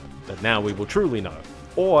games that now we will truly know.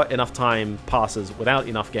 Or enough time passes without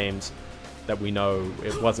enough games that we know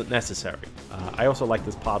it wasn't necessary. I also like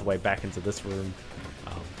this pathway back into this room.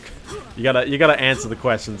 You gotta answer the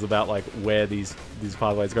questions about like where these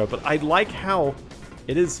pathways go. But I like how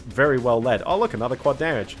it is very well led. Oh look, another quad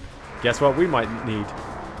damage. Guess what we might need?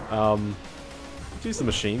 Use the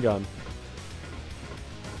machine gun.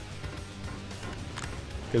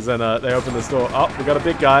 Because then they open this door. Oh, we got a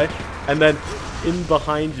big guy, and then in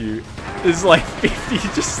behind you is like 50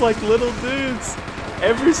 just like little dudes.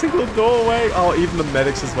 Every single doorway. Oh, even the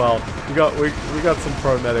medics as well. We got some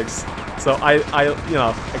pro medics. So I you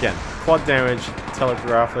know, again, quad damage,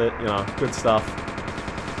 telegraph it, you know, good stuff,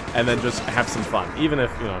 and then just have some fun. Even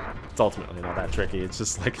if, you know, it's ultimately not that tricky. It's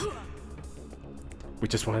just like we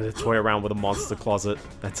just wanted to toy around with a monster closet.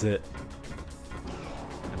 That's it.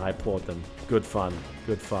 And I applaud them. Good fun.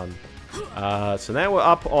 Good fun. So now we're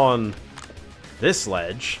up on this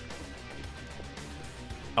ledge.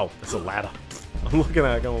 Oh, it's a ladder. I'm looking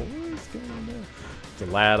at it going, what is going on there? It's a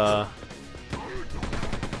ladder.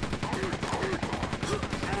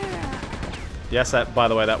 Yes, that, by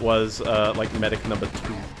the way, that was like medic number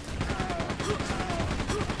 2.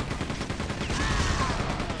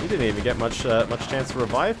 He didn't even get much chance to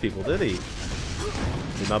revive people, did he?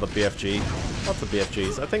 It's another BFG. Lots of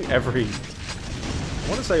BFGs. I think every... I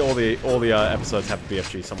want to say all the episodes have a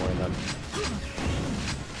BFG somewhere in them.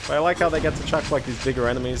 But I like how they get to chuck like these bigger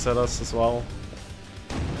enemies at us as well.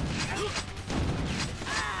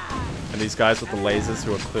 And these guys with the lasers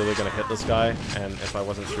who are clearly going to hit this guy, and if I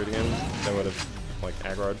wasn't shooting him, they would have like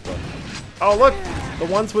aggroed. But oh look, the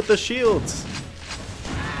ones with the shields.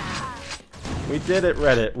 We did it,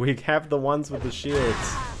 Reddit. We have the ones with the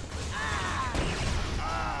shields.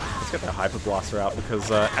 Let's get that Hyper Blaster out,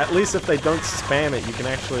 because at least if they don't spam it, you can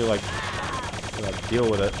actually, like, you know, deal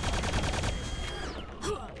with it.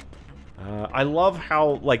 I love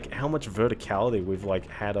how much verticality we've, like,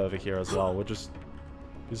 had over here as well. We're just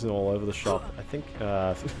using it all over the shop. I think,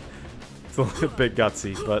 it's a little bit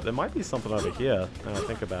gutsy, but there might be something over here, now I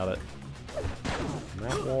think about it. And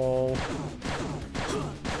that wall...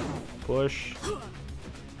 Push.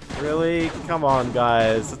 Really? Come on,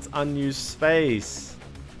 guys. It's unused space.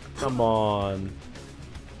 Come on.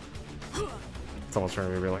 Someone's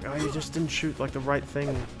trying to be like, oh, you just didn't shoot like the right thing.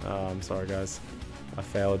 Oh, I'm sorry, guys. I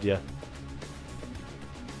failed you.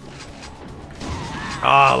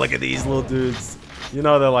 Ah, oh, look at these little dudes. You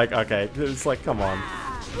know they're like, okay, it's like, come on.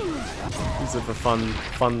 Use it for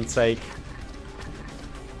fun sake.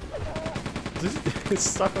 It's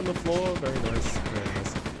stuck on the floor. Very nice. Very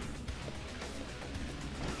nice.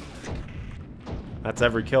 That's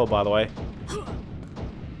every kill, by the way.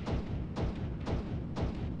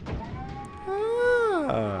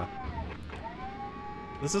 Ah.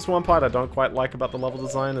 This is one part I don't quite like about the level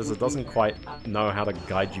design, is it doesn't quite know how to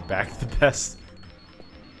guide you back the best.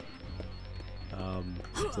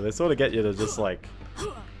 So they sort of get you to just like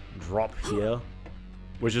drop here,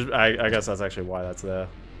 which is I guess that's actually why that's there.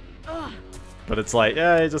 But it's like,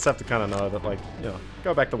 yeah, you just have to kind of know that, like, you know,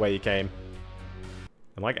 go back the way you came.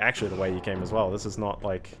 And, like, actually the way you came as well. This is not,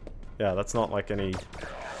 like... Yeah, that's not, like, any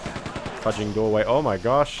fudging doorway. Oh, my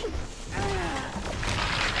gosh.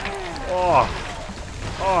 Oh.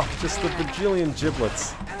 Oh, just the bajillion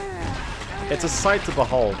giblets. It's a sight to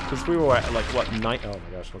behold, because we were at, like, what, night... Oh,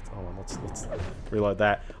 my gosh. Hold on, let's reload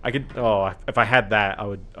that. I could... Oh, if I had that, I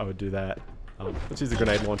would do that. Let's use the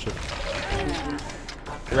grenade launcher.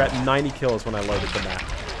 We're at 90 kills when I loaded the map.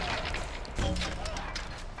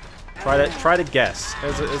 Try to guess.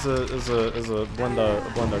 As a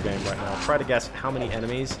Biendeo game right now. Try to guess how many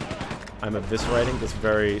enemies I'm eviscerating this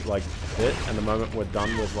very like bit, and the moment we're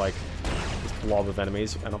done with like this blob of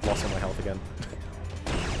enemies, and I've lost all my health again.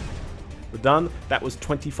 We're done. That was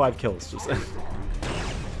 25 kills. Just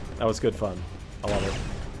that was good fun. I love it.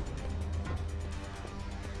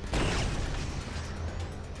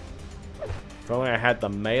 If only I had the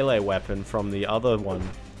melee weapon from the other one.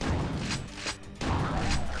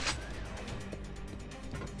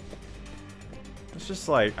 It's just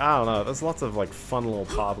like, I don't know, there's lots of like fun little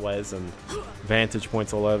pathways and vantage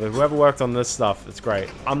points all over. Whoever worked on this stuff, it's great.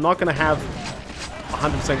 I'm not going to have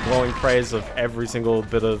 100% glowing praise of every single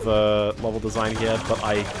bit of level design here, but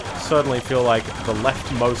I certainly feel like the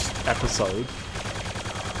leftmost episode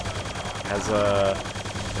has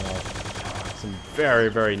some very,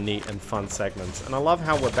 very neat and fun segments. And I love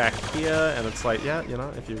how we're back here, and it's like, yeah, you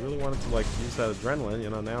know, if you really wanted to, like, use that adrenaline,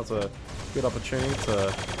 you know, now's a good opportunity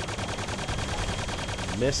to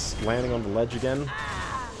miss landing on the ledge again.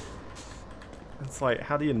 It's like,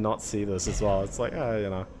 how do you not see this as well? It's like, you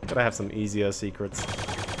know, gotta have some easier secrets.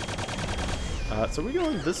 So we're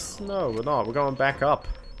going this... No, we're not. We're going back up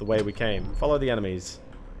the way we came. Follow the enemies.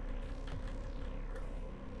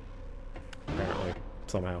 Apparently.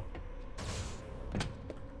 Somehow.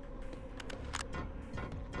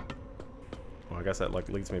 Well, I guess that, like,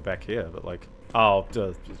 leads me back here, but, like... Oh,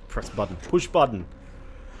 just press button. Push button!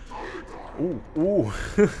 Ooh, ooh!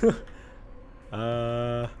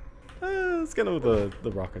 Let's get over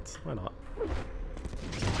the rockets. Why not?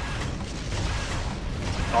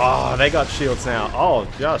 Oh, they got shields now. Oh,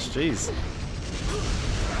 gosh, jeez.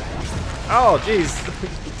 Oh, jeez.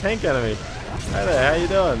 The tank enemy. Hi there, how you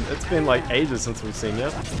doing? It's been, like, ages since we've seen you.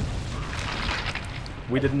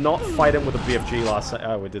 We did not fight him with a BFG last time.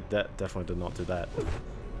 Oh, we did that. Definitely did not do that.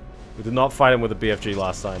 We did not fight him with a BFG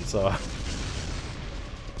last time, so...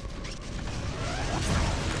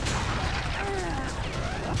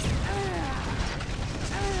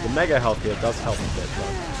 The mega health here does help a bit,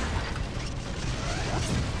 though.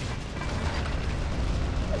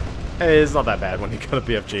 Hey, it's not that bad when you got a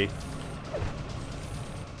BFG.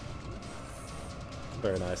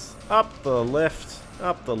 Very nice. Up the lift,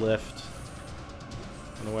 up the lift.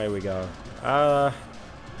 And away we go.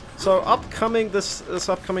 So upcoming this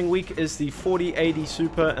upcoming week is the 4080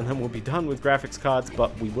 Super, and then we'll be done with graphics cards,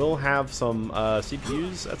 but we will have some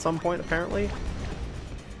CPUs at some point, apparently.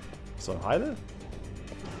 So hi there.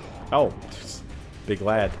 Oh, big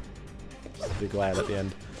lad. Just a big lad at the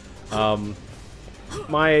end.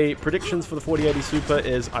 My predictions for the 4080 Super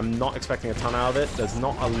is I'm not expecting a ton out of it. There's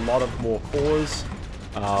not a lot of more cores.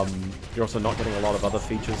 You're also not getting a lot of other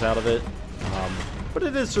features out of it. But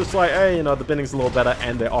it is just like, hey, you know, the binning's a little better,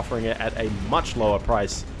 and they're offering it at a much lower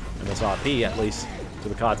price MSRP, at least, to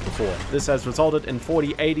the cards before. This has resulted in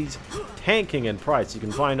 4080s tanking in price. You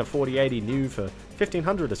can find a 4080 new for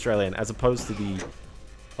 1,500 Australian, as opposed to the,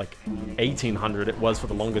 like, 1,800 it was for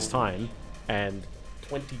the longest time, and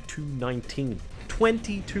 2219.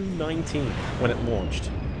 2219 when it launched.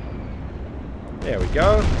 There we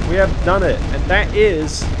go. We have done it, and that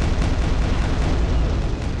is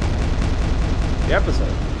the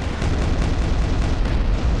episode.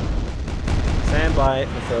 Stand by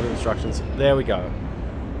for further instructions. There we go.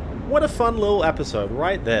 What a fun little episode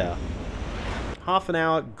right there. Half an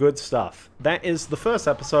hour, good stuff. That is the first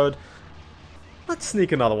episode. Let's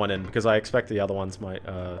sneak another one in, because I expect the other ones might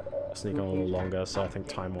sneak on a little longer, so I think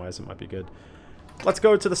time-wise it might be good. Let's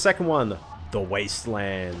go to the second one, The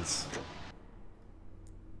Wastelands.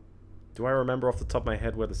 Do I remember off the top of my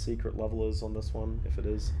head where the secret level is on this one? If it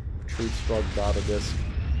is, retrieve strug data disk.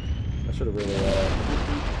 I should have really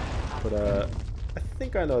put a... I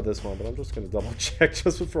think I know this one, but I'm just going to double check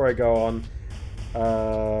just before I go on.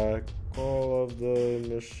 Call of the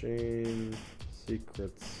Machine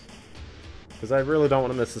secrets. Because I really don't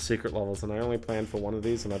want to miss the secret levels, and I only planned for one of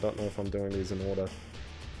these, and I don't know if I'm doing these in order.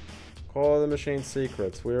 Call of the Machine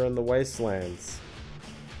secrets. We're in the Wastelands.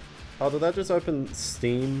 Oh, did that just open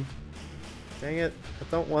Steam? Dang it. I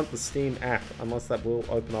don't want the Steam app, unless that will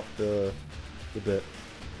open up the bit.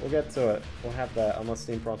 We'll get to it. We'll have that, unless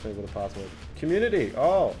Steam prompts me with a password. Community!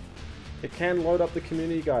 Oh! It can load up the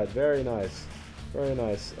community guide. Very nice. Very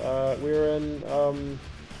nice. We're in,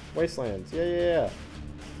 Wastelands. Yeah.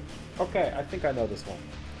 Okay, I think I know this one.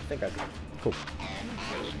 I think I do. Cool.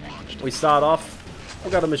 We start off.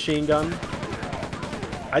 We got a machine gun.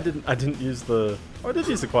 I didn't use the... Oh, I did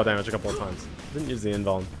use the quad damage a couple of times. I didn't use the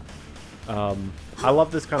invuln. I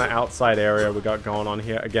love this kind of outside area we got going on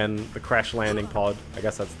here. Again, the crash landing pod. I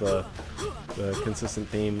guess that's the consistent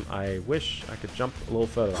theme. I wish I could jump a little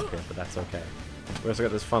further up here, but that's okay. We also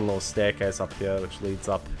got this fun little staircase up here, which leads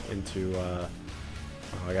up into,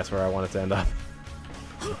 I guess where I want it to end up.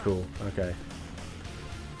 Oh, cool. Okay.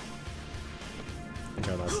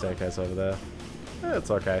 Got that staircase over there.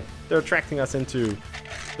 It's okay. They're attracting us into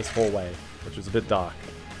this hallway, which is a bit dark.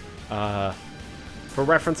 For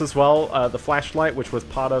reference as well, the flashlight, which was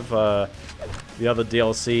part of the other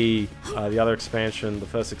DLC, the other expansion, the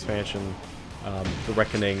first expansion, The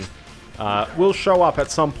Reckoning, will show up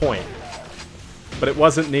at some point. But it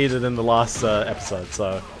wasn't needed in the last episode,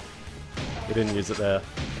 so we didn't use it there.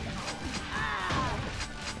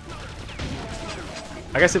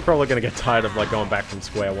 I guess you're probably going to get tired of like going back from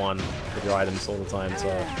square one with your items all the time, so...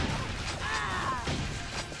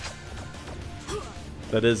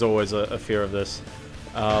 That is always a fear of this.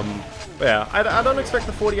 Yeah, I don't expect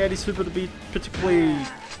the 4080 Super to be particularly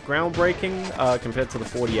groundbreaking compared to the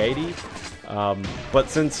 4080. But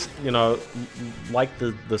since, you know, like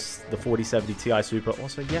the 4070 Ti Super,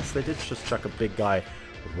 also, yes, they did just chuck a big guy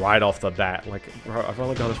right off the bat. Like, bro, I've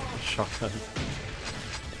only got a shotgun.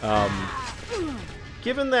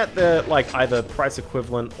 Given that they're, like, either price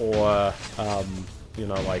equivalent or, you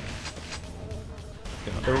know, like,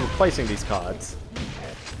 you know, they're replacing these cards,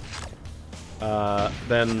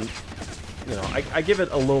 then, you know, I give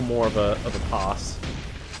it a little more of a pass.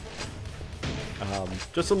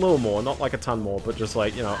 Just a little more, not like a ton more, but just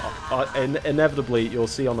like, you know, inevitably you'll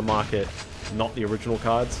see on the market not the original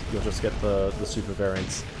cards, you'll just get the Super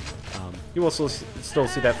variants. You also still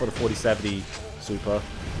see that for the 4070 Super.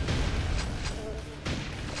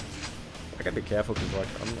 I gotta be careful because like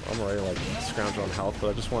I'm already like scrounging on health, but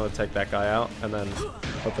I just want to take that guy out and then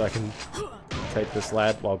hope that I can take this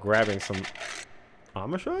lad while grabbing some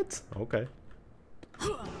armor shards. Okay.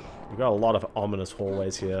 We've got a lot of ominous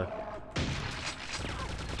hallways here.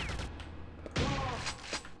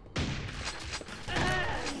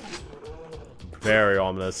 Very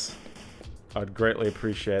ominous. I'd greatly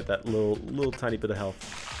appreciate that little tiny bit of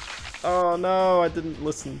health. Oh no, I didn't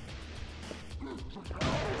listen.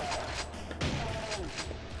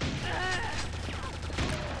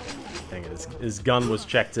 Dang it, his gun was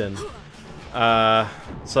checked in.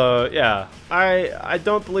 So yeah, I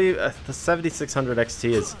don't believe the 7600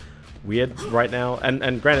 XT is weird right now,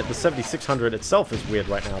 and granted the 7600 itself is weird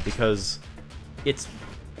right now because it's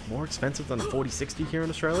more expensive than the 4060 here in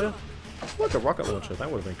Australia. Look, a rocket launcher,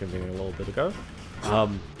 that would have been convenient a little bit ago.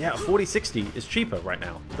 Yeah, a 4060 is cheaper right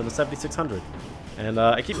now than the 7600, and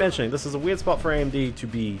I keep mentioning this is a weird spot for AMD to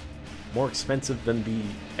be more expensive than the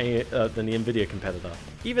Nvidia competitor,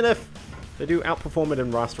 even if they do outperform it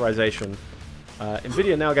in rasterization.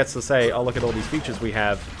 Nvidia now gets to say, oh, look at all these features we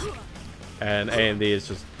have, and AMD is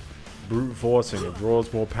just brute forcing. It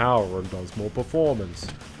draws more power and does more performance,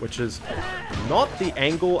 which is not the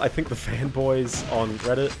angle I think the fanboys on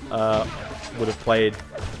Reddit would have played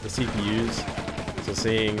the CPUs. So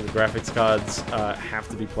seeing the graphics cards have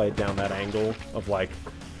to be played down that angle of like,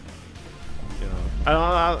 you know,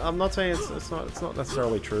 I'm not saying it's not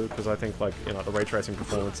necessarily true, because I think like, you know, the ray tracing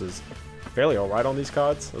performance is fairly alright on these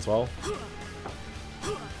cards as well.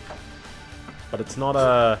 But it's not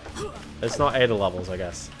Ada levels, I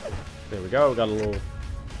guess. There we go, we got a little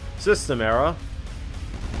system error.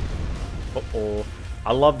 Uh-oh.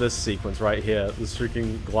 I love this sequence right here. This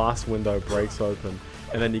freaking glass window breaks open,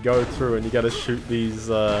 and then you go through and you gotta shoot these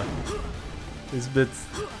bits,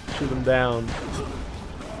 shoot them down.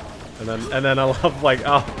 And then I love like,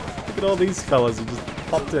 oh, look at all these fellas who just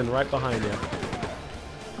popped in right behind you.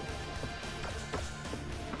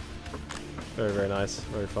 Very, very nice,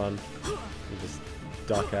 very fun. You just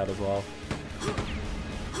duck out as well.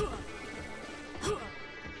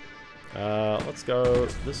 Let's go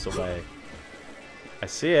this way. I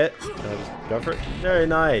see it. Can I just go for it? Very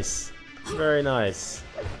nice. Very nice.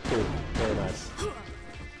 Cool. Very nice.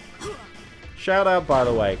 Shout out, by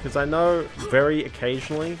the way, because I know very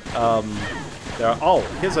occasionally, there are, oh,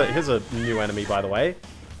 here's a new enemy, by the way.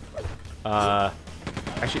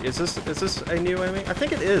 Actually, is this a new enemy? I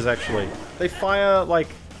think it is, actually. They fire, like,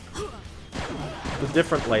 the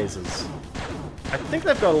different lasers. I think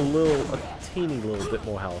they've got a teeny little bit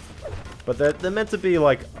more health. But they're meant to be,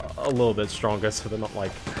 like, a little bit stronger, so they're not,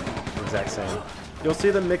 like, the exact same. You'll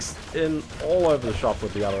see them mixed in all over the shop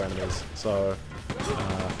with the other enemies, so,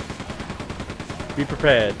 be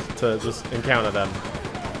prepared to just encounter them.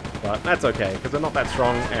 But that's okay, because they're not that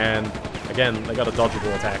strong, and, again, they got a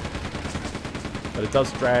dodgeable attack. But it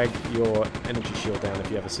does drag your energy shield down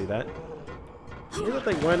if you ever see that. Maybe that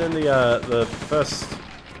they weren't in the first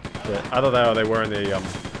bit. Either that or they were in the,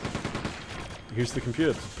 use the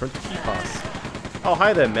computer to print the key pass. Oh,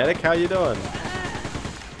 hi there, medic. How you doing?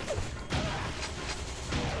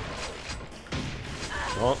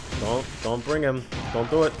 Don't bring him. Don't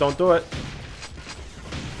do it. Don't do it.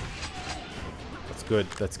 That's good.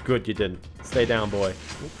 That's good you didn't. Stay down, boy.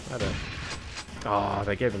 Oop, hi there. Oh,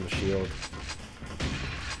 they gave him a shield.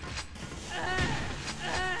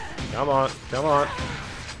 Come on. Come on.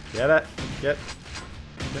 Get it. Get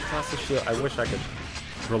past the shield. I wish I could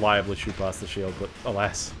reliably shoot past the shield, but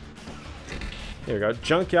alas. Here we go.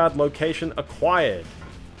 Junkyard location acquired.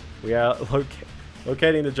 We are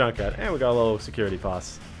locating the junkyard. And we got a little security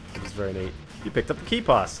pass, which is very neat. You picked up the key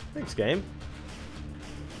pass. Thanks, game.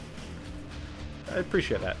 I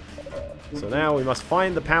appreciate that. So now we must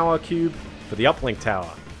find the power cube for the uplink tower.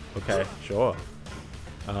 Okay, sure.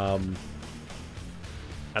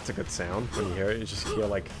 That's a good sound when you hear it. You just hear,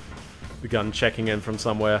 like, the gun checking in from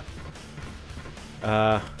somewhere.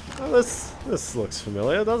 Oh, this looks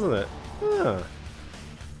familiar, doesn't it? Yeah.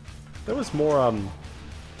 There was more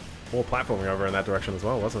platforming over in that direction as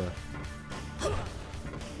well, wasn't there?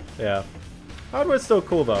 Yeah. Hardware's still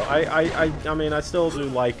cool though. I mean, I still do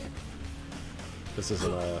like. This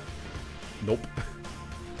isn't a. Nope.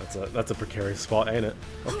 That's a precarious spot, ain't it?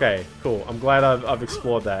 Okay, cool. I'm glad I've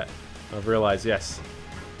explored that. I've realized, yes,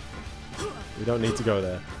 we don't need to go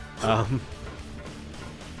there.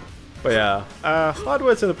 But yeah,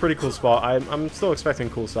 hardware's in a pretty cool spot. I'm still expecting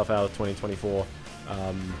cool stuff out of 2024,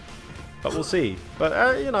 but we'll see.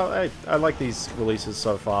 But you know, I like these releases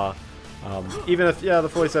so far. Even if, yeah, the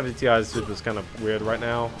 4070 Ti is just kind of weird right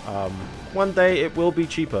now. One day it will be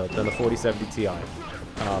cheaper than the 4070 Ti.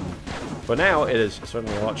 For now, it is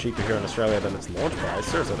certainly a lot cheaper here in Australia than its launch price.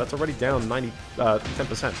 Seriously, that's already down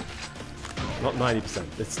 10%. Not 90%,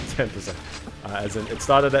 it's 10%. As in, it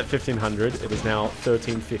started at 1500, it is now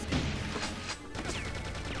 1350.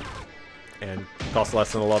 And costs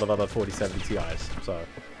less than a lot of other 4070 Ti's, so.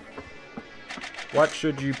 What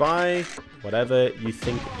should you buy? Whatever you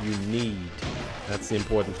think you need. That's the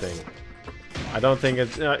important thing. I don't think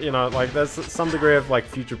it's, you know, like, there's some degree of, like,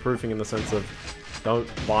 future-proofing in the sense of don't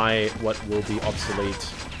buy what will be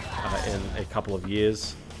obsolete in a couple of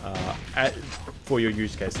years. For your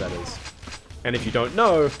use case, that is. And if you don't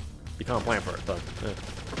know, you can't plan for it.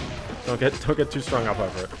 Don't get too strung up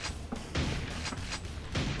over it.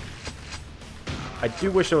 I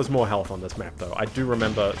do wish there was more health on this map, though. I do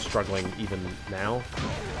remember struggling even now.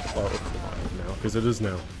 Well, it's not even now, because it is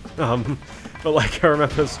now. But like, I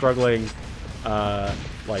remember struggling,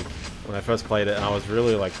 like, when I first played it, and I was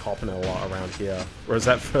really, like, copping it a lot around here. Whereas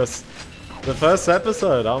the first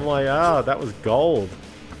episode, I'm like, that was gold.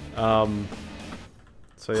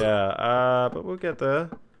 So yeah, but we'll get there.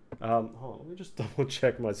 Hold on, let me just double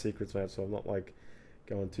check my secrets map so I'm not, like,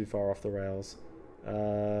 going too far off the rails.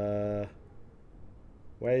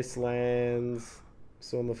 Wastelands,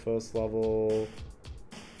 still on the first level.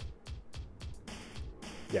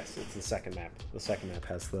 Yes, it's the second map. The second map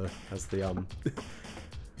has the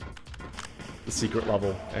the secret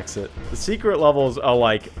level exit. The secret levels are,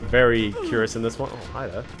 like, very curious in this one. Oh, hi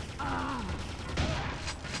there.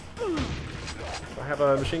 Do I have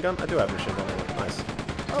a machine gun? I do have a machine gun. Nice.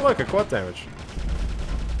 Oh look, a quad damage.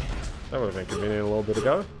 That would have been convenient a little bit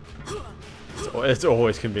ago. It's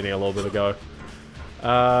always convenient a little bit ago. I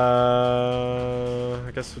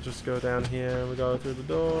guess we'll just go down here. We go through the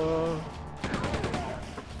door.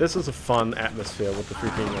 This is a fun atmosphere with the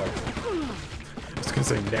freaking, like, I was gonna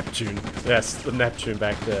say Neptune. Yes, the Neptune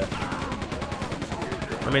back there.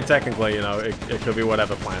 I mean, technically, you know, it could be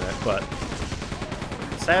whatever planet, but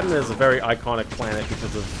Saturn is a very iconic planet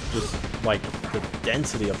because of just, like, the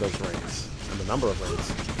density of those rings and the number of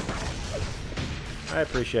rings. I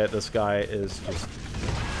appreciate this guy is just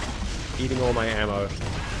eating all my ammo.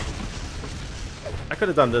 I could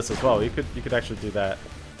have done this as well. You could actually do that,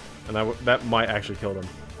 and that might actually kill them.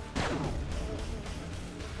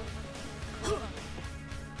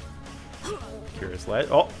 Curious Ledge.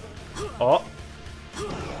 Oh, oh.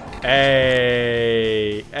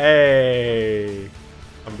 Hey, hey.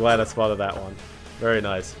 I'm glad I spotted that one. Very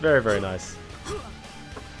nice. Very, very nice.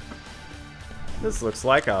 This looks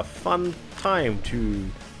like a fun time to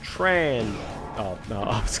Oh, no,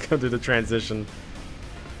 I was going to do the transition.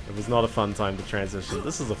 It was not a fun time to transition.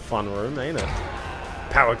 This is a fun room, ain't it?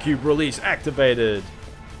 Power cube release activated.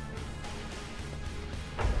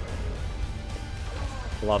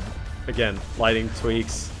 Love, again, lighting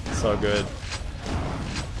tweaks. So good.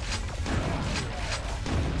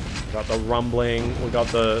 We got the rumbling. We got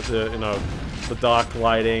the you know, the dark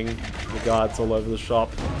lighting. The guards all over the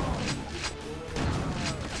shop.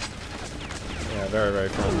 Yeah, very, very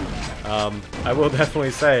fun. I will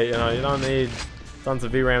definitely say, you know, you don't need tons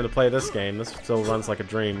of VRAM to play this game. This still runs like a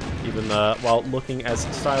dream, even while looking as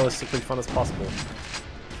stylistically fun as possible.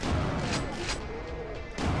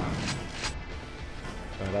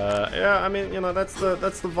 But yeah, I mean, you know, that's the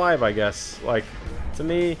vibe, I guess. Like, to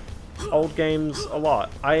me, old games a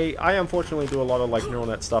lot. I unfortunately do a lot of like neural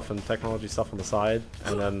net stuff and technology stuff on the side,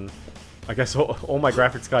 and then I guess all my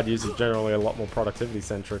graphics card use is generally a lot more productivity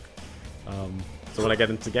centric. So when I get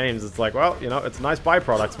into games, it's like, well, you know, it's nice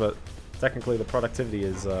byproducts, but technically the productivity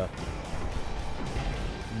is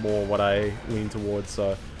more what I lean towards.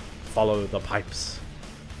 So follow the pipes,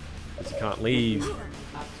 because you can't leave. So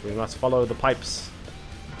we must follow the pipes.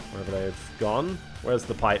 Wherever they've gone. Where's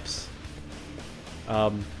the pipes?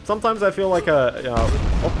 Sometimes I feel like a, you know,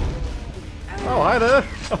 oh, hi there.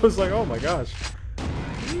 I was like, oh my gosh.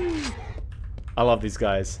 I love these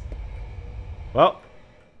guys. Well,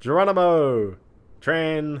 Geronimo.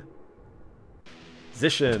 Transition.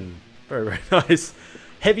 Very, very nice.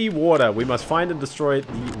 Heavy water. We must find and destroy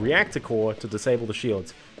the reactor core to disable the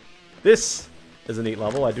shields. This is a neat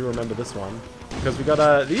level. I do remember this one. Because we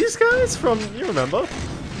got these guys from, you remember?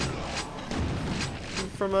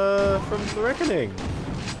 From The Reckoning.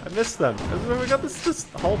 I missed them. And we got this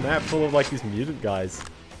whole map full of like these mutant guys.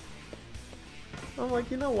 I'm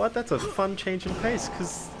like, you know what? That's a fun change in pace.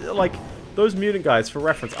 Because, like, those mutant guys, for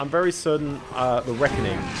reference, I'm very certain The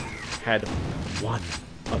Reckoning had one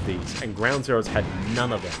of these, and Ground Zeroes had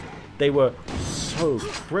none of them. They were so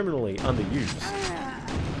criminally underused.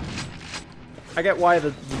 I get why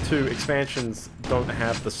the two expansions don't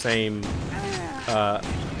have the same,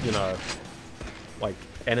 you know, like,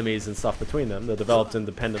 enemies and stuff between them. They're developed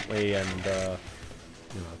independently, and,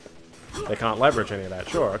 you know, they can't leverage any of that.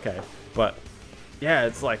 Sure, okay. But, yeah,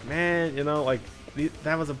 it's like, man, you know, like,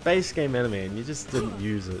 that was a base game enemy, and you just didn't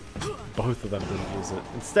use it. Both of them didn't use it.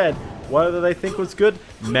 Instead, what do they think was good?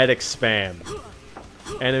 Medic spam.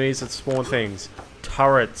 Enemies that spawn things.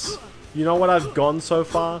 Turrets. You know what I've gone so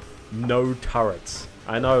far? No turrets.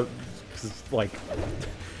 I know, 'cause, like,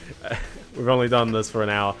 we've only done this for an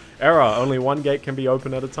hour. Error, only one gate can be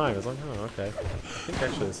opened at a time. It's like, oh, okay. I think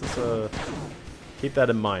actually this is keep that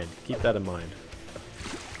in mind. Keep that in mind.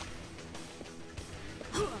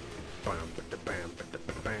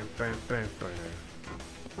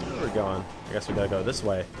 Where are we going? I guess we gotta go this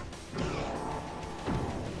way.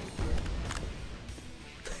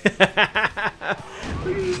 Look at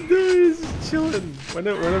this dude, he's just chilling. When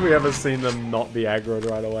have we ever seen them not be aggroed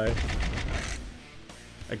right away?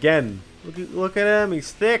 Again, look at him,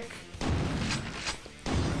 he's thick.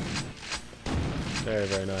 Very,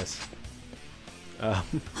 very nice.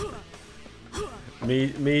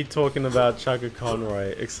 Me talking about Chugga Conroy,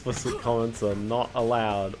 explicit comments are not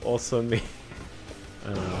allowed. Also me.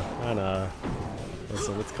 I know.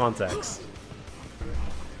 Listen, it's context.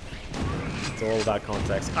 It's all about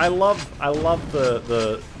context. I love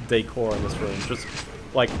the decor in this room. Just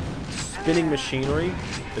like spinning machinery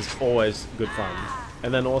is always good fun.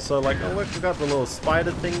 And then also like, oh look, we got the little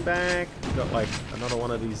spider thing back. We got like another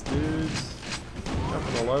one of these dudes.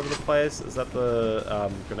 Jumping all over the place. Is that the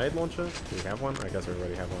grenade launcher? Do we have one? I guess we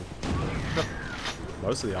already have one.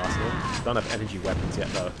 Most of the arsenal. Don't have energy weapons yet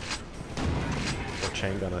though. Or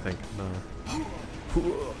chain gun, I think. No.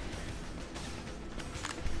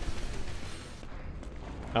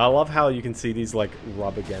 I love how you can see these like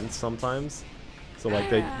rub against sometimes. So like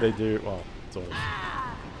they do, well, sort of.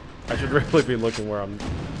 I should really be looking where I'm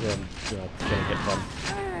you know, getting hit from.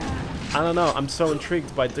 I don't know, I'm so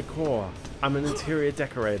intrigued by decor. I'm an interior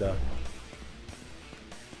decorator.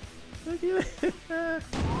 Look at it.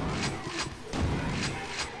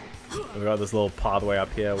 We got this little pathway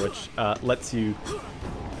up here which lets you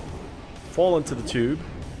fall into the tube,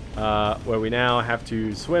 where we now have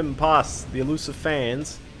to swim past the elusive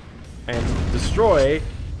fans and destroy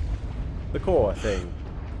the core thing.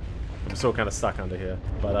 I'm still kind of stuck under here,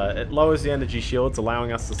 but it lowers the energy shields,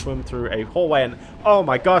 allowing us to swim through a hallway, and oh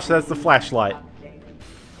my gosh, there's the flashlight.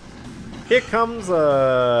 Here comes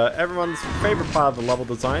everyone's favorite part of the level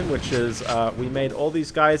design, which is we made all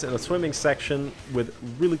these guys in a swimming section with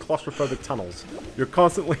really claustrophobic tunnels. You're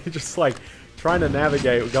constantly just like trying to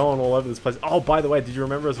navigate, going all over this place. Oh, by the way, did you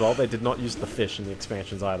remember as well, they did not use the fish in the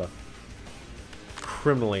expansions either.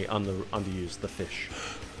 Criminally underused, the fish.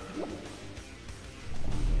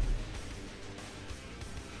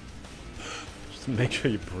 Just make sure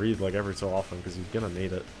you breathe like every so often, because you're gonna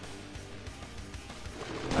need it.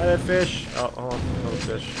 Hi there, fish. Oh, another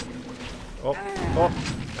fish. Oh.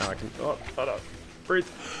 Now I can. Oh, no. Breathe.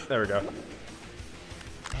 There we go.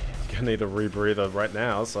 You're gonna need a rebreather right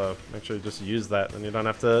now, so make sure you just use that, and you don't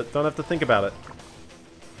have to think about it.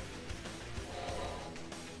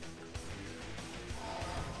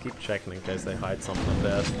 Keep checking in case they hide something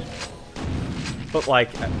there. But like,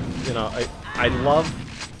 you know, I love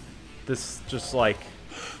this just like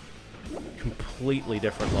completely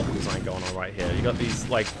different level design going on right here. You got these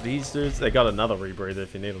like these dudes. They got another rebreather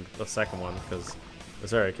if you need a second one, because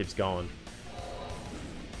this area keeps going.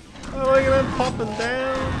 Oh, look at them popping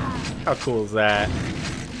down! How cool is that?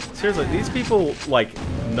 Seriously, these people like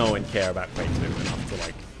know and care about Quake II enough to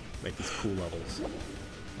like make these cool levels.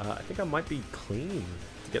 I think I might be clean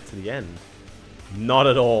to get to the end. Not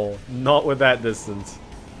at all. Not with that distance.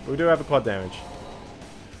 But we do have a quad damage.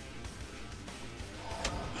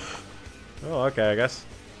 Oh, okay, I guess.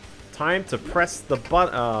 Time to press the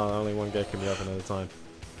button. Oh, only one gate can be open at a time.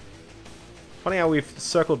 Funny how we've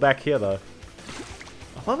circled back here, though.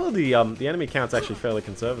 I love how the enemy count's actually fairly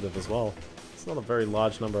conservative as well. It's not a very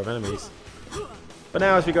large number of enemies. But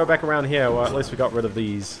now as we go back around here, well, at least we got rid of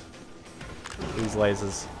these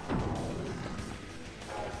lasers.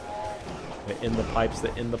 They're in the pipes,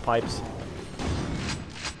 they're in the pipes.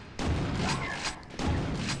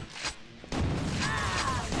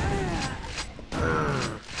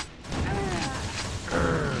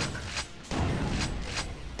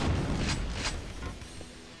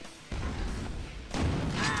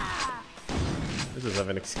 This is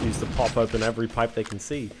an excuse to pop open every pipe they can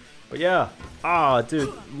see. But yeah,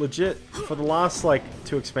 dude, legit, for the last like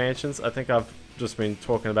 2 expansions, I think I've just been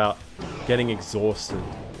talking about getting exhausted.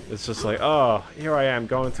 It's just like, oh, here I am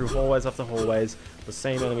going through hallways after hallways, the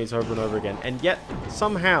same enemies over and over again, and yet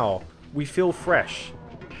somehow we feel fresh.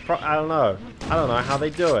 I don't know how they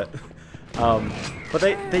do it. But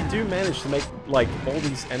they do manage to make like all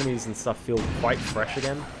these enemies and stuff feel quite fresh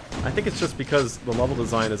again. I think it's just because the level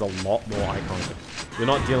design is a lot more iconic. You're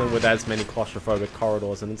not dealing with as many claustrophobic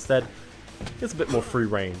corridors, and instead it's a bit more free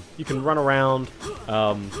reign. You can run around.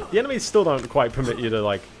 The enemies still don't quite permit you to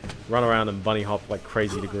like run around and bunny hop like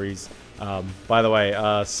crazy degrees. By the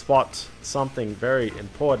way, spot something very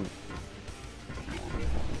important.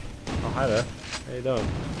 Oh, hi there. How you doing?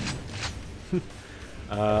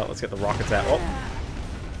 Let's get the rockets out. Oh,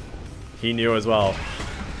 he knew as well.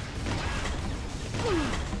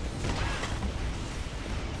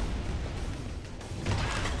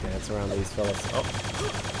 Dance around these fellas. Oh.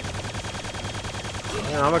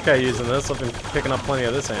 Yeah, I'm okay using this. I've been picking up plenty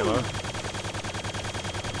of this ammo.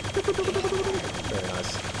 Very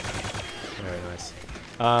nice. Very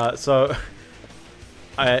nice. So,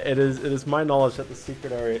 it is my knowledge that the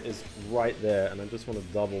secret area is right there, and I just want to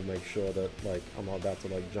double make sure that like I'm not about to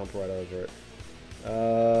like jump right over it.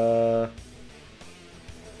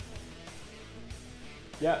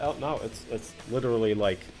 Yeah, oh, no, it's literally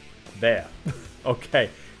like there.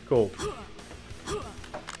 Okay, cool. So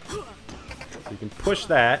you can push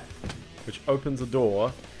that, which opens a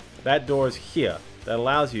door. That door is here. That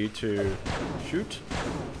allows you to shoot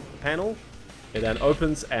the panel. It then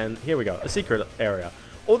opens, and here we go, a secret area.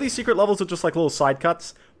 All these secret levels are just like little side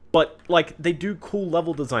cuts, but like they do cool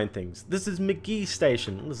level design things. This is McGee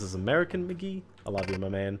Station. This is American McGee. I love you, my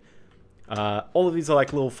man. All of these are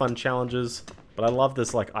like little fun challenges, but I love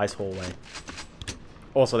this like ice hallway.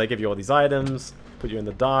 Also, they give you all these items, put you in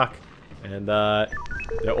the dark, and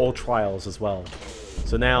they're all trials as well.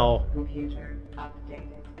 So now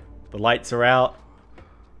the lights are out.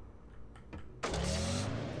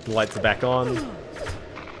 The lights are back on.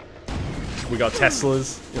 We got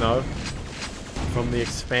Teslas, you know, from the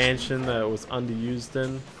expansion that it was underused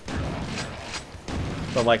in.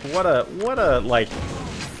 But like, what a like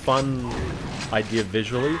fun idea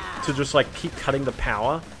visually to just like keep cutting the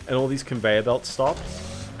power and all these conveyor belts stop,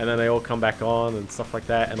 and then they all come back on and stuff like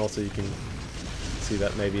that. And also you can see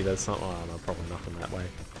that maybe there's something. Oh no, probably nothing that way.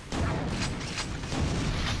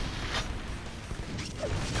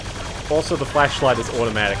 Also, the flashlight is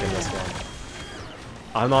automatic in this one.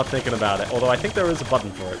 I'm not thinking about it. Although I think there is a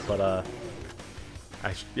button for it, but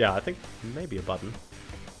actually, yeah, I think maybe a button.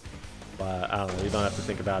 But I don't know. You don't have to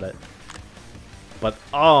think about it. But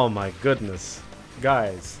oh my goodness,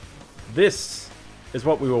 guys, this is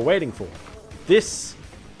what we were waiting for. This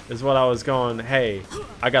is what I was going. Hey,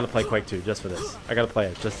 I gotta play Quake 2 just for this. I gotta play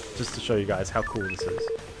it just to show you guys how cool this is.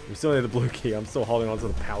 We still need the blue key. I'm still holding on to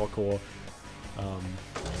the power core.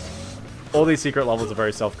 All these secret levels are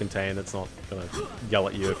very self-contained. It's not gonna yell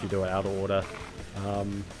at you if you do it out of order.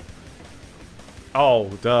 Oh,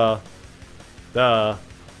 duh. Duh.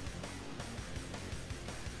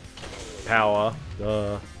 Power.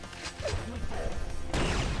 Duh.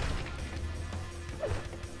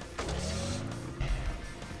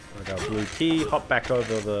 I got a blue key. Hop back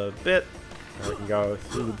over the bit. Now we can go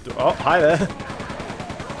through the door. Oh, hi there.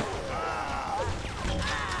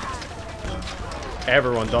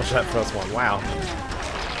 Everyone dodged that first one. Wow.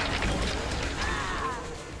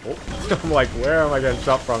 Oh, I'm like, where am I getting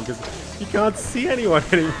shot from? Because you can't see anyone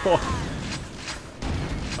anymore.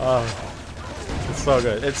 It's so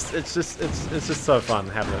good. It's just so fun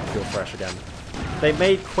having it feel fresh again. They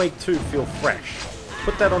made Quake 2 feel fresh.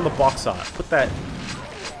 Put that on the box art. Put that,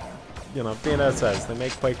 you know, Biendeo says they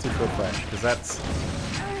made Quake 2 feel fresh, because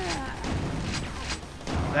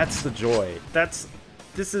that's the joy.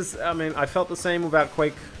 This is, I mean, I felt the same about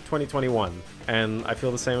Quake 2021, and I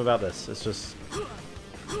feel the same about this. It's just, you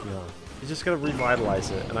know, you just gotta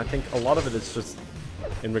revitalize it, and I think a lot of it is just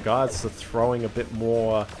in regards to throwing a bit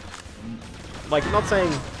more, like, not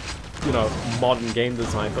saying, you know, modern game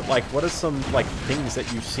design, but like, what are some, like, things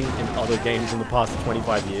that you've seen in other games in the past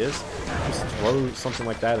 25 years? Just throw something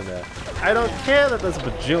like that in there. I don't care that there's a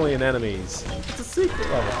bajillion enemies. It's a secret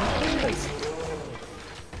level. Who cares?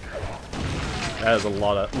 That is a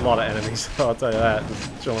lot of enemies, I'll tell you that.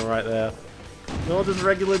 Just chilling right there. They're all just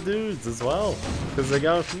regular dudes as well. Because they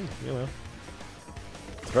go, you know.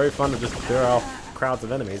 It's very fun to just clear off crowds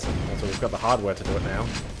of enemies. And also we've got the hardware to do it now.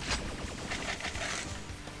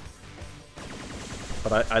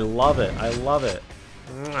 But I love it. I love it.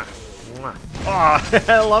 Mwah, mwah. Oh,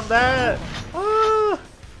 I love that! Ah!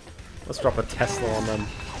 Let's drop a Tesla on them.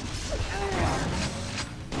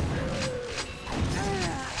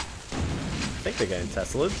 I think they're getting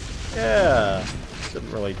Teslas. Yeah.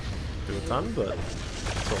 Didn't really do a ton, but it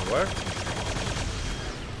sort of worked.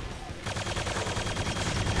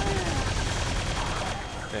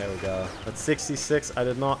 There we go. At 66, I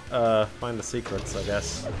did not find the secrets, I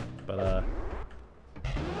guess. But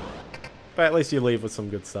at least you leave with some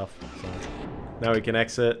good stuff. So now we can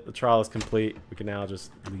exit. The trial is complete. We can now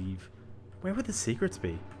just leave. Where would the secrets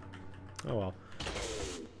be? Oh well.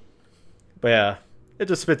 But yeah. It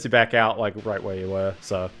just spits you back out, like, right where you were,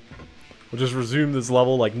 so we'll just resume this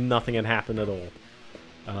level like nothing had happened at all.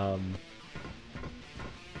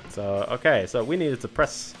 Okay, so we needed to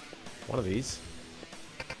press one of these.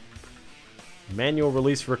 Manual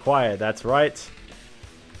release required, that's right.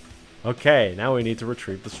 Okay, now we need to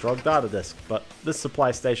retrieve the Strog data disk, but this supply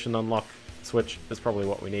station unlock switch is probably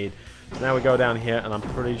what we need. So now we go down here, and I'm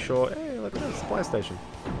pretty sure... Hey, look at that supply station.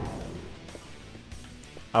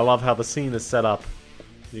 I love how the scene is set up.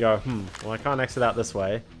 You go, well I can't exit out this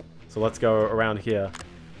way, so let's go around here.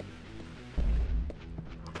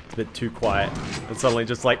 It's a bit too quiet. And suddenly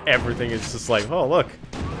just like everything is just like, oh look,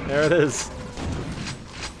 there it is.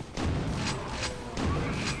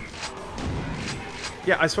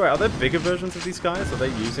 Yeah, I swear, are there bigger versions of these guys? Are they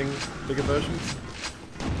using bigger versions?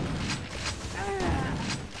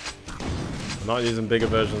 I'm not using bigger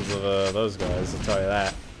versions of those guys, I'll tell you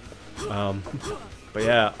that. But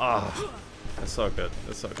yeah, they're so good.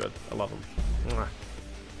 They're so good. I love them.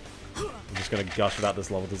 I'm just gonna gush about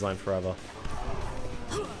this level design forever.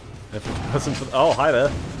 If it wasn't for oh, hi there.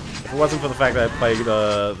 If it wasn't for the fact that I played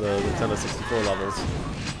the Nintendo 64 levels,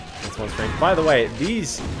 that's one thing. By the way,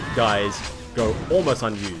 these guys go almost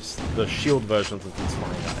unused. The shield versions of these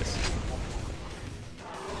flying guys.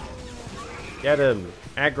 Get him.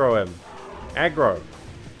 Aggro him. Aggro.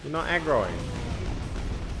 You're not aggroing.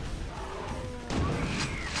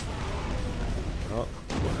 Oh.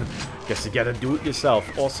 Guess you gotta do it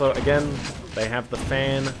yourself. Also, again, they have the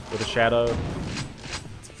fan with a shadow.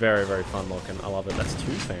 It's very, very fun looking. I love it. That's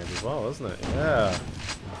two fans as well, isn't it? Yeah.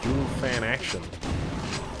 Dual fan action.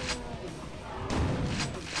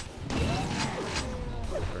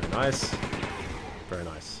 Very nice. Very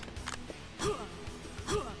nice.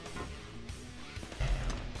 Look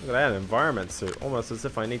at that environment suit. Almost as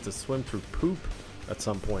if I need to swim through poop at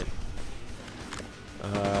some point.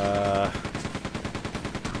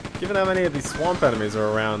 Given how many of these swamp enemies are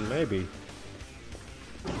around, maybe.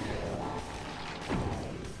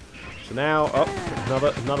 So now, oh,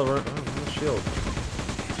 another room. Oh, another shield.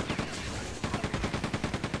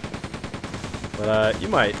 But you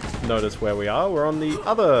might notice where we are. We're on the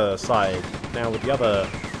other side now with the other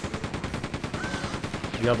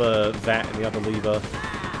vat and the other lever.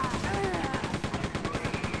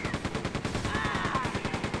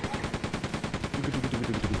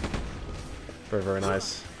 Very, very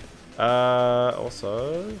nice.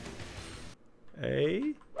 Also,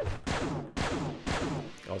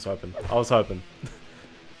 I was hoping.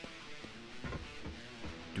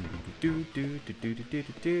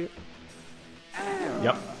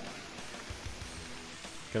 Yep.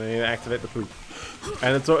 Gonna need to activate the poop.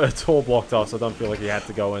 And it's all blocked off, so I don't feel like you had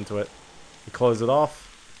to go into it. You close it off.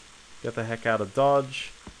 Get the heck out of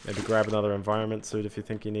dodge. Maybe grab another environment suit if you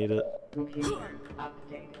think you need it.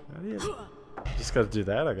 Just gotta do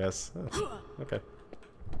that, I guess. Oh, okay.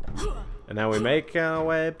 And now we make our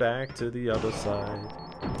way back to the other side.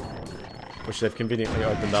 Which they've conveniently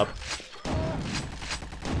opened up.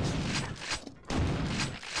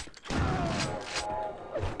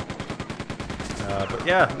 But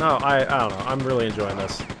yeah, no, I don't know. I'm really enjoying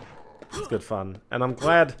this. It's good fun. And I'm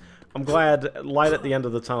glad light at the end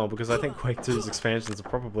of the tunnel, because I think Quake 2's expansions are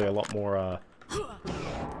probably a lot more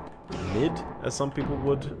mid, as some people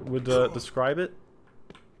would describe it.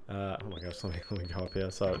 Oh my gosh, let me go up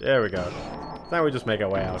here. So there we go. Now we just make our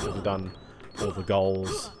way out because we've done all the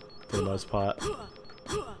goals for the most part.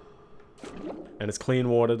 And it's clean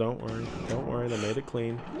water, don't worry, they made it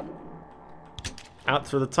clean. Out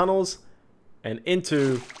through the tunnels and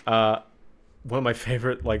into one of my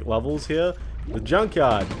favorite levels here, the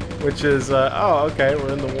junkyard, which is oh, okay,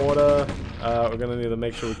 we're in the water. We're gonna need to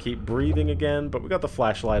make sure we keep breathing again, but we got the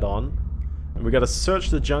flashlight on. And we gotta search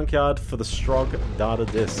the junkyard for the Strog data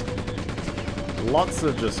disk. Lots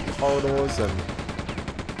of just corridors and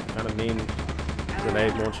kind of mean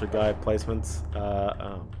grenade launcher guide placements.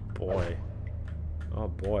 Oh boy. Oh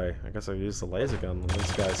boy. I guess I'll use the laser gun on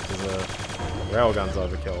these guys because the railgun's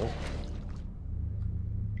overkill.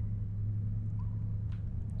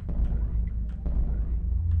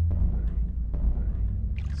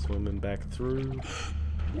 Swimming back through.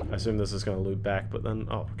 I assume this is going to loop back, but then...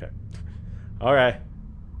 Oh, okay. Okay.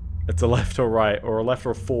 It's a left or right, or a left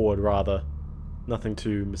or forward, rather. Nothing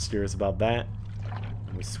too mysterious about that.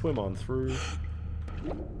 And we swim on through.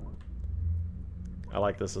 I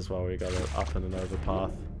like this as well, we got an up and an over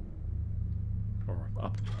path. Or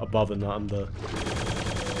up, above and under.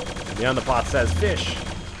 And the underpath says fish!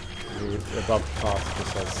 And the above path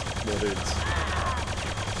just says more dudes.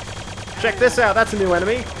 Check this out, that's a new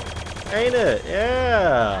enemy! Ain't it?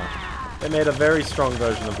 Yeah! They made a very strong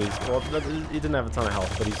version of these. Well, he didn't have a ton of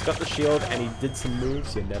health, but he's got the shield and he did some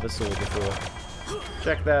moves you never saw before.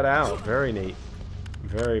 Check that out. Very neat.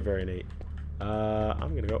 Very, very neat.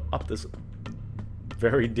 I'm gonna go up this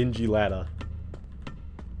very dingy ladder.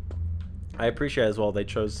 I appreciate as well they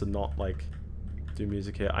chose to not, do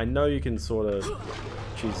music here. I know you can sort of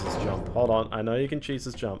cheese this jump. Hold on. I know you can cheese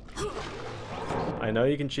this jump. I know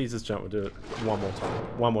you can cheese this jump. We'll do it one more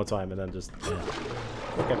time. One more time and then just... Yeah.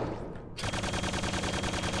 Okay.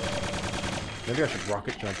 Maybe I should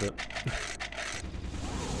rocket jump it.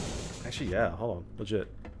 Actually, yeah, hold on. Legit.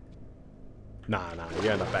 Nah, you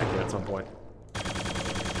end up back here at some point.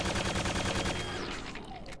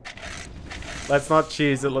 Let's not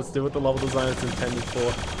cheese it, let's do what the level design is intended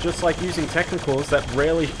for. Just like using technicals that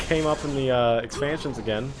rarely came up in the expansions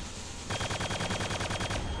again.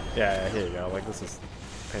 Yeah, here you go, this is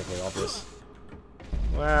painfully obvious.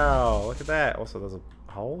 Wow, look at that. Also, there's a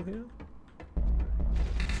hole here?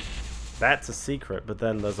 That's a secret, but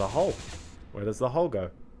then there's a hole. Where does the hole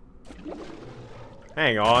go?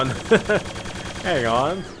 Hang on. Hang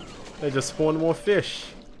on. They just spawned more fish.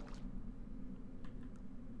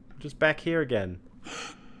 Just back here again.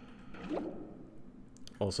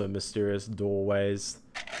 Also mysterious doorways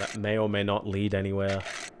that may or may not lead anywhere.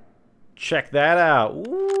 Check that out.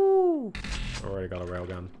 Woo! Already got a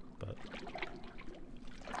railgun, but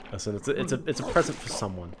listen, it's a present for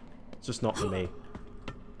someone. It's just not for me.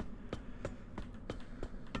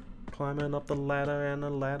 Climbing up the ladder and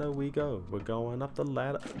the ladder we go. We're going up the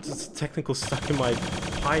ladder. Just technical stuck in my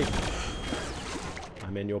pipe.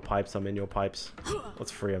 I'm in your pipes. I'm in your pipes.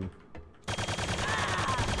 Let's free him. I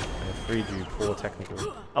freed you, poor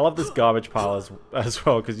technical. I love this garbage pile as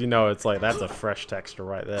well, because you know it's that's a fresh texture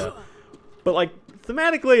right there. But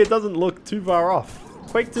thematically it doesn't look too far off.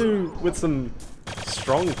 Quake 2 with some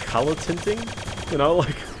strong color tinting. You know,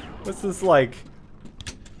 what's this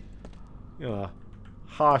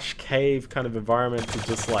harsh cave kind of environment to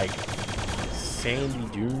just sandy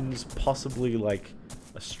dunes, possibly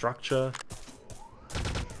a structure.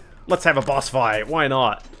 Let's have a boss fight. Why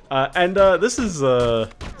not? This is an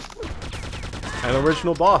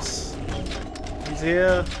original boss. He's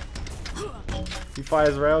here. He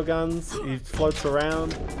fires railguns. He floats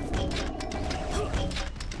around.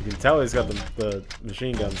 You can tell he's got the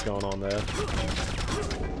machine guns going on there.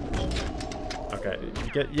 Okay,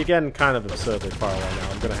 you're getting kind of absurdly far away now.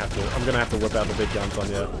 I'm gonna have to whip out the big guns on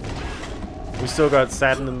you. We still got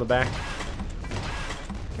Saturn in the back.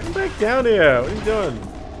 Come back down here. What are you doing?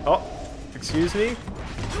 Oh, excuse me.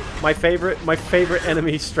 My favorite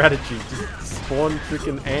enemy strategy. Just spawn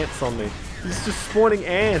freaking ants on me. He's just spawning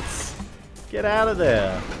ants. Get out of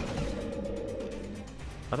there.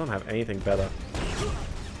 I don't have anything better.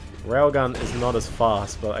 Railgun is not as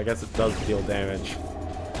fast, but I guess it does deal damage.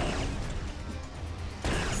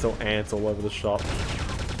 Still ants all over the shop.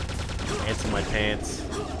 Ants in my pants.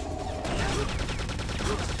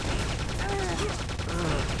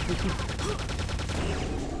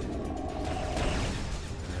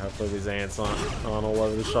 Hopefully these ants aren't all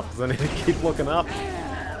over the shop because I need to keep looking up.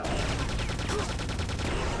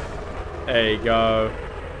 There you go.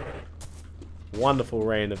 Wonderful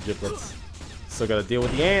rain of giblets. Still gotta deal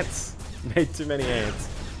with the ants. Made too many ants.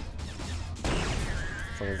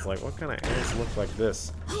 Someone's like, what kind of ants look like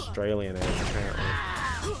this? Australian ants, apparently.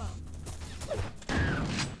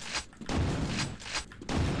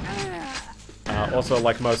 Also,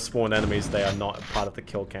 like most spawned enemies, they are not part of the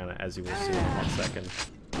kill counter, as you will see in a hot second.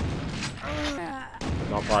 They're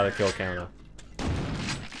not part of the kill counter.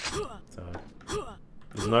 So,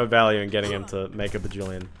 there's no value in getting him to make a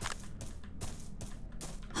bajillion.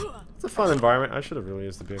 It's a fun environment. I should have really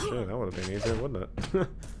used the BFG. That would have been easier, wouldn't it?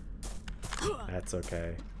 That's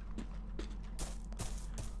okay.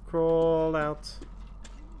 Crawl out.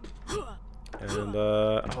 And,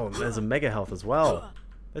 oh, there's a mega health as well.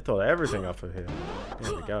 They thought everything up for here.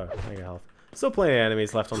 There we go. Mega health. Still plenty of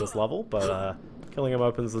enemies left on this level, but killing them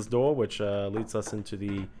opens this door, which leads us into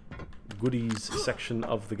the goodies section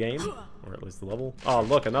of the game. Or at least the level. Oh,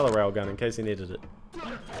 look, another railgun in case you needed it.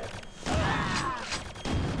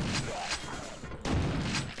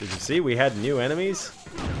 Did you see we had new enemies?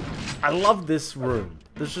 I love this room.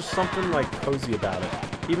 There's just something like cozy about it.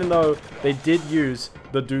 Even though they did use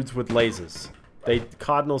the dudes with lasers.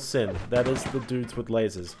 Cardinal sin. That is the dudes with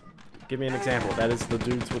lasers. Give me an example. That is the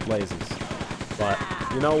dudes with lasers. But,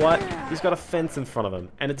 you know what? He's got a fence in front of him.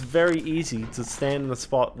 And it's very easy to stand in a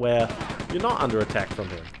spot where you're not under attack from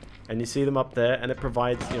him. And you see them up there, and it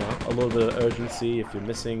provides, you know, a little bit of urgency. If you're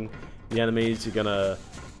missing the enemies, you're gonna,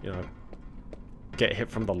 you know, get hit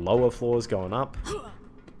from the lower floors going up.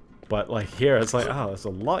 But, like, here, it's like, oh, it's a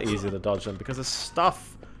lot easier to dodge them because there's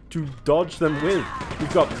stuff to dodge them with.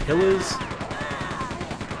 We've got pillars.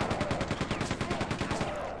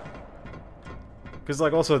 Because,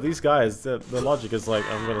 like, also, these guys, the logic is, like,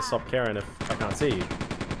 I'm going to stop caring if I can't see you.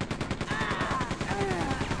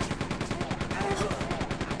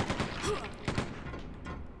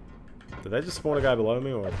 Did they just spawn a guy below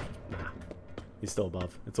me, or...? Nah. He's still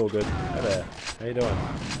above. It's all good. Hey there. How you doing?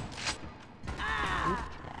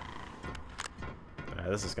 Alright,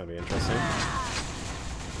 this is going to be interesting.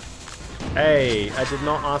 Hey! I did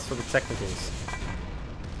not ask for the technicals.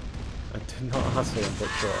 I did not ask for them, but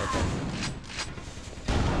sure, okay.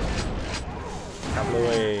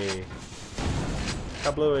 Kablooey.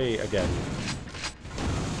 Kablooey again.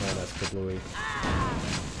 Oh, that's kablooey.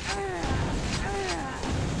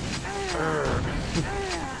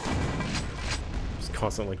 Just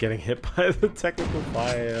constantly getting hit by the technical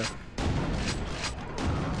fire.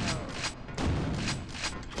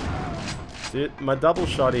 Dude, my double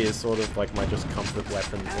shotty is sort of like my just comfort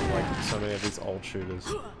weapon in like so many of these old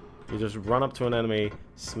shooters. You just run up to an enemy,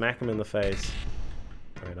 smack him in the face.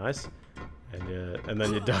 Very nice. And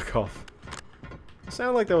then you duck off. It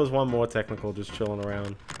sounded like there was one more technical just chilling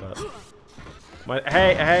around, but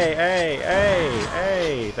hey,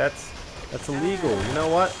 that's illegal. You know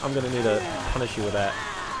what? I'm gonna need to punish you with that.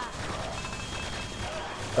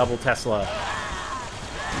 Double Tesla.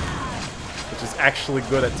 Which is actually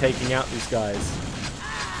good at taking out these guys.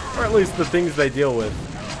 Or at least the things they deal with.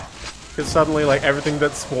 Because suddenly, like, everything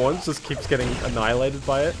that spawns just keeps getting annihilated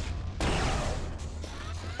by it.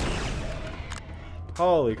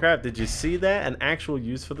 Holy crap, did you see that? An actual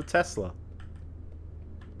use for the Tesla.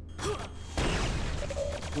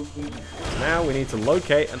 So now we need to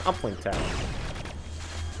locate an uplink tower.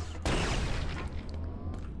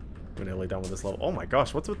 We're nearly done with this level. Oh my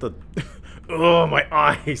gosh, what's with the... Oh, my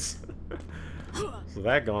eyes! So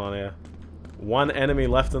that going on here. One enemy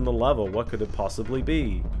left in the level. What could it possibly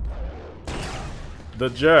be? The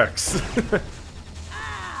jerks.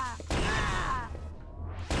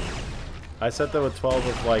 I said there were 12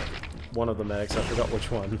 of, like, one of the medics. I forgot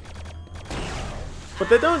which one. But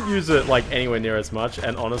they don't use it, like, anywhere near as much.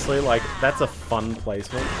 And honestly, like, that's a fun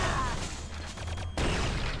placement.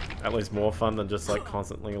 At least more fun than just, like,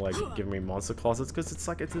 constantly, like, giving me monster closets. Because it's,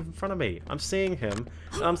 like, it's in front of me. I'm seeing him.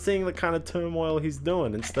 And I'm seeing the kind of turmoil he's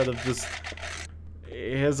doing. Instead of just...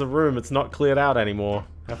 Here's a room. It's not cleared out anymore.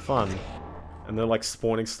 Have fun. And they're, like,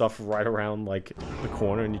 spawning stuff right around, like, the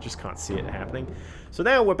corner. And you just can't see it happening. So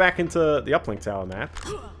now we're back into the uplink tower map.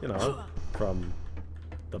 You know, from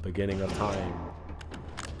the beginning of time.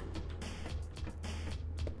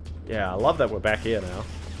 Yeah, I love that we're back here now.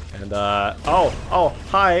 And, oh,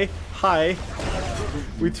 hi,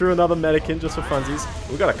 we threw another medic in just for funsies.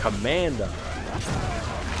 We got a commander,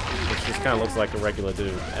 which just kind of looks like a regular dude,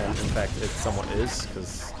 and in fact, it somewhat is,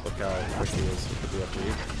 because look how quick he is with the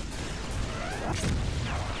BFG.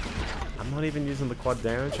 I'm not even using the quad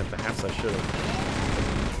damage, and perhaps I should have.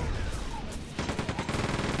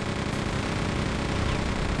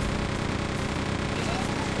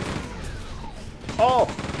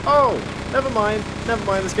 Oh, never mind,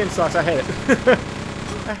 this game sucks, I hate it.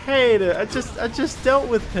 I hate it, I just dealt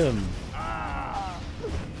with him.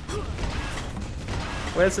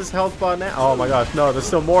 Where's his health bar now? Oh my gosh, no, there's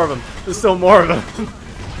still more of them.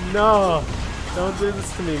 No, don't do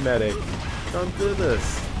this to me, medic. Don't do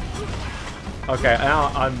this. Okay,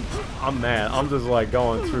 now I'm mad. I'm just like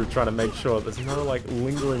going through trying to make sure there's no like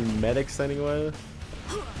lingering medics anywhere.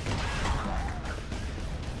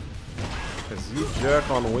 Because you jerk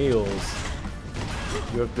on wheels.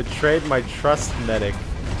 You have betrayed my trust, medic.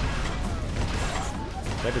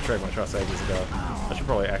 They betrayed my trust ages ago. I should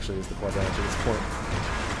probably actually use the quad damage at this point.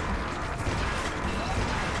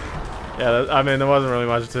 Yeah, I mean, there wasn't really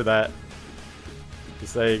much to that.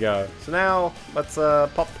 Just there you go. So now, let's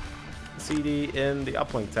pop the CD in the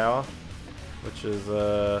uplink tower. Which is,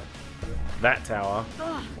 that tower.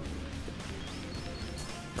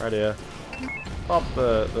 Right here. Pop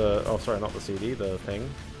oh sorry, not the CD, the thing.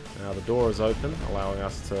 Now the door is open, allowing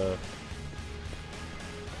us to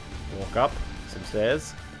walk up some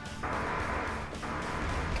stairs.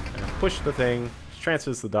 And push the thing,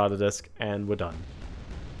 transfers the data disk, and we're done.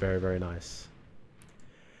 Very, very nice.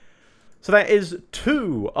 So that is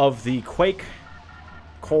 2 of the Quake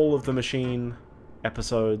Call of the Machine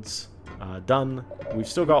episodes done. We've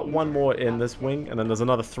still got 1 more in this wing, and then there's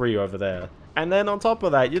another 3 over there. And then on top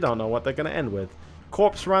of that, you don't know what they're going to end with.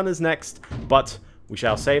 Corpse Run is next, but we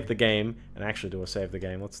shall save the game, and actually do a save the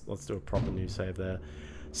game. Let's do a proper new save there.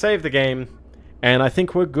 Save the game, and I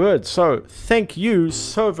think we're good. So, thank you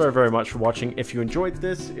so very, very much for watching. If you enjoyed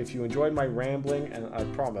this, if you enjoyed my rambling, and I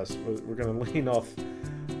promise, we're going to lean off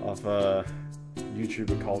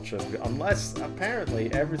YouTuber culture, unless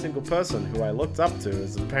apparently every single person who I looked up to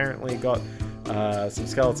has apparently got some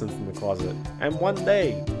skeletons in the closet, and one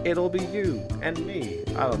day it'll be you and me.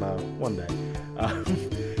 I don't know, one day.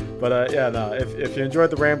 But yeah, no, if you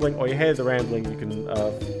enjoyed the rambling or you hated the rambling, you can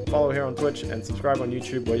follow here on Twitch and subscribe on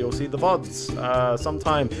YouTube, where you'll see the VODs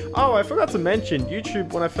sometime. Oh, I forgot to mention,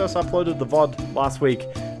 YouTube, when I first uploaded the VOD last week,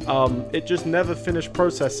 it just never finished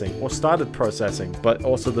processing, or started processing, but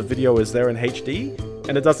also the video is there in HD,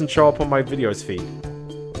 and it doesn't show up on my videos feed.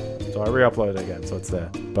 So I re-uploaded it again, so it's there.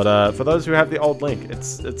 But for those who have the old link,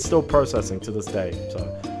 it's still processing to this day.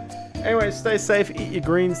 So, anyway, stay safe, eat your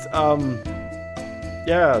greens.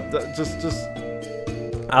 Yeah, just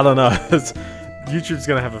I don't know. YouTube's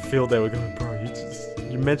gonna have a field day. We're going, bro.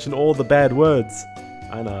 You mentioned all the bad words.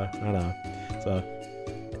 I know. So,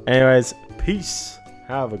 anyways, peace.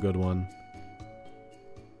 Have a good one.